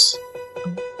rivals.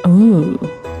 Ooh.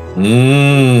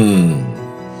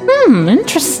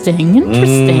 Interesting.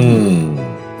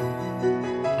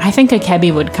 I think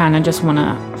Akebi would kind of just want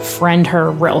to friend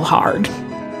her real hard.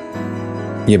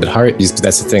 Yeah, but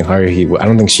that's the thing. Haruhi, I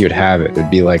don't think she would have it. It would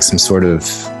be like some sort of.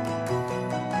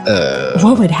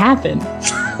 What would happen?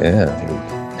 Yeah.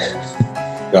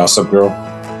 Gossip Girl.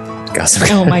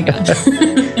 Oh my god.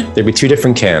 There'd be two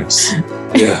different camps.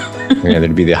 Yeah.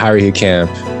 There'd be the Haruhi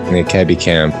camp and the Akebi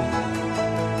camp.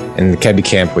 And the Akebi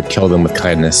camp would kill them with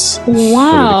kindness.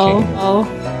 Wow.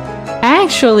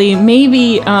 Actually,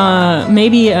 maybe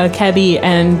Akebi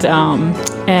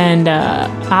and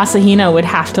Asahina would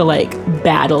have to like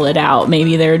battle it out.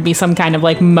 Maybe there would be some kind of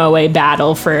like moe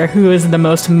battle for who is the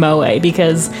most moe,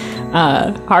 because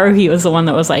Haruhi was the one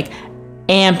that was like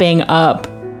amping up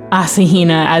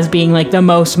Asahina as being like the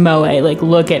most moe. Like,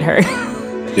 look at her.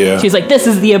 Yeah. She's like, this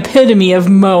is the epitome of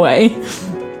moe.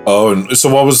 Oh, and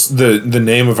so what was the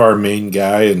name of our main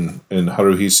guy in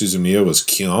Haruhi Suzumiya was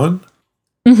Kion?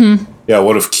 Mm-hmm. Yeah,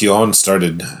 what if Kion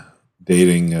started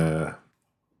dating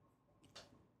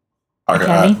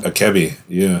Akebi?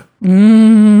 Yeah.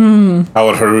 How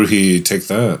would Haruhi take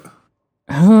that?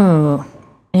 Oh,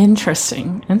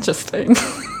 interesting.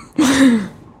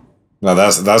 Now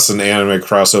that's an anime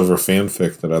crossover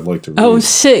fanfic that I'd like to read. Oh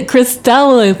shit,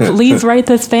 Christella, please write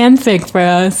this fanfic for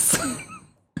us.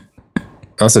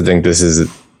 I also think this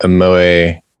is a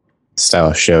moe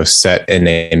style show set in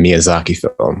a Miyazaki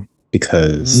film,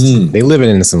 because they live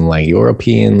in some like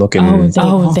European looking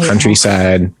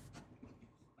countryside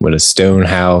with a stone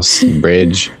house and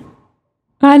bridge.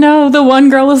 I know, the one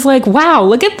girl was like, wow,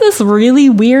 look at this really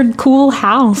weird, cool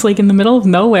house, like in the middle of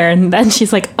nowhere. And then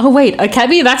she's like, oh wait,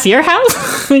 Akebi, that's your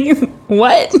house?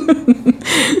 What?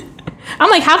 I'm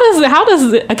like, how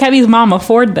does Akebi's mom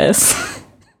afford this?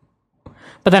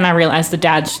 But then I realized the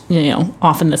dad's,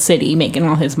 off in the city making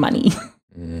all his money.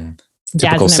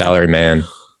 Typical salary man.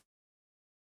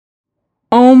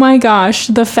 Oh my gosh,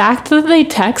 the fact that they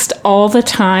text all the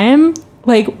time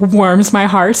like warms my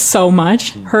heart so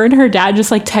much. Her and her dad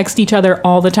just like text each other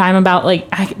all the time about like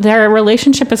their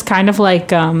relationship is kind of like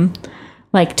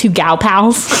two gal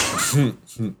pals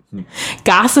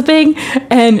gossiping,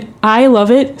 and I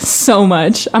love it so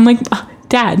much. I'm like,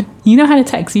 Dad, you know how to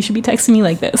text. You should be texting me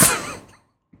like this.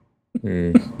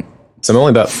 So I'm only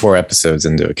about 4 episodes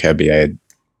into Akebi.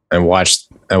 I watched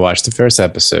the first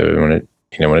episode when it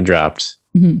dropped,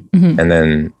 and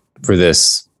then for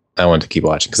this I wanted to keep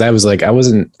watching because I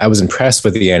was impressed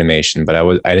with the animation, but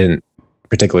I didn't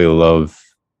particularly love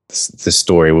the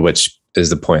story, which is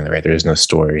the point, right? There is no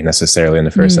story necessarily in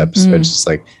the first episode. It's just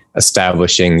like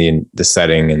establishing the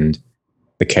setting and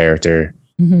the character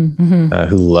who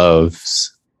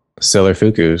loves Sailor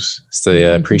Fuku's. It's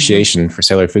the appreciation for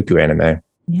Sailor Fuku anime.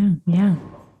 Yeah.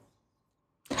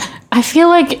 I feel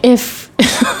like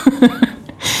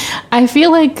I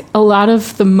feel like a lot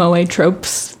of the moe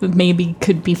tropes maybe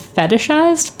could be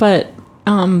fetishized, but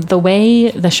the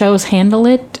way the shows handle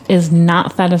it is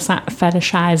not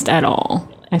fetishized at all.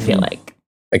 I feel like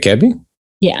Akebi?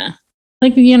 Yeah,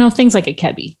 like things like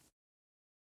Akebi.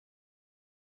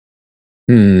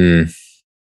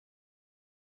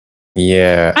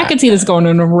 Yeah, I could see this going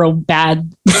in a real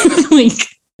bad, like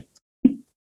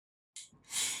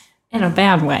in a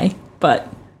bad way, but.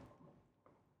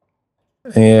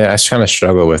 Yeah, I kind of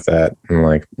struggle with that. I'm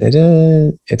like,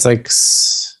 it's like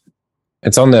it's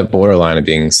on that borderline of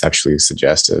being sexually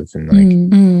suggestive and like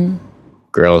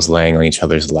girls laying on each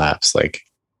other's laps, like,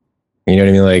 you know what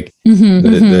I mean? Like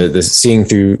the seeing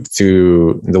through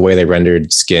the way they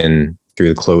rendered skin through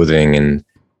the clothing and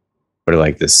sort of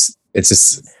like this. It's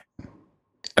just,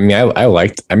 I mean, I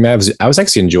was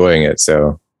actually enjoying it.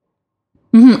 So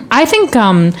I think,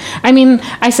 I mean,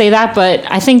 I say that, but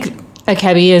I think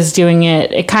Akebi is doing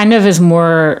it. It kind of is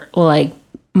more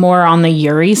on the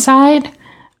Yuri side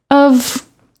of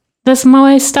this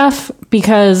moe stuff,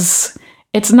 because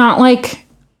it's not like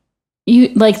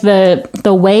the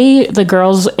way the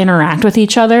girls interact with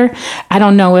each other. I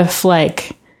don't know if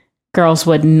like girls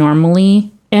would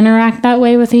normally interact that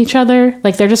way with each other.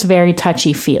 Like they're just very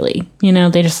touchy feely,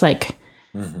 they just like,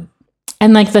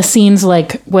 and like the scenes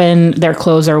like when their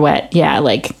clothes are wet. Yeah.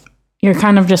 Like you're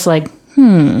kind of just like,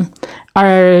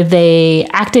 are they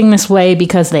acting this way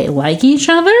because they like each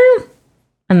other?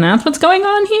 And that's what's going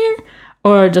on here?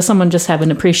 Or does someone just have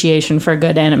an appreciation for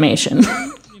good animation?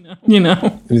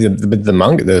 The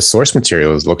manga, the source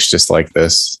materials looks just like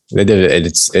this. They did it.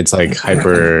 It's like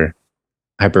hyper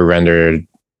rendered.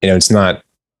 It's not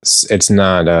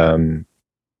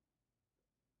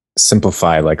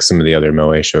simplified like some of the other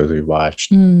moe shows we've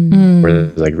watched, where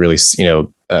there's like really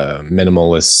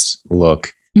minimalist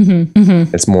look.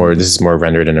 This is more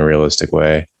rendered in a realistic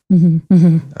way.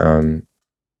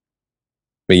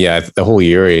 But yeah, the whole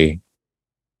Yuri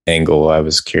angle I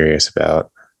was curious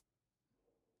about.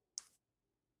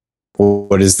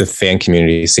 What does the fan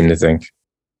community seem to think?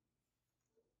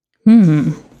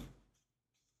 I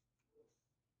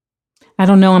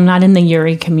don't know. I'm not in the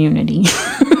Yuri community.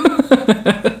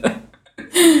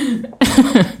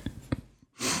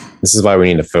 This is why we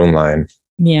need a phone line.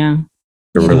 Yeah.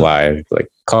 We're live. Like,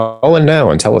 call in now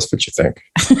and tell us what you think.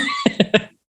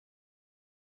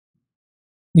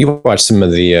 You watched some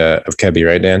of the of Kebi,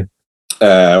 right, Dan?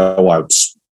 I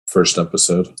watched first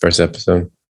episode.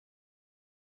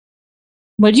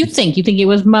 What do you think? You think it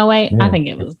was Moe? I think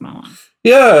it was Moe.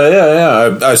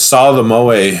 Yeah. I saw the Moe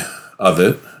of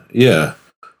it. Yeah.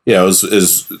 It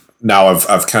was now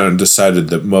I've kind of decided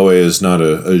that Moe is not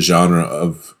a genre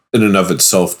of in and of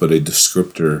itself, but a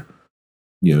descriptor,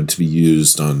 to be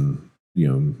used on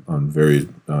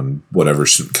whatever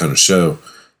kind of show.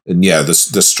 And yeah,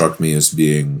 this struck me as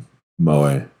being Moe.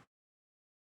 I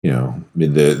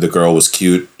mean, the girl was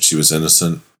cute. She was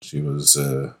innocent. She was,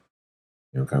 kind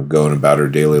of going about her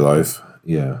daily life.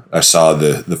 Yeah, I saw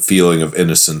the feeling of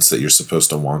innocence that you're supposed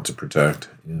to want to protect.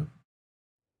 Yeah.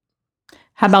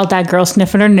 How about that girl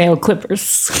sniffing her nail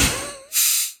clippers?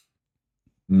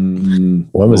 When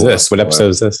was this? What episode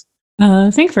is this? I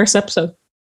think first episode.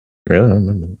 Really? I don't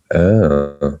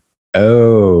remember.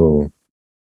 Oh.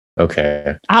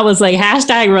 Okay. I was like,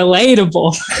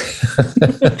 #relatable.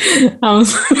 I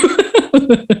was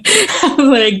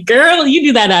like, girl, you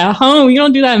do that at home. You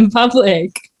don't do that in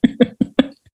public.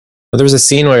 Well, there was a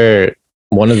scene where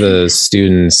one of the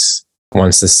students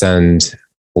wants to send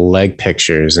leg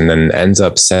pictures and then ends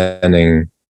up sending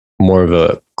more of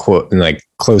a quote, like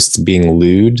close to being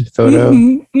lewd photo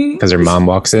because her mom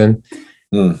walks in.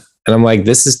 And I'm like,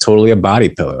 this is totally a body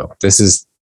pillow.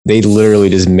 They literally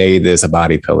just made this a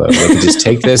body pillow. They could just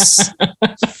take this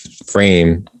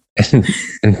frame and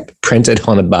print it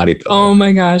on a body pillow. Oh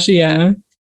my gosh, yeah.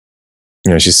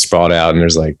 She's sprawled out and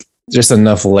there's like just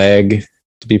enough leg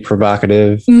to be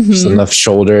provocative, just enough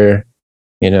shoulder,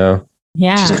 Yeah.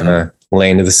 Just kind of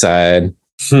laying to the side.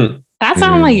 That's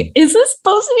how I'm like, is this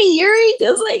supposed to be Yuri?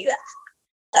 Just like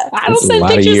that. I don't send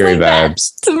pictures like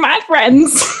vibes. That to my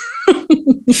friends. I've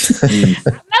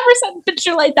never sent a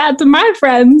picture like that to my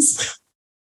friends.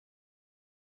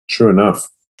 True enough.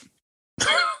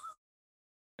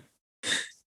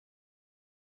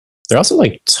 They're also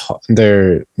like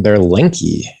they're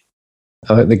lanky.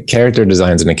 The character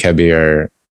designs in Akebi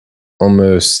are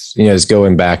almost it's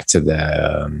going back to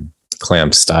the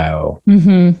Clamp style,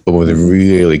 but with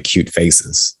really cute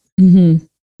faces. They're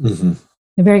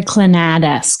very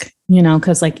Clannad-esque,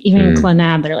 because like even in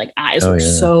Clannad, their like eyes were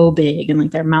so big and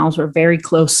like their mouths were very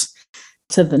close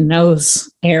to the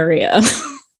nose area.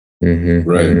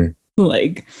 Right.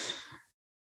 Like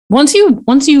once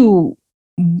you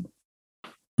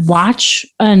watch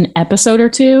an episode or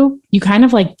two, you kind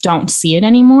of like don't see it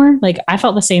anymore. Like I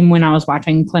felt the same when I was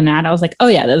watching Clannad. I was like, oh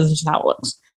yeah, this is just how it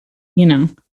looks,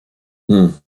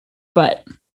 But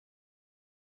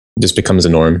it just becomes a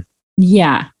norm.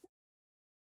 Yeah.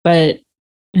 But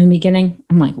in the beginning,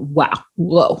 I'm like, wow,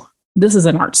 whoa, this is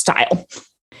an art style.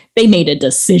 They made a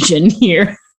decision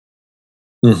here.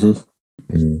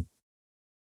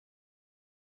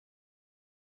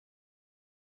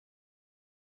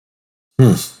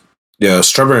 Yeah,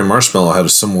 Strawberry Marshmallow had a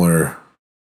similar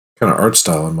kind of art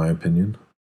style, in my opinion.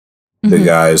 Big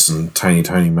eyes and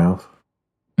tiny mouth.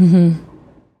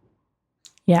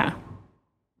 Yeah.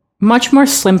 Much more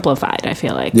simplified, I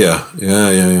feel like. Yeah.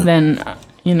 Than,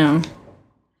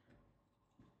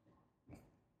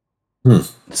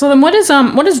 So then what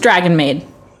is Dragon Maid?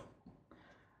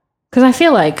 Because I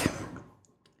feel like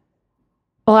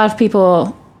a lot of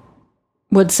people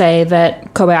would say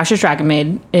that Kobayashi's Dragon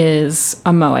Maid is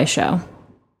a Moe show,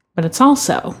 but it's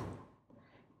also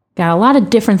got a lot of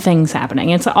different things happening.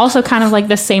 It's also kind of like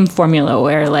the same formula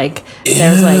where like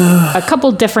there's like a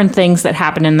couple different things that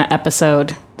happen in the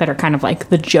episode that are kind of like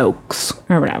the jokes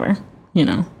or whatever,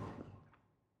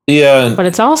 Yeah. But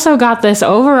it's also got this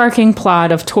overarching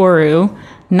plot of Toru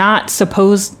not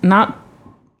supposed to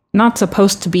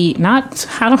be,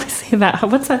 how do I say that?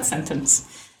 What's that sentence?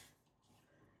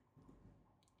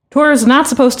 Toru's not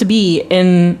supposed to be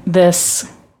in this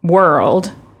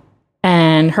world,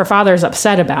 and her father's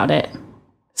upset about it.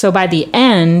 So by the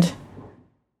end,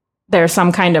 there's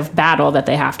some kind of battle that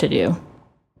they have to do.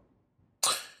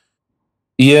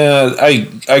 Yeah,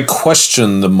 I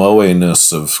question the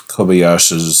Moe-ness of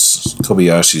Kobayashi's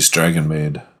Dragon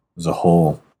Maid as a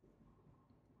whole.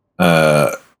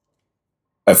 I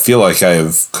feel like I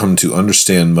have come to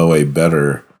understand Moe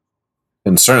better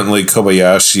And certainly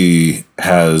Kobayashi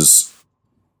has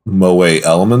moe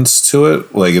elements to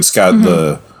it. Like it's got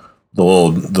the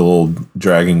little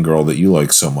dragon girl that you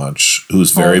like so much,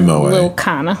 who's very moe. Little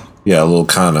Kana. Yeah, little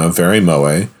Kana, very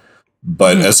moe.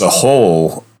 But as a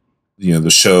whole, the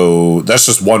show, that's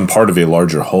just one part of a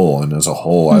larger whole. And as a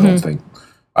whole, I don't think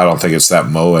it's that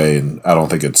moe, and I don't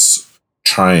think it's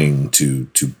trying to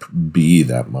be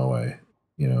that moe.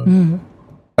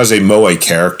 Has a moe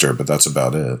character, but that's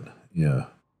about it. Yeah,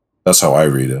 that's how I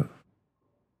read it.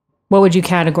 What would you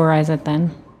categorize it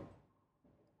then?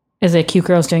 Is it cute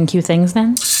girls doing cute things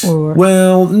then? Or?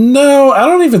 Well, no, I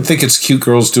don't even think it's cute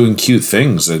girls doing cute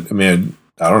things. I mean,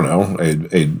 I don't know,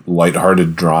 a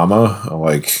lighthearted drama,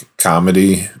 like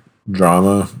comedy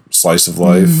drama, slice of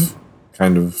life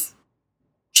kind of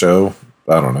show.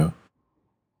 I don't know.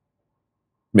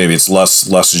 Maybe it's less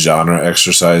genre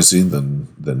exercisey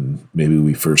than maybe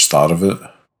we first thought of it.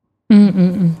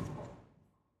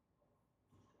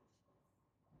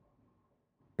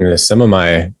 Some of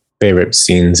my favorite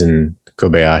scenes in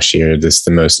Kobayashi are just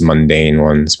the most mundane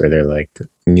ones, where they're like,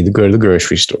 "You need to go to the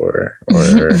grocery store,"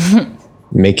 or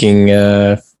making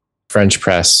French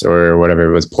press or whatever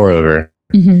it was, pour over.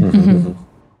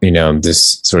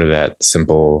 Just sort of that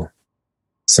simple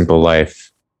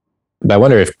life. But I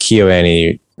wonder if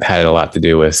KyoAni had a lot to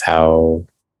do with how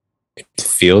it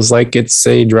feels like it's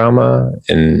a drama,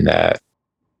 and that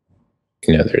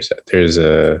there's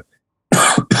an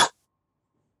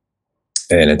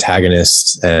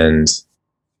antagonist, and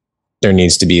there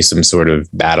needs to be some sort of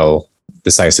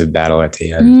decisive battle at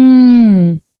the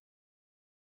end.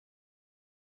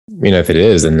 If it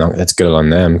is, then that's good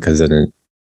on them, because then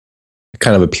it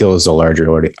kind of appeals to a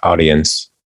larger audience.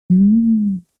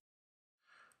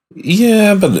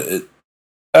 Yeah, but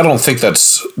I don't think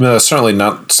that's certainly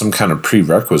not some kind of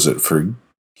prerequisite for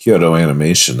Kyoto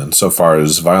Animation. And so far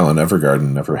as Violet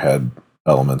Evergarden never had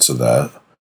elements of that.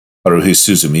 Haruhi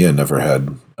Suzumiya never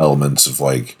had elements of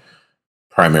like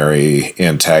primary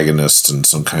antagonist and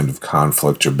some kind of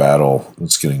conflict or battle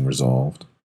that's getting resolved.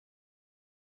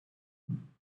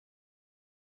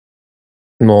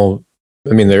 Well,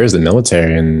 I mean, there is the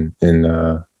military in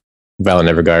Violet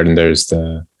Evergarden. There's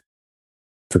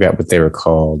forgot what they were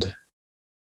called,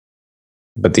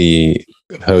 but the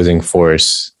opposing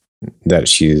force that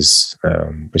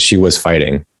but she was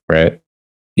fighting, right?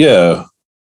 Yeah.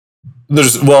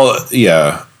 But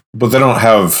they don't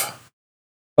have,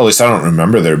 at least I don't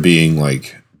remember there being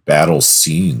like battle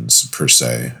scenes per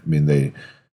se. I mean,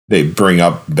 they bring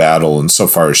up battle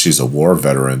insofar as she's a war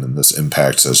veteran, and this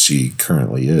impacts as she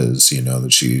currently is,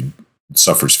 that she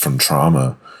suffers from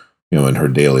trauma, in her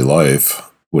daily life,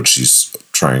 which she's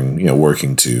trying,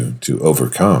 working to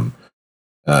overcome.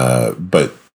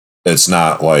 But it's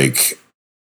not like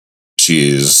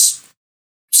she's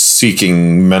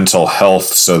seeking mental health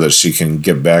so that she can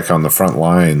get back on the front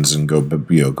lines and go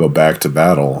back to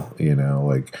battle.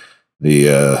 Like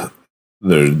the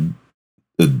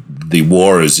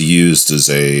war is used as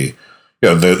a,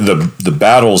 the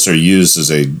battles are used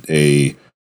as a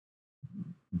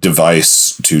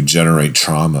device to generate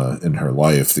trauma in her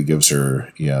life that gives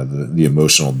her the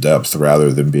emotional depth,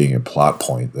 rather than being a plot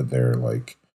point that they're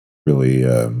like really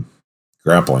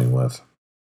grappling with.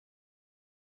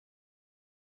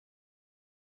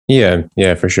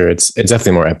 Yeah, for sure. It's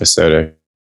definitely more episodic.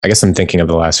 I guess I'm thinking of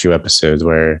the last few episodes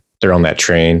where they're on that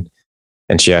train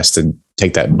and she has to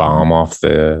take that bomb off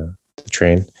the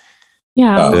train.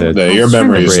 Yeah. Your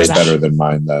memory is just better than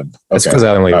mine then. That's because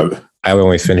I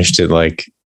only finished it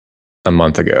like a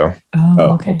month ago.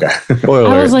 Oh, okay. Spoiler,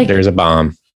 I was like, there's a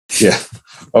bomb. Yeah.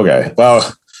 Okay.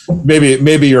 Well,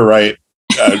 maybe you're right.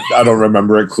 I don't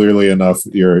remember it clearly enough.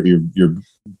 You're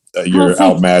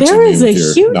outmatching. There was a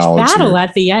huge battle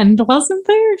at the end, wasn't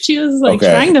there? She was like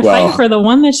trying to fight for the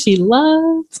one that she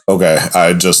loved. Okay,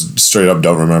 I just straight up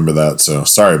don't remember that. So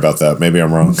sorry about that. Maybe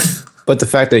I'm wrong. But the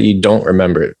fact that you don't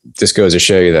remember it just goes to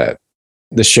show you that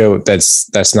the show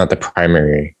that's not the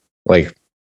primary. Like,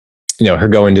 her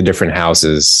going to different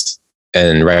houses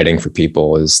and writing for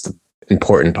people is the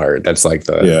important part. That's like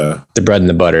the bread and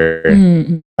the butter.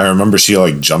 Mm-hmm. I remember she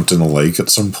like jumped in the lake at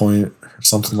some point or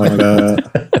something like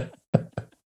that.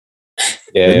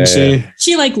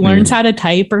 She like learns how to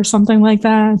type or something like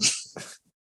that.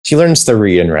 She learns to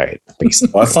read and write.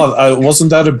 Well, I thought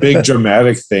wasn't that a big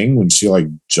dramatic thing when she like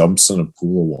jumps in a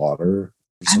pool of water?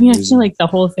 I mean, I feel like the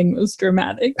whole thing was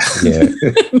dramatic. Yeah,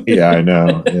 yeah, I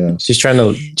know. Yeah, she's trying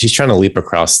to leap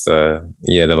across the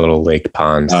little lake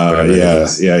pond.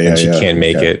 And she can't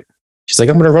make it. She's like,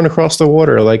 I'm going to run across the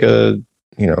water like I'm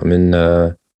in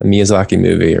a Miyazaki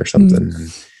movie or something.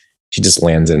 She just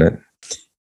lands in it.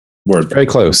 Word. Very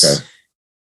close. Okay.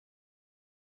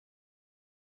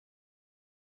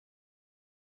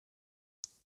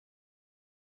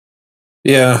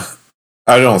 Yeah.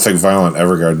 I don't think Violent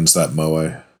Evergarden's that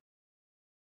moe.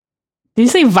 Did you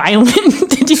say violent?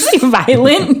 Did you say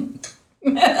violent?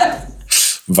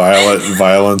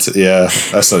 Violent. Yeah,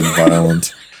 I said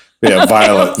violent. Yeah,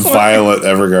 Violet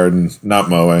Evergarden, not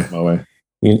moe.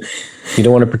 You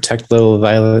don't want to protect little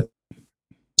Violent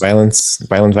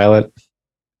Violet.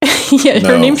 Yeah,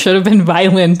 her name should have been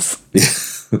Violence.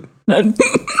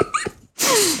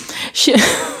 she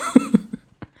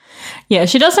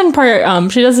she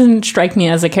doesn't strike me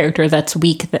as a character that's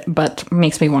weak, but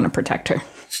makes me want to protect her.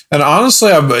 And honestly,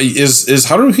 is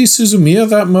Haruhi Suzumiya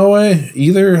that moe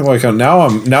either? Like now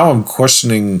I'm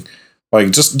questioning,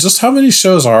 like just how many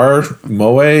shows are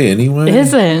moe anyway?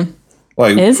 Isn't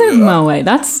moe?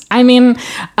 That's, I mean,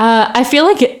 I feel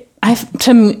like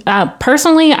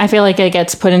personally, I feel like it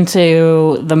gets put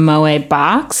into the moe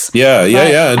box. Yeah,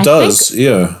 it does.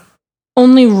 Yeah.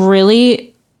 Only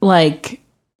really like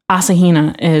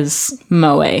Asahina is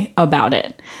moe about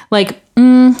it. Like,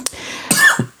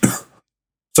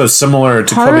 so similar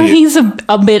to Haruhi's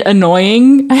a bit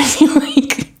annoying, I feel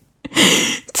like,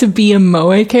 to be a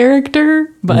moe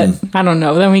character, but I don't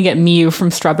know. Then we get Miyu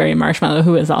from Strawberry Marshmallow,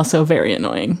 who is also very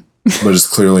annoying. But is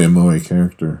clearly a moe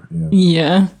character.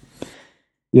 Yeah.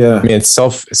 Yeah. I mean, it's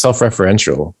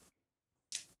self-referential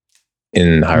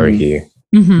in Haruhi.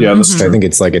 Mm-hmm, yeah, that's true. I think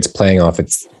it's playing off.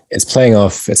 It's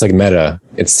like meta.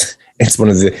 It's one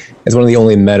of the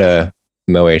only meta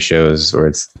moe shows where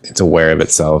it's aware of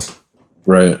itself.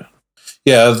 Right.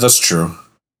 Yeah, that's true.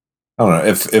 I don't know.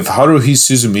 If Haruhi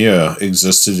Suzumiya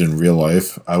existed in real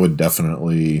life, I would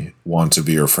definitely want to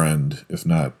be her friend, if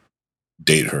not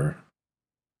date her.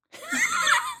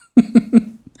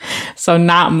 So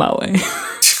not moe.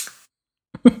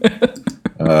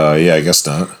 Yeah, I guess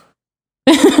not.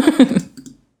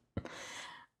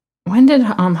 When did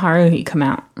Haruhi come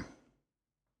out?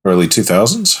 Early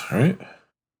 2000s, right?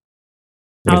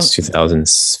 I think it's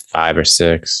 2005 or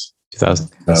 6.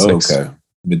 2006. Oh, okay.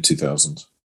 Mid 2000s.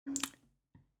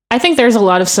 I think there's a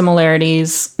lot of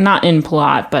similarities, not in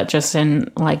plot, but just in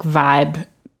like vibe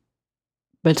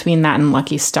between that and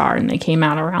Lucky Star, and they came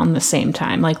out around the same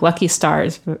time. Like Lucky Star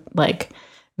is like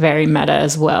very meta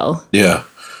as well. Yeah.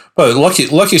 But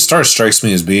Lucky Star strikes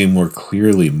me as being more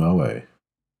clearly moe.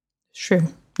 True.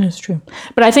 It's true.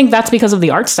 But I think that's because of the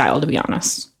art style, to be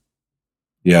honest.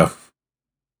 Yeah.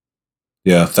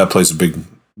 Yeah, that plays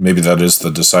maybe that is the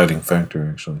deciding factor,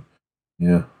 actually.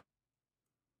 Yeah.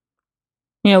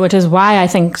 You know, which is why I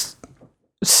think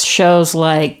shows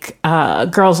like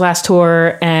Girls Last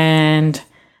Tour and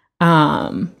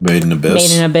Made in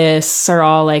Abyss are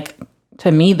all like,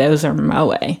 to me, those are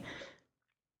moe.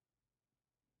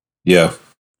 Yeah.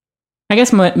 I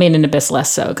guess Made in Abyss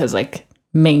less so, because like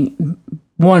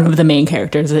one of the main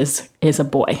characters is a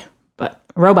boy, but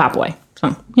a robot boy.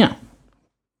 So, you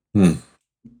know.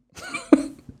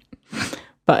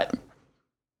 But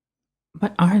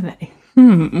what are they?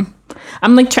 I'm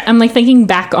like thinking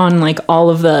back on like all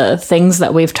of the things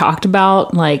that we've talked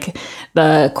about, like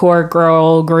the core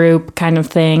girl group kind of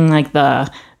thing, like the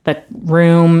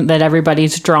room that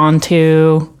everybody's drawn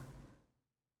to.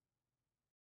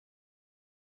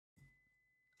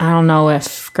 I don't know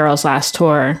if Girls Last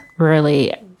Tour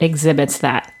really exhibits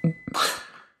that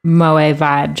moe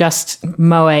vibe, just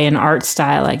moe in art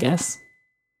style, I guess.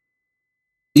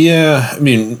 Yeah, I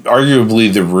mean,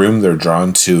 arguably the room they're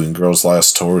drawn to in Girls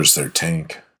Last Tour is their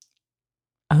tank.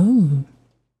 Oh.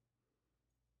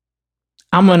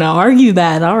 I'm going to argue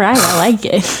that. All right, I like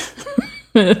it.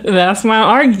 That's my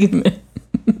argument.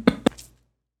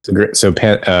 So Girls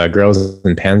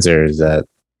in Panzer is that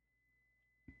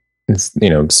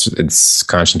it's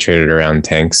concentrated around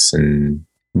tanks and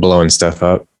blowing stuff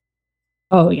up.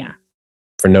 Oh, yeah.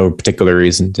 For no particular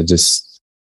reason, to just,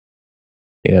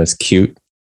 it's cute.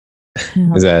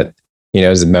 Is that,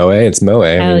 is it moe? It's moe.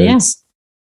 Hell yeah.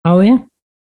 Oh, yeah.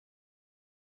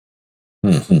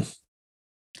 Mm-hmm.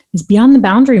 It's beyond the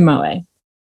boundary moe.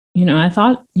 I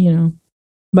thought,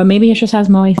 but maybe it just has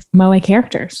moe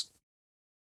characters.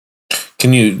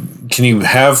 Can you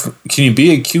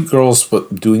be a cute girls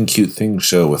but doing cute things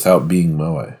show without being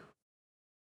moe?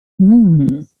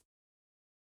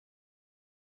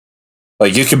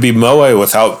 Like you could be moe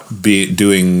without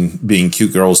being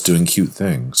cute girls doing cute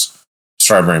things.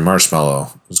 Strawberry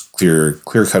Marshmallow was a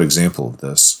clear cut example of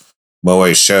this.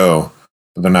 Moe show,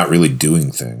 but they're not really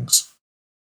doing things.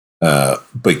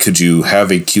 But could you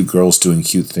have a cute girls doing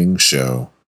cute things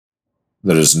show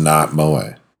that is not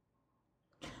moe?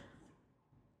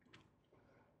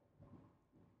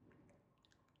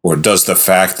 Or does the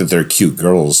fact that they're cute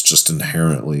girls just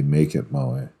inherently make it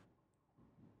moe?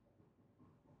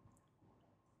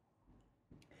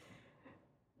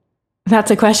 That's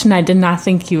a question I did not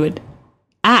think you would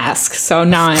ask. So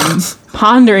now I'm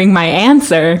pondering my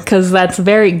answer because that's a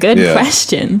very good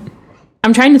question.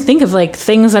 I'm trying to think of like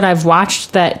things that I've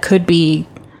watched that could be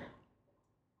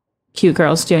cute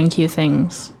girls doing cute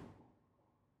things.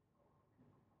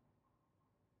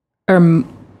 Or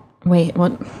wait,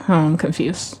 what? Oh, I'm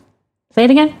confused. Say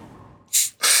it again.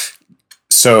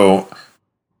 So,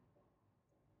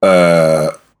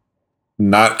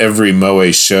 not every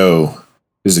moe show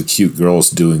is a cute girls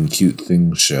doing cute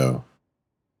things show.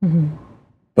 Mm-hmm.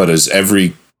 But is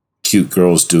every cute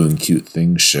girls doing cute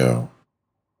things show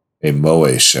a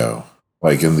moe show?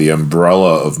 Like in the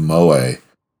umbrella of moe,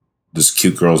 does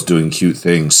cute girls doing cute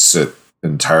things sit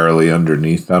entirely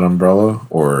underneath that umbrella?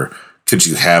 Or could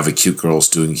you have a cute girls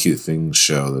doing cute things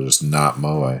show that is not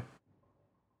moe?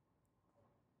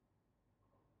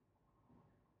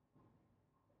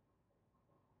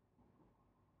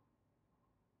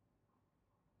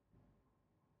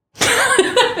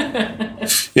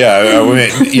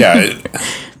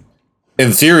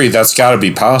 In theory, that's got to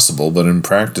be possible, but in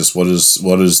practice, what is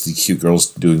the cute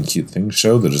girls doing cute things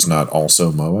show that is not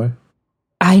also moe?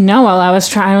 I know. While I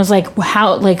was like,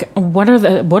 how? Like, what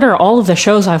are all of the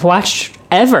shows I've watched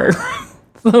ever,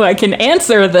 so I can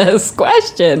answer this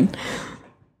question.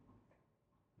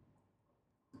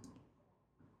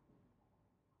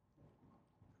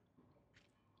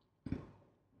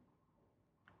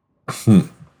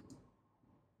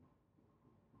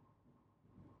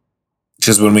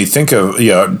 Because when we think of,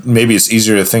 maybe it's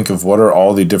easier to think of what are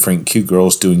all the different cute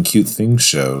girls doing cute things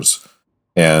shows,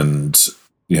 and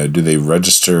do they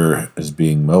register as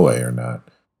being moe or not?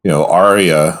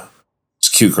 Aria is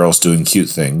cute girls doing cute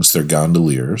things. They're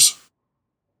gondoliers,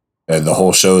 and the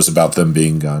whole show is about them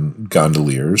being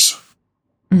gondoliers.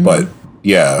 Mm-hmm. But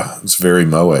yeah, it's very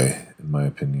moe in my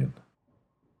opinion.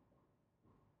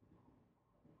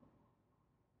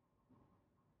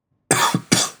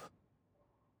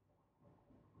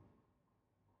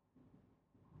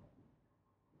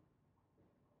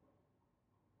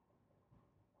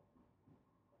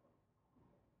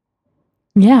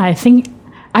 Yeah, I think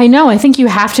you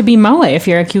have to be moe if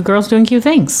you're a cute girls doing cute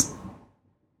things.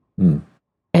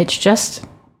 It's just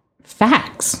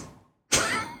facts.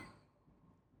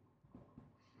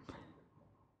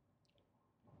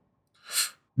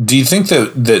 Do you think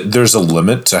that there's a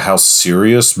limit to how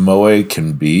serious moe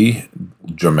can be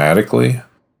dramatically?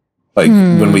 Like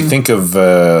when we think of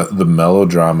the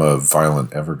melodrama of Violet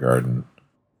Evergarden,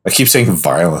 I keep saying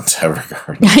Violet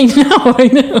Evergarden. I know.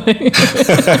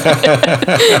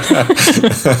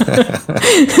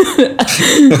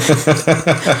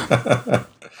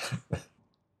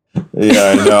 Yeah,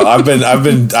 I know.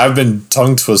 I've been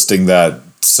tongue twisting that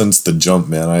since the jump,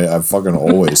 man. I fucking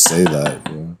always say that.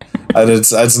 And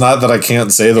it's not that I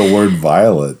can't say the word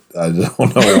Violet. I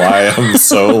don't know why I'm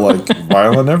so like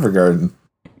Violet Evergarden.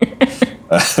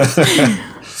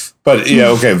 But yeah,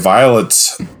 okay, Violet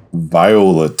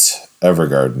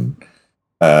Evergarden.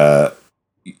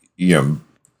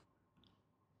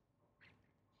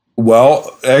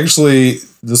 Well, actually,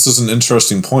 this is an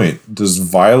interesting point. Does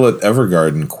Violet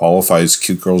Evergarden qualify as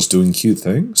cute girls doing cute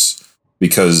things?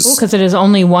 Because it is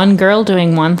only one girl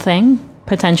doing one thing,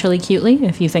 potentially cutely,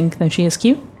 if you think that she is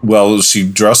cute. Well, she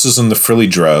dresses in the frilly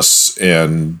dress,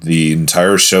 and the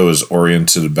entire show is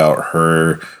oriented about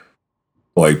her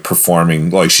like performing,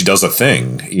 like she does a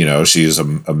thing, she's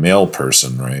a male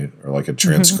person, right? Or like a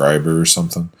transcriber or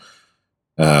something.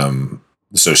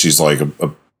 So she's like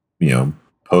a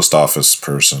post office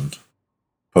person,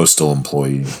 postal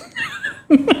employee.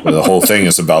 The whole thing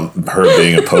is about her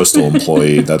being a postal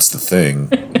employee. That's the thing,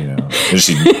 And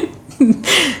she,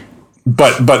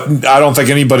 but I don't think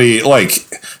anybody like.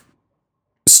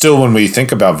 Still, when we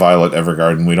think about Violet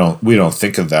Evergarden, we don't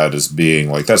think of that as being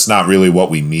like, that's not really what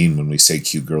we mean when we say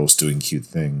cute girls doing cute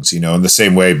things. In the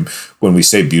same way, when we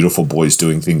say beautiful boys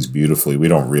doing things beautifully, we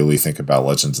don't really think about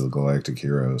Legends of the Galactic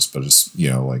Heroes. But it's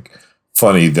like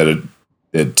funny that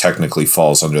it technically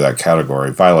falls under that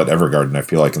category. Violet Evergarden, I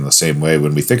feel like in the same way,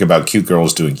 when we think about cute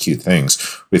girls doing cute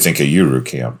things, we think of Yuru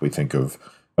Camp. We think of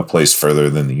a place further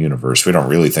than the universe. We don't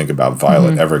really think about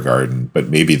Violet Evergarden, but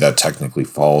maybe that technically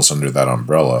falls under that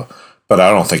umbrella. But I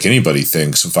don't think anybody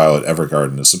thinks Violet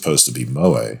Evergarden is supposed to be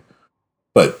moe.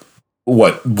 But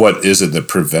what is it that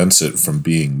prevents it from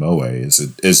being moe? Is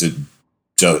it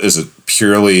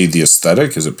purely the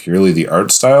aesthetic? Is it purely the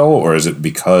art style? Or is it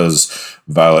because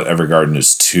Violet Evergarden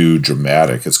is too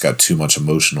dramatic? It's got too much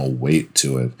emotional weight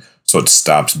to it. So it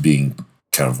stops being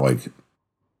kind of like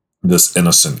this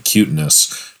innocent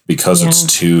cuteness because it's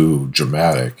too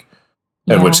dramatic.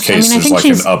 In which case there's like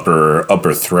an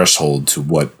upper threshold to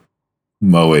what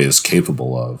Moe is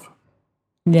capable of.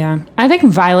 Yeah. I think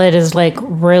Violet is like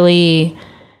really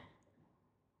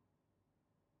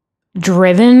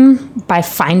driven by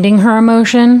finding her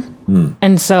emotion.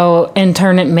 And so in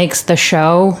turn it makes the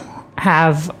show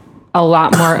have a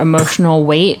lot more emotional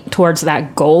weight towards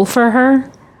that goal for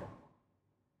her.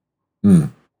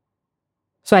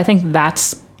 So I think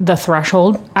that's the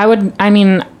threshold.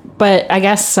 But I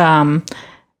guess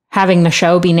having the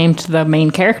show be named the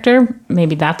main character,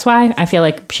 maybe that's why. I feel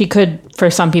like she could, for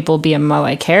some people, be a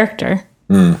Moe character,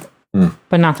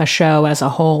 but not the show as a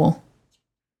whole.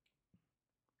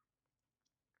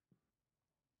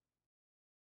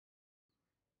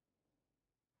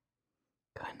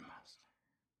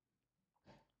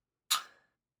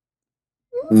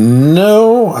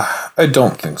 No, I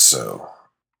don't think so.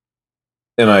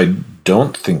 And I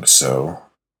don't think so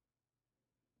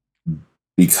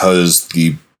because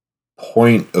the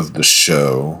point of the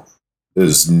show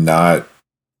is not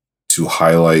to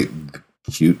highlight the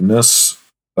cuteness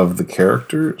of the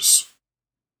characters.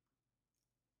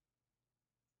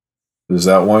 Is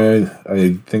that why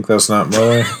I think that's not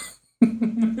Moe?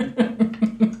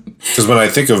 Because when I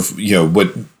think of,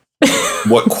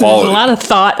 what quality... There's a lot of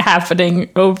thought happening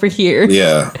over here.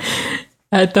 Yeah.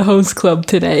 At the host club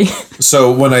today.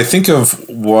 So when I think of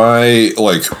why,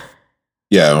 what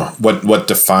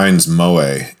defines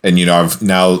Moe, and I've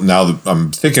now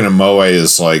I'm thinking of Moe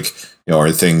as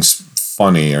are things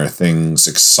funny, are things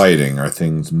exciting, are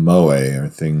things Moe, are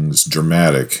things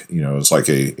dramatic? It's like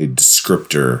a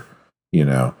descriptor,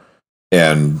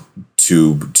 and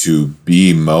to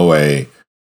be Moe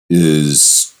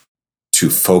is to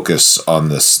focus on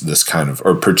this kind of,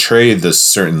 or portray this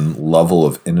certain level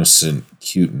of innocent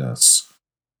cuteness.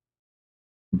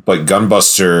 But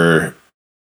Gunbuster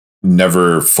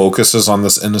never focuses on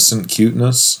this innocent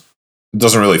cuteness. It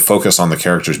doesn't really focus on the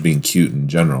characters being cute in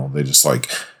general. They just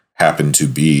happen to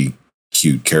be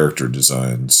cute character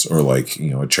designs, or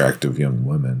attractive young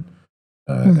women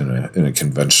in a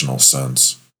conventional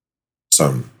sense.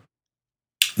 So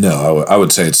no, I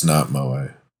would say it's not Moe.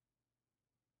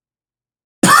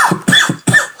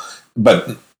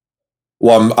 But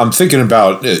I'm thinking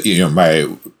about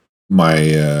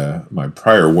my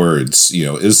prior words.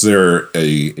 Is there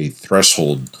a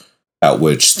threshold at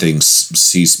which things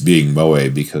cease being Moe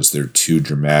because they're too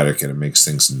dramatic and it makes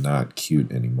things not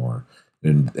cute anymore?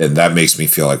 And that makes me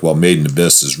feel like, Made in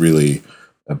Abyss is really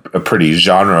a pretty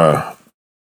genre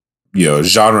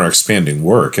expanding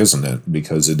work, isn't it?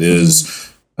 Because it is.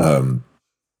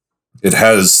 It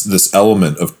has this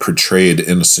element of portrayed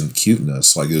innocent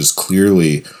cuteness. It is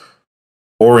clearly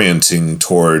orienting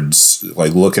towards,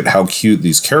 look at how cute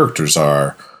these characters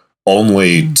are,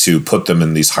 only to put them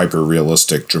in these hyper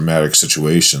realistic, dramatic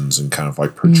situations and kind of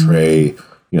portray,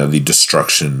 the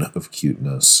destruction of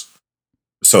cuteness.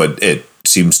 So it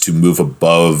seems to move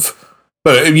above,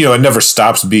 but it never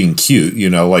stops being cute.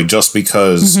 Just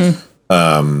because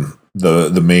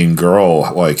the main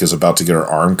girl is about to get her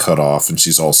arm cut off and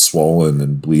she's all swollen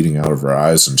and bleeding out of her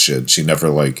eyes and shit, she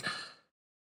never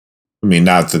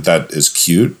not that is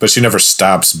cute, but she never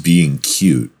stops being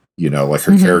cute.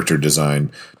 Her character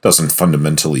design doesn't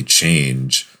fundamentally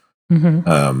change.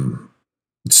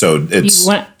 So it's...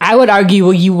 I would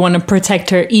argue you want to protect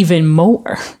her even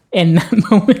more in that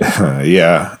moment.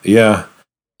 Yeah.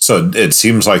 So it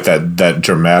seems like that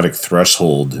dramatic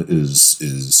threshold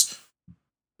is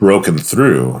broken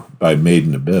through by Made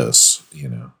in Abyss,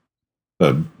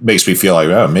 That makes me feel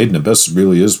like, Made in Abyss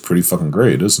really is pretty fucking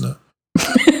great, isn't it?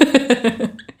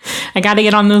 I got to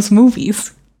get on those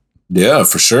movies. Yeah,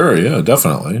 for sure. Yeah,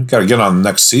 definitely. Got to get on the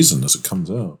next season as it comes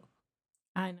out.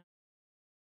 I know.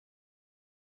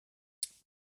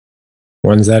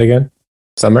 When's that again?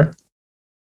 Summer?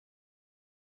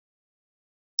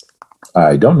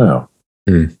 I don't know.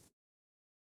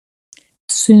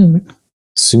 Soon.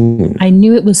 I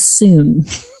knew it was soon.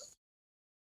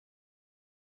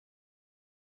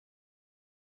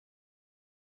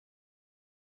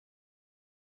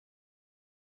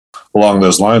 Along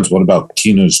those lines, what about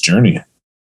Kino's Journey?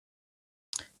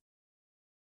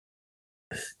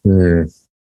 I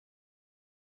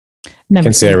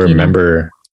can say I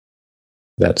remember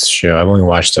that show. I've only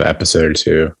watched an episode or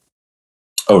two.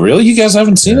 Oh, really? You guys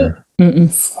haven't seen it?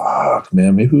 Fuck,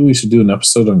 man. Maybe we should do an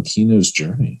episode on Kino's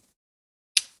Journey.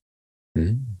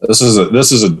 This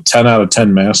is a 10 out of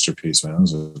 10 masterpiece, man.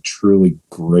 This is a truly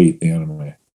great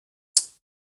anime.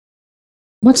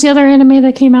 What's the other anime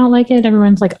that came out like it?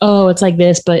 Everyone's like, oh, it's like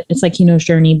this, but it's like Kino's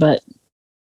Journey, but...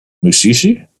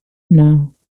 Mushishi?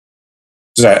 No.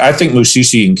 I think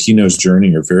Mushishi and Kino's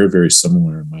Journey are very, very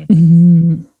similar in my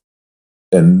opinion.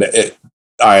 And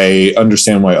I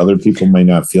understand why other people may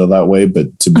not feel that way,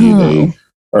 but to me, they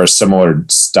are a similar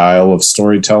style of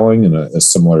storytelling and a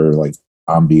similar like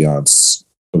ambiance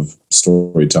of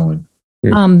storytelling.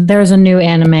 There's a new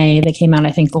anime that came out,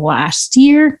 I think, last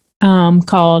year,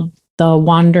 called The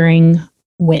Wandering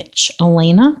Witch,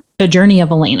 Elena, The Journey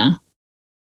of Elena.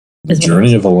 The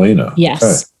Journey of Elena. Yes.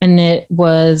 Okay. And it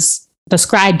was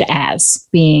described as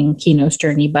being Kino's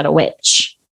journey, but a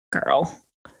witch girl.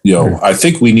 Yo, I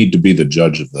think we need to be the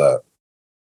judge of that.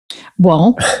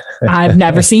 Well, I've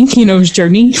never seen Kino's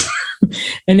journey.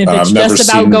 And if it's just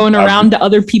about going around to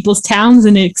other people's towns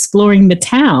and exploring the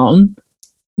town,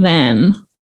 then.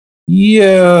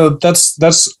 Yeah,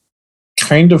 that's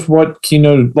kind of what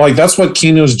Kino, like, that's what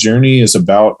Kino's journey is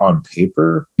about on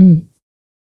paper.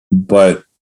 But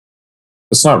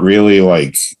it's not really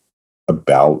like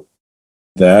about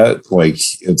that. Like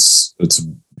it's it's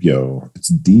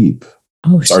deep.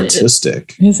 Oh, it's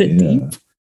artistic. Is it deep?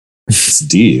 It's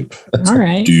deep. All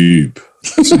right. Deep.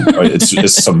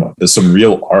 It's some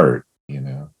real art,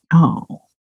 Oh.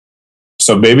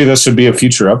 So maybe this should be a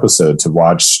future episode to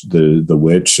watch the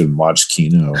Witch and watch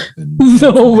Kino and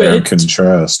compare and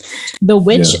contrast. The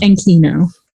Witch and Kino.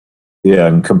 Yeah,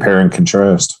 and compare and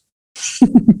contrast.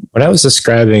 When I was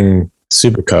describing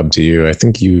Super Cub to you, I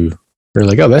think you were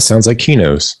like, "Oh, that sounds like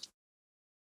Kino's."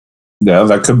 Yeah,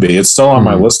 that could be. It's still on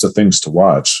my list of things to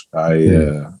watch.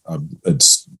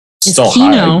 It's still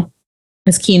high.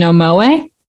 Is Kino Moe?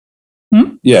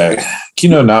 Yeah,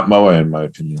 Kino not Moe in my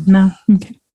opinion. No.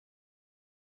 Okay.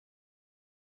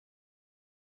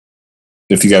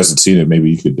 If you guys had seen it, maybe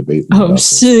you could debate. Oh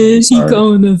shit, he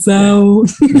calling us out.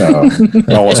 No,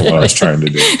 that wasn't what I was trying to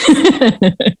do.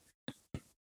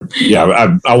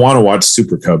 Yeah, I want to watch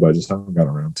Super Cub. I just haven't got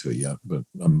around to it yet, but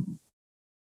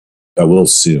I will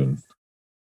soon.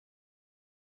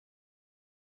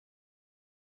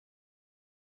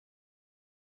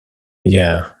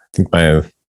 Yeah, I think my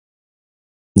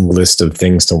list of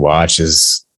things to watch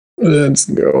it's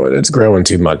growing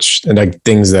too much, and like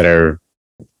things that are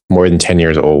more than 10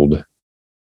 years old.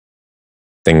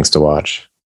 Things to watch.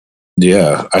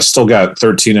 Yeah, I still got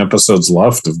 13 episodes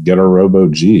left of Get a Robo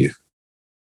G.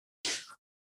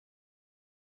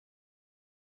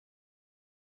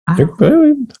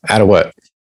 Out of what?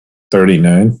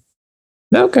 39.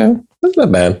 Okay, that's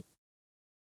not bad.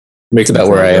 It's about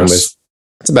where I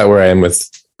am with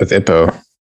Ippo.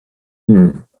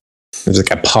 It's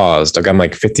like I paused. Like I'm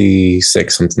like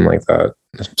 56, something like that.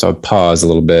 So I paused a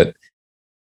little bit,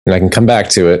 and I can come back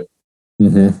to it.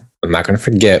 I'm not going to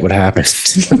forget what happened.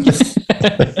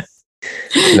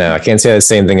 No, I can't say the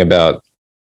same thing about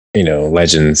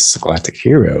Legends Galactic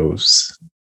Heroes.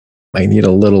 I need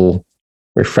a little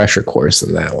refresher course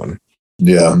in that one.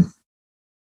 Yeah.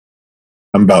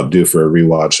 I'm about due for a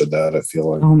rewatch of that, I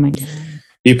feel like. Oh my god.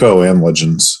 Ippo and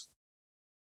Legends.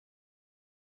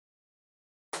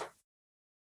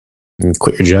 And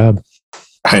quit your job.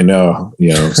 I know.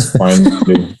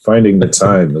 Finding the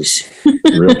time is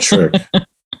a real trick.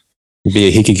 Be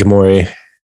a hikikomori.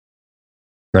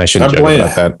 I shouldn't joke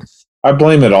about that. I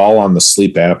blame it all on the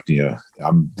sleep apnea.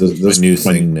 This new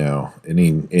thing now.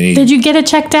 Did you get it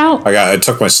checked out? I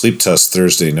took my sleep test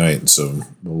Thursday night, so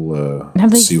we'll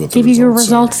have they see what give you your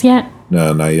results yet?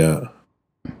 No, not yet.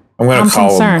 I'm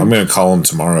gonna call him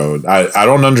tomorrow. I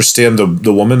don't understand.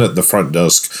 The woman at the front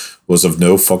desk was of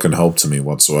no fucking help to me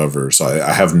whatsoever. So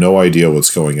I have no idea what's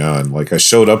going on. Like I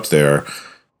showed up there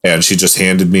and she just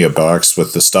handed me a box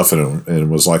with the stuff in it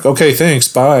and was like, "Okay, thanks,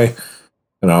 bye."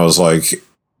 And I was like,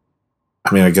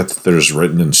 I mean, I get that there's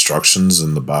written instructions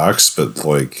in the box, but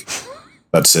like,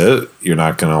 that's it. You're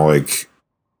not gonna like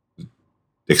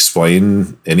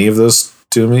explain any of this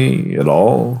to me at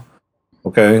all.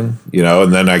 Okay.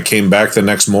 And then I came back the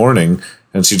next morning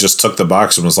and she just took the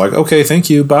box and was like, "Okay, thank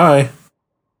you. Bye."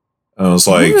 I was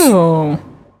like,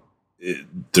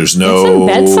 there's no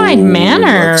bedside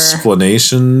manner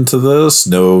explanation to this.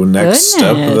 No next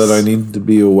step that I need to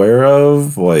be aware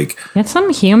of. Like, get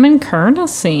some human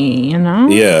courtesy,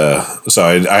 Yeah. So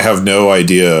I have no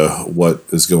idea what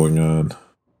is going on.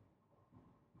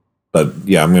 But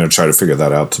yeah, I'm going to try to figure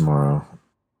that out tomorrow.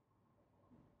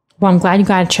 Well, I'm glad you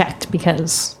got it checked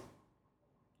because,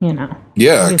 Yeah,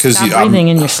 because you're breathing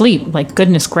in your sleep. Like,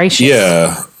 goodness gracious.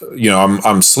 Yeah,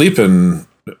 I'm sleeping.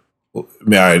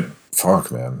 Man,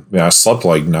 I slept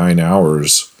like 9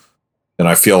 hours, and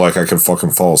I feel like I could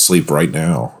fucking fall asleep right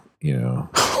now.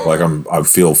 Like I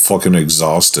feel fucking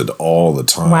exhausted all the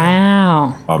time.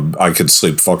 Wow. I could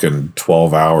sleep fucking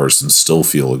 12 hours and still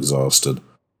feel exhausted.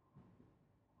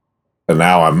 And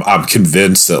now I'm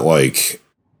convinced that like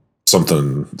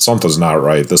something's not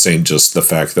right. This ain't just the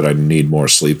fact that I need more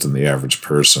sleep than the average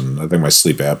person. I think my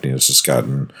sleep apnea has just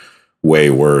gotten way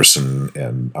worse,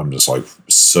 and I'm just like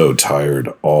so tired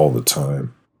all the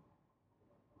time.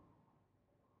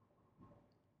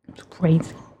 It's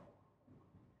crazy.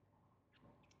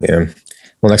 Yeah.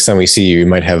 Well, next time we see you, we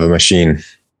might have a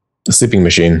sleeping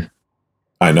machine.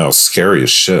 I know, scary as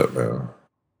shit, man.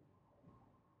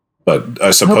 But I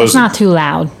Hope suppose it's not too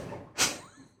loud.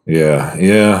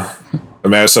 Yeah. I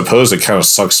mean, I suppose it kind of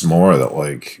sucks more that,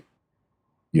 like,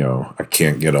 you know, I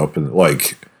can't get up and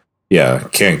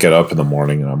can't get up in the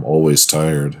morning, and I'm always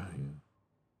tired.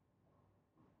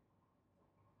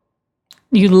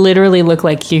 You literally look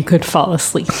like you could fall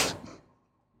asleep.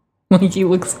 Like you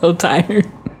look so tired.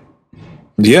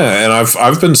 Yeah, and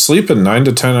I've been sleeping 9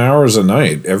 to 10 hours a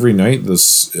night every night.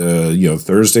 This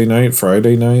Thursday night,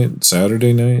 Friday night,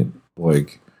 Saturday night.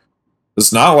 Like,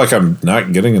 it's not like I'm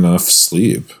not getting enough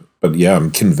sleep, but yeah,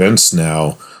 I'm convinced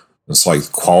now. It's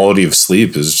like quality of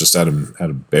sleep is just at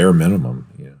a bare minimum.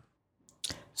 Yeah.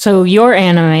 So your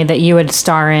anime that you would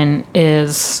star in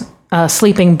is a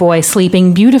sleeping boy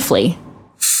sleeping beautifully.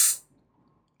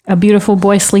 A beautiful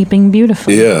boy sleeping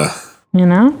beautifully. Yeah. You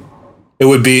know? It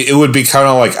would be kind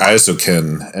of like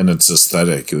Aizoken and its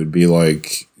aesthetic. It would be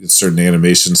like a certain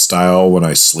animation style when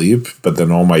I sleep, but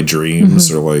then all my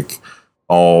dreams are like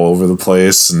all over the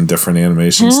place and different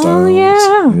animation styles.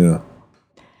 Yeah.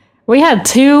 We had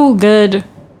 2 good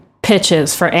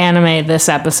pitches for anime this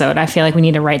episode. I feel like we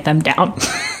need to write them down.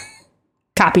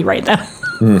 Copyright them.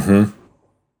 Mm-hmm.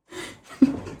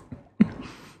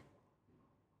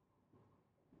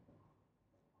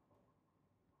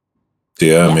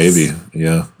 Yeah, yes. Maybe.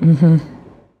 Yeah. Mm-hmm.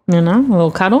 You know, a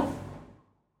little cuddle.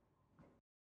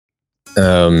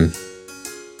 So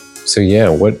yeah,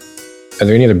 are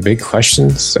there any other big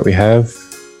questions that we have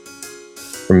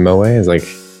from Moe? Is like, I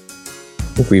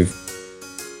think we've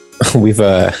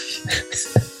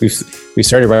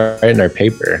started writing our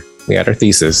paper. We got our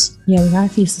thesis. Yeah, we got a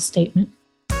thesis statement.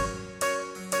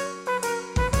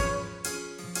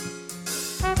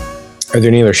 Are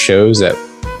there any other shows that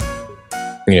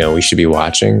we should be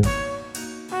watching?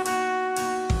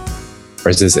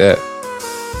 Or is this it?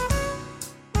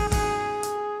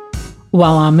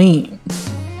 Well, I mean,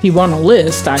 if you want a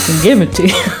list, I can give it to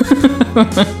you.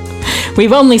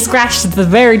 We've only scratched the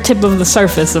very tip of the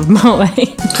surface of Moe.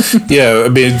 Yeah, I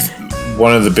mean,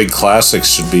 one of the big classics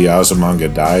should be Azumanga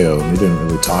Daioh. We didn't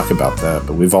really talk about that,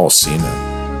 but we've all seen it.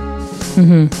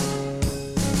 Mm-hmm.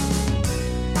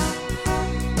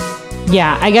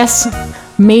 Yeah, I guess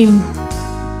maybe...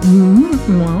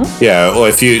 No. Yeah,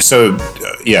 well,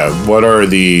 what are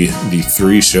the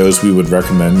 3 shows we would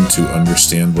recommend to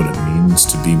understand what it means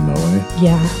to be Moe?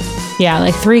 Yeah,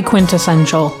 like 3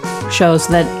 quintessential shows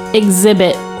that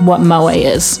exhibit what Moe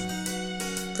is.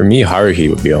 For me, Haruhi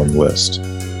would be on the list. All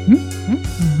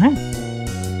right.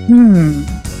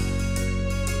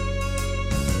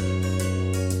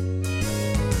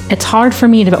 It's hard for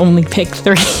me to only pick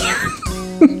 3.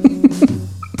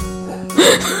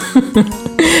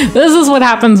 This is what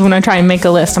happens when I try and make a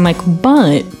list. I'm like,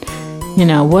 but,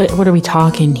 what are we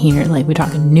talking here? Like, we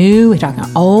talking new? We talking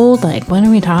old? Like, what are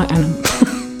we talking?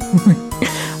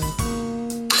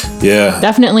 Yeah.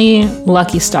 Definitely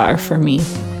Lucky Star for me.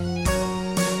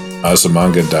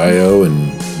 Azumanga Daioh and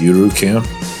Yuru Camp.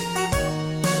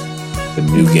 The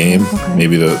new game. Okay.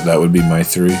 Maybe that would be my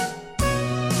 3.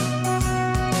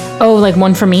 Oh, like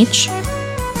 1 from each?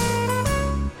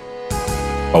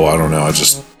 Oh, I don't know. I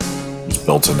just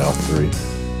built in out 3.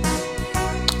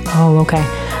 Oh, okay.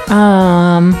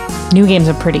 New Game's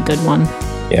a pretty good one.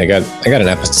 Yeah, I got an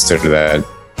episode of that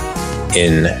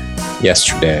in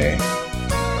yesterday.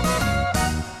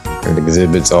 It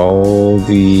exhibits all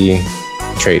the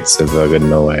traits of a good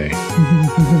Moe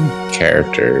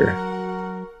character,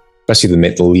 especially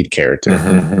the lead character.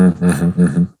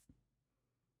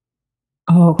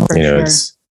 Oh, for sure.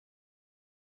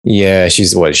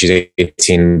 She's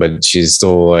 18, but she's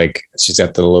still like, she's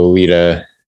got the Lolita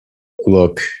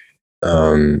look.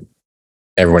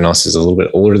 Everyone else is a little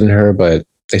bit older than her, but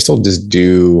they still just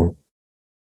do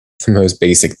the most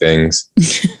basic things.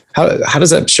 How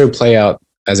does that show play out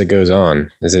as it goes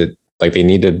on? Is it like they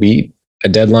need to beat a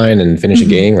deadline and finish a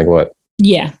game? Like what?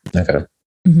 Yeah. Okay.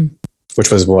 Mm-hmm.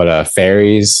 Which was what?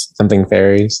 Fairies? Something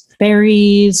fairies?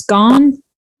 Fairies Gone?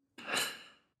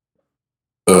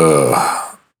 Is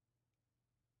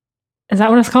that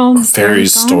what it's called?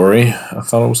 Fairy's Story, I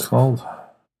thought it was called.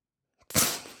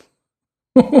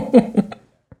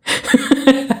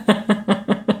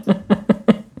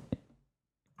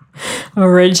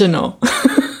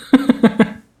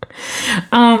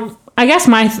 I guess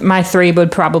my 3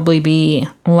 would probably be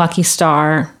Lucky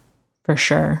Star for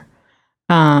sure.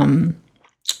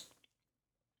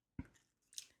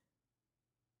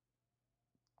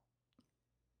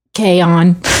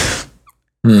 K-On!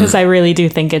 Because I really do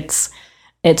think it's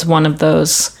one of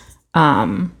those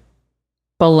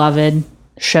beloved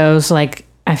shows. Like,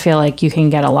 I feel like you can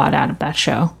get a lot out of that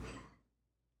show.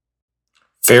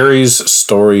 Fairies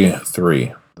Story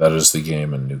 3. That is the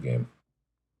game and new game.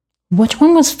 Which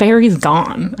one was Fairies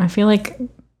Gone? I feel like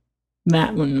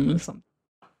that one was something.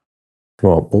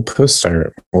 Well, we'll post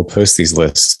these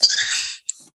lists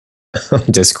on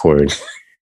Discord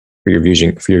for your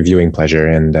viewing pleasure,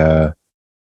 and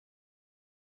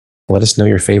let us know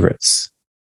your favorites.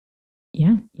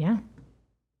 Yeah.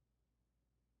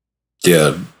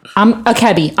 I'm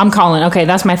Akebi. I'm calling. Okay,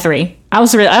 that's my 3. I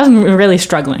was really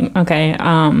struggling. Okay.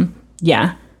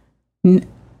 Yeah.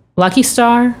 Lucky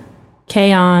Star,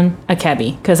 K-On!,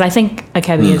 Akebi, because I think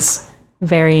Akebi is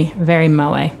very, very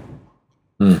moe.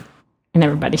 And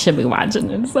everybody should be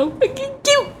watching it. It's so freaking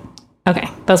cute. Okay,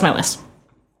 that's my list.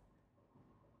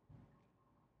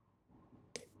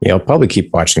 Yeah, I'll probably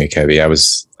keep watching Akebi. I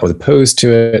was opposed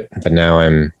to it, but now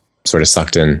I'm sort of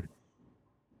sucked in.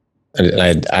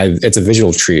 And it's a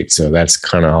visual treat, so that's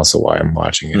kind of also why I'm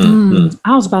watching it.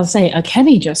 I was about to say,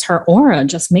 Akebi, her aura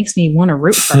just makes me want to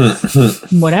root for her.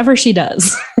 Whatever she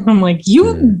does. I'm like,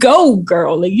 you go,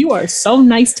 girl. Like, you are so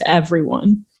nice to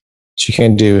everyone. She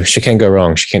can't go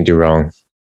wrong. She can't do wrong.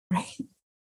 Right.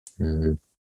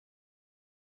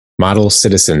 Model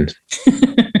citizen.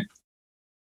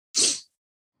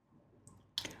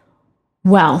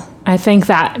 Well, I think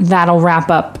that'll wrap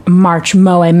up March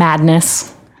Moe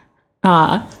Madness.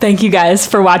 Thank you guys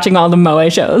for watching all the Moe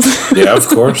shows. Yeah, of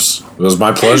course. It was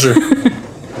my pleasure.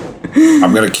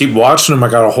 I'm going to keep watching them. I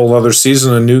got a whole other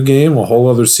season of New Game, a whole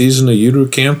other season of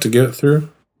Yuru Camp to get through.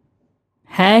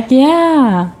 Heck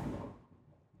yeah.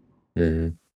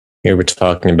 Here we're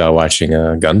talking about watching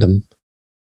Gundam.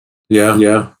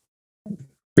 Yeah.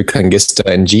 Reconquista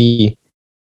and G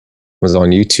was on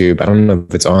YouTube. I don't know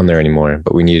if it's on there anymore,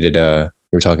 but we needed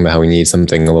we were talking about how we need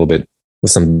something a little bit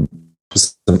with some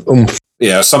oomph.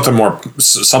 Yeah, something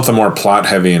more plot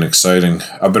heavy and exciting.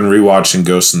 I've been rewatching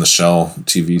Ghost in the Shell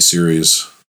TV series,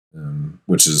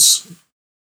 which has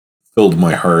filled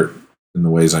my heart in the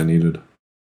ways I needed.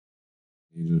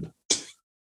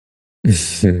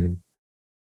 It's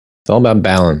all about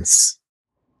balance.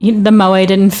 The Moe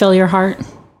didn't fill your heart?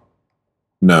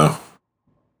 No.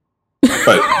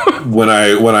 But when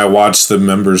I watch the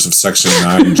members of Section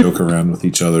 9 joke around with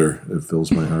each other, it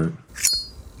fills my heart.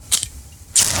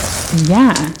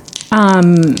 Yeah.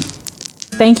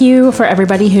 Thank you for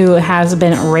everybody who has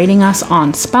been rating us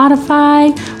on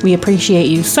Spotify. We appreciate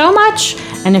you so much.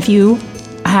 And if you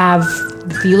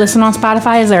listen on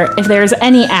Spotify, if there's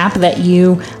any app that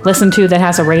you listen to that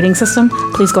has a rating system,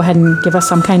 please go ahead and give us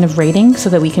some kind of rating so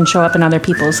that we can show up in other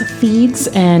people's feeds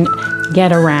and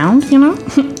get around, you know?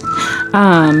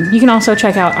 You can also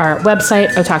check out our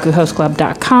website,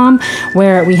 otakuhostclub.com,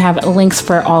 where we have links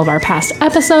for all of our past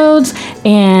episodes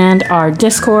and our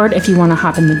Discord if you want to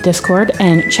hop in the Discord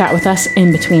and chat with us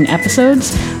in between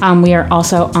episodes. We are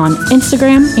also on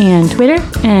Instagram and Twitter,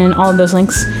 and all of those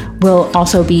links will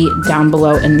also be down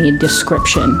below in the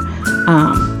description.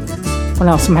 What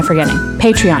else am I forgetting?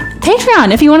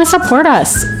 Patreon, if you want to support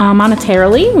us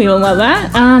monetarily, we will love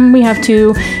that. We have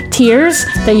 2 tiers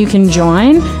that you can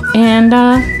join. And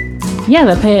the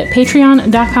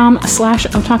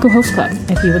patreon.com/otakuhostclub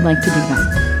if you would like to do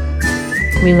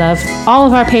that. We love all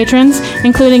of our patrons,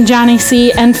 including Johnny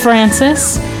C. and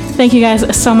Francis. Thank you guys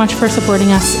so much for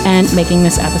supporting us and making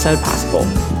this episode possible.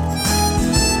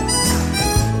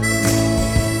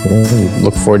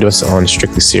 Look forward to us on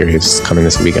Strictly Serious coming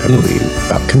this week, I believe,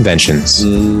 about conventions.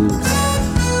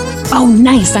 Oh,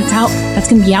 nice. That's out. That's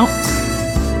going to be out.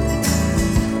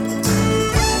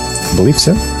 I believe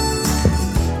so.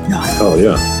 Oh,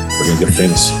 yeah. We're going to get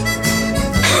famous.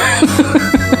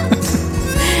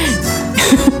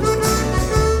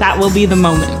 That will be the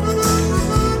moment.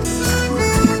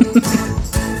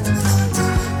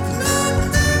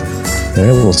 All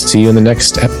right, we'll see you in the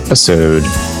next episode.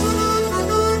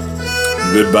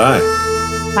 Goodbye.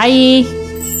 Bye.